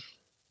that one.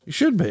 You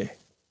should be.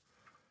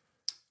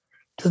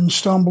 Didn't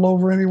stumble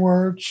over any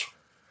words.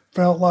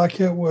 Felt like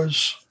it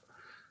was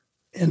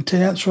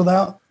intense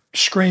without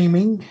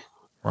screaming.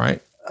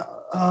 Right.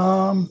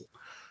 And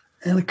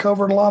it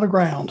covered a lot of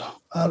ground.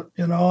 I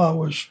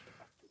was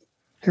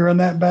hearing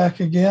that back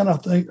again. I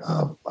think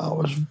I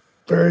was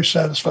very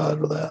satisfied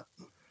with that.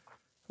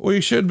 Well,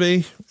 you should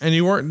be, and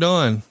you weren't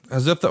done.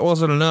 As if that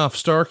wasn't enough,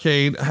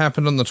 Starrcade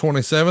happened on the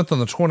 27th. On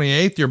the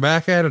 28th, you're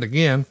back at it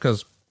again,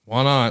 because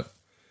why not?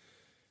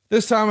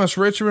 This time it's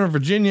Richmond,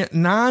 Virginia.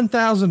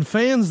 9,000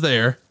 fans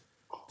there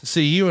to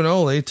see you and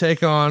Ole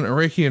take on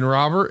Ricky and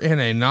Robert in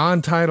a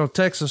non-title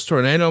Texas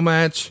Tornado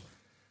match.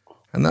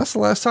 And that's the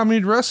last time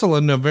you'd wrestle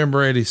in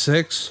November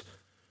 86.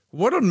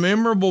 What a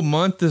memorable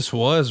month this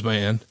was,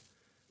 man.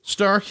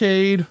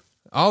 Starrcade,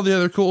 all the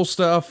other cool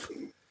stuff.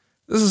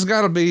 This has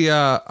got to be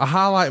a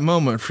highlight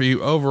moment for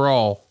you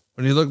overall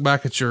when you look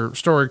back at your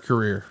storied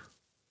career.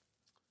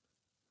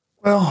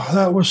 Well,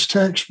 that was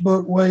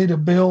textbook way to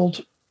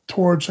build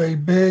towards a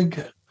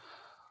big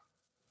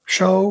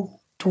show,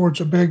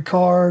 towards a big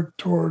card,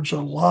 towards a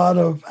lot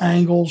of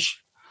angles,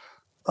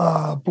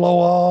 blow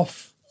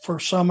off for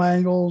some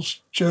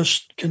angles,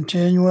 just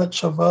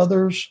continuance of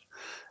others,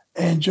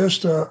 and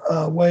just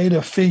a way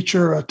to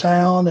feature a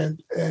town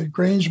and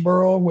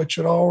Greensboro, which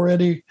had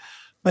already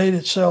made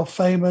itself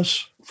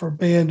famous for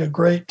being a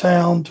great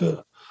town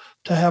to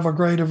have a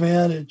great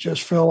event. It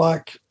just felt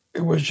like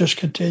it was just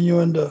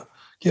continuing to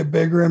get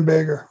bigger and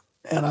bigger.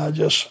 And I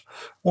just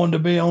wanted to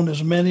be on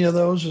as many of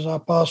those as I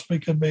possibly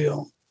could be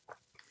on.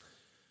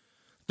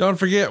 Don't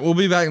forget, we'll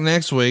be back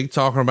next week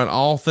talking about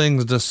all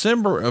things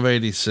December of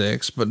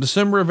 86, but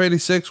December of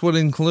 86 would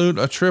include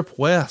a trip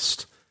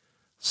west,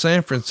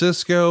 San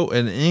Francisco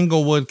and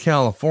Inglewood,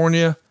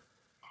 California,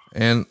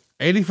 and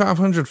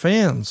 8,500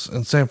 fans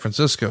in San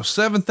Francisco,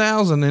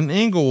 7,000 in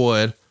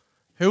Inglewood.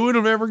 Who would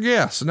have ever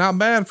guessed? Not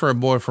bad for a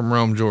boy from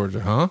Rome,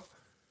 Georgia, huh?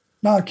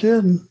 Not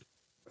kidding.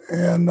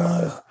 And,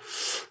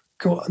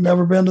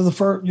 never been to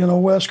the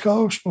West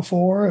Coast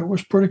before. It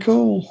was pretty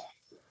cool.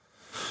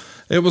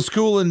 It was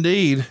cool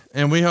indeed.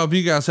 And we hope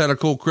you guys had a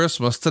cool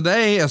Christmas.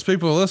 Today, as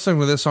people are listening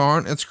to this,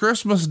 Arn, it's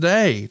Christmas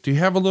Day. Do you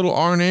have a little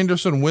Arn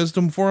Anderson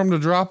wisdom for them to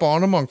drop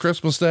on them on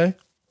Christmas Day?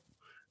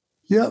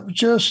 Yep.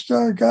 Just,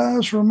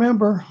 guys,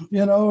 remember,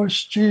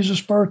 it's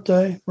Jesus'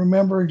 birthday.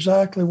 Remember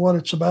exactly what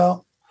it's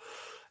about,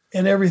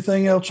 and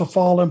everything else will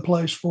fall in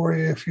place for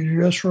you. If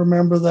you just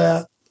remember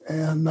that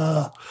and,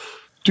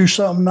 do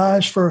something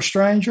nice for a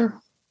stranger,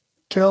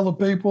 tell the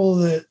people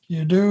that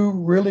you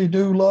really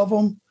do love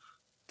them,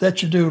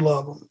 that you do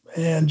love them,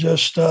 and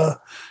just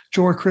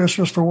enjoy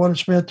Christmas for what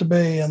it's meant to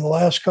be. In the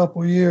last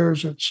couple of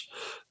years, it's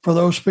for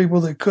those people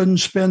that couldn't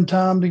spend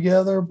time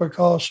together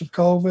because of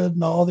COVID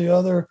and all the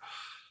other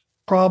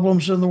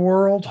problems in the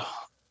world.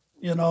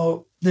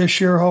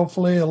 This year,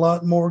 hopefully a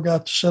lot more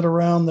got to sit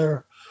around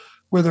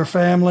with their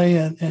family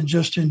and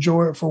just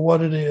enjoy it for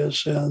what it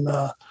is. And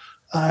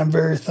I'm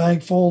very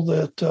thankful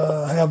that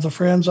I have the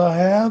friends I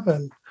have,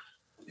 and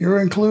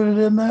you're included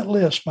in that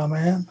list, my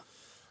man.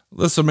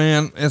 Listen,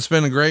 man, it's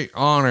been a great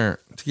honor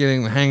to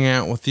getting to hang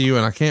out with you,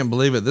 and I can't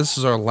believe it. This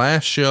is our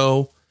last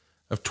show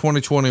of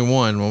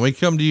 2021. When we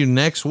come to you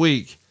next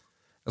week,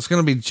 it's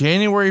going to be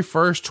January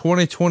 1st,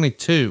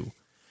 2022.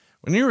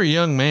 When you were a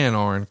young man,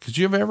 Arn, could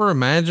you have ever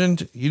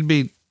imagined you'd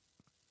be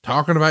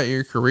talking about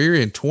your career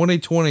in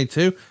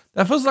 2022?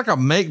 That feels like a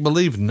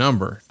make-believe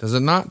number, does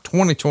it not?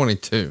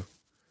 2022.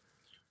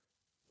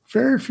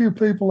 very few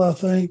people, I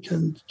think,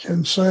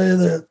 can say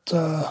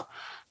that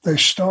they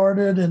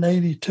started in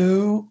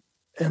 82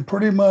 and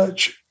pretty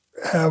much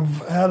have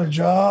had a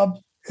job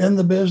in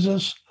the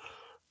business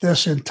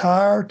this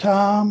entire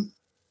time,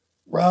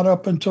 right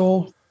up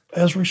until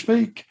as we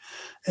speak.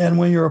 And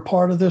when you're a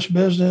part of this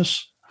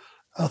business,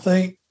 I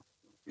think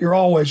you're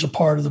always a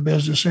part of the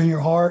business in your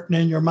heart and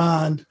in your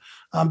mind.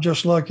 I'm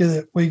just lucky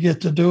that we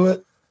get to do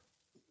it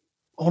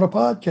on a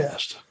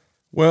podcast.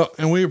 Well,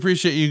 and we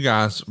appreciate you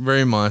guys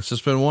very much.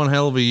 It's been one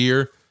hell of a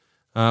year.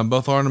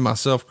 Both Arn and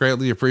myself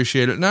greatly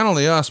appreciate it. Not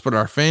only us, but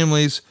our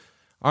families.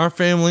 Our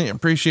family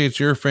appreciates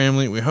your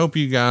family. We hope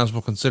you guys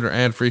will consider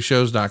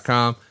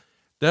adfreeshows.com.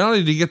 Not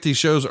only do you get these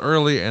shows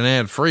early and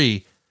ad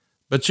free,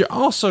 but you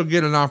also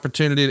get an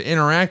opportunity to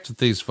interact with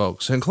these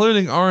folks,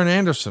 including Arn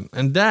Anderson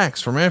and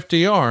Dax from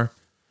FTR.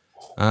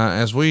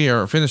 As we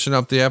are finishing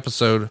up the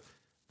episode,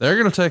 they're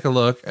going to take a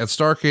look at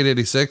Starrcade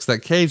 86, that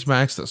cage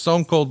match that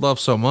Stone Cold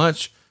loves so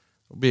much.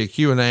 There'll be a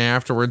Q&A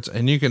afterwards,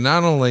 and you can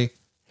not only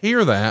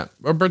hear that,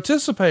 but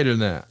participate in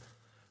that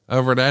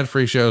over at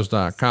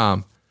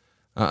adfreeshows.com.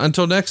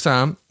 Until next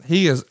time,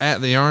 he is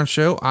at The Arn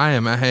Show. I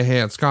am at Hey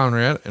It's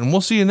Conrad, and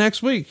we'll see you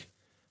next week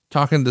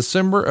talking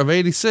December of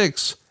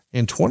 86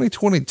 in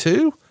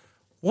 2022.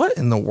 What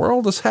in the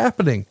world is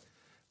happening?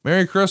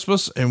 Merry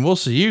Christmas, and we'll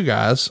see you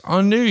guys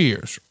on New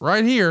Year's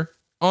right here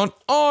on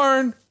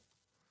Arn.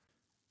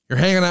 You're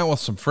hanging out with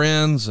some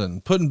friends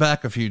and putting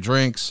back a few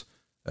drinks.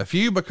 A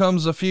few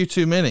becomes a few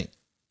too many.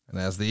 And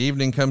as the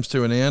evening comes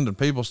to an end and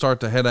people start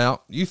to head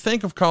out, you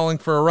think of calling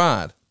for a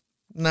ride.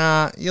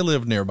 Nah, you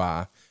live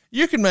nearby.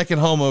 You can make it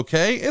home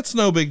okay. It's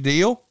no big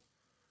deal.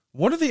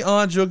 What are the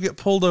odds you'll get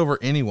pulled over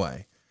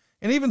anyway?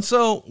 And even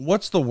so,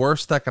 what's the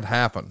worst that could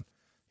happen?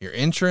 Your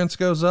insurance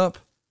goes up.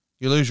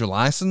 You lose your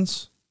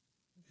license.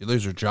 You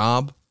lose your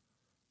job.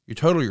 You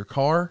total your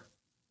car.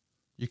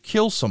 You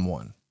kill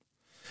someone.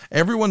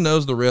 Everyone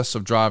knows the risks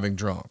of driving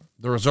drunk.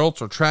 The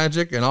results are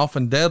tragic and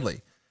often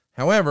deadly.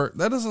 However,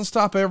 that doesn't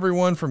stop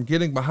everyone from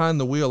getting behind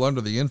the wheel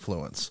under the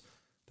influence.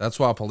 That's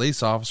why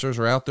police officers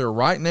are out there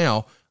right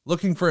now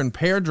looking for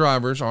impaired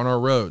drivers on our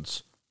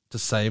roads to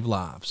save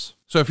lives.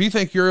 So if you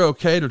think you're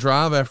okay to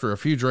drive after a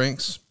few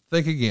drinks,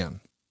 think again.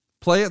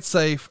 Play it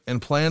safe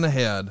and plan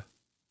ahead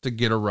to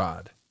get a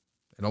ride.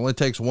 It only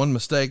takes one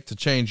mistake to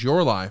change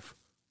your life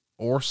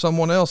or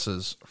someone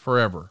else's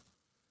forever.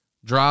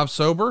 Drive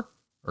sober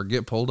or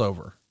get pulled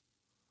over.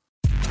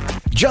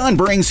 John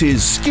brings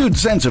his skewed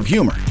sense of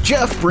humor.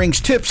 Jeff brings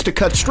tips to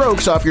cut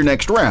strokes off your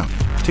next round.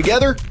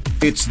 Together,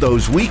 it's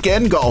those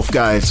weekend golf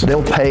guys.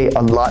 They'll pay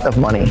a lot of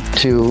money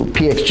to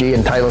PXG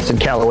and Titleist and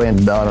Callaway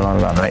and on and on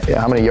and on, right?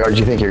 How many yards do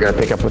you think you're going to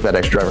pick up with that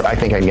extra driver? I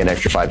think I can get an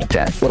extra 5 to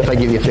 10. What if I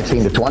give you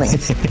 15 to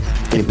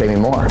 20? You pay me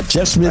more.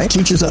 Jeff Smith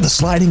teaches on the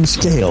sliding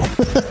scale.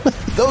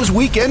 Those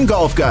Weekend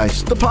Golf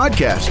Guys, the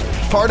podcast,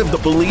 part of the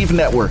Believe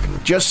Network.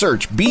 Just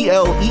search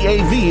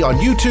BLEAV on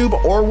YouTube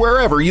or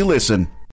wherever you listen.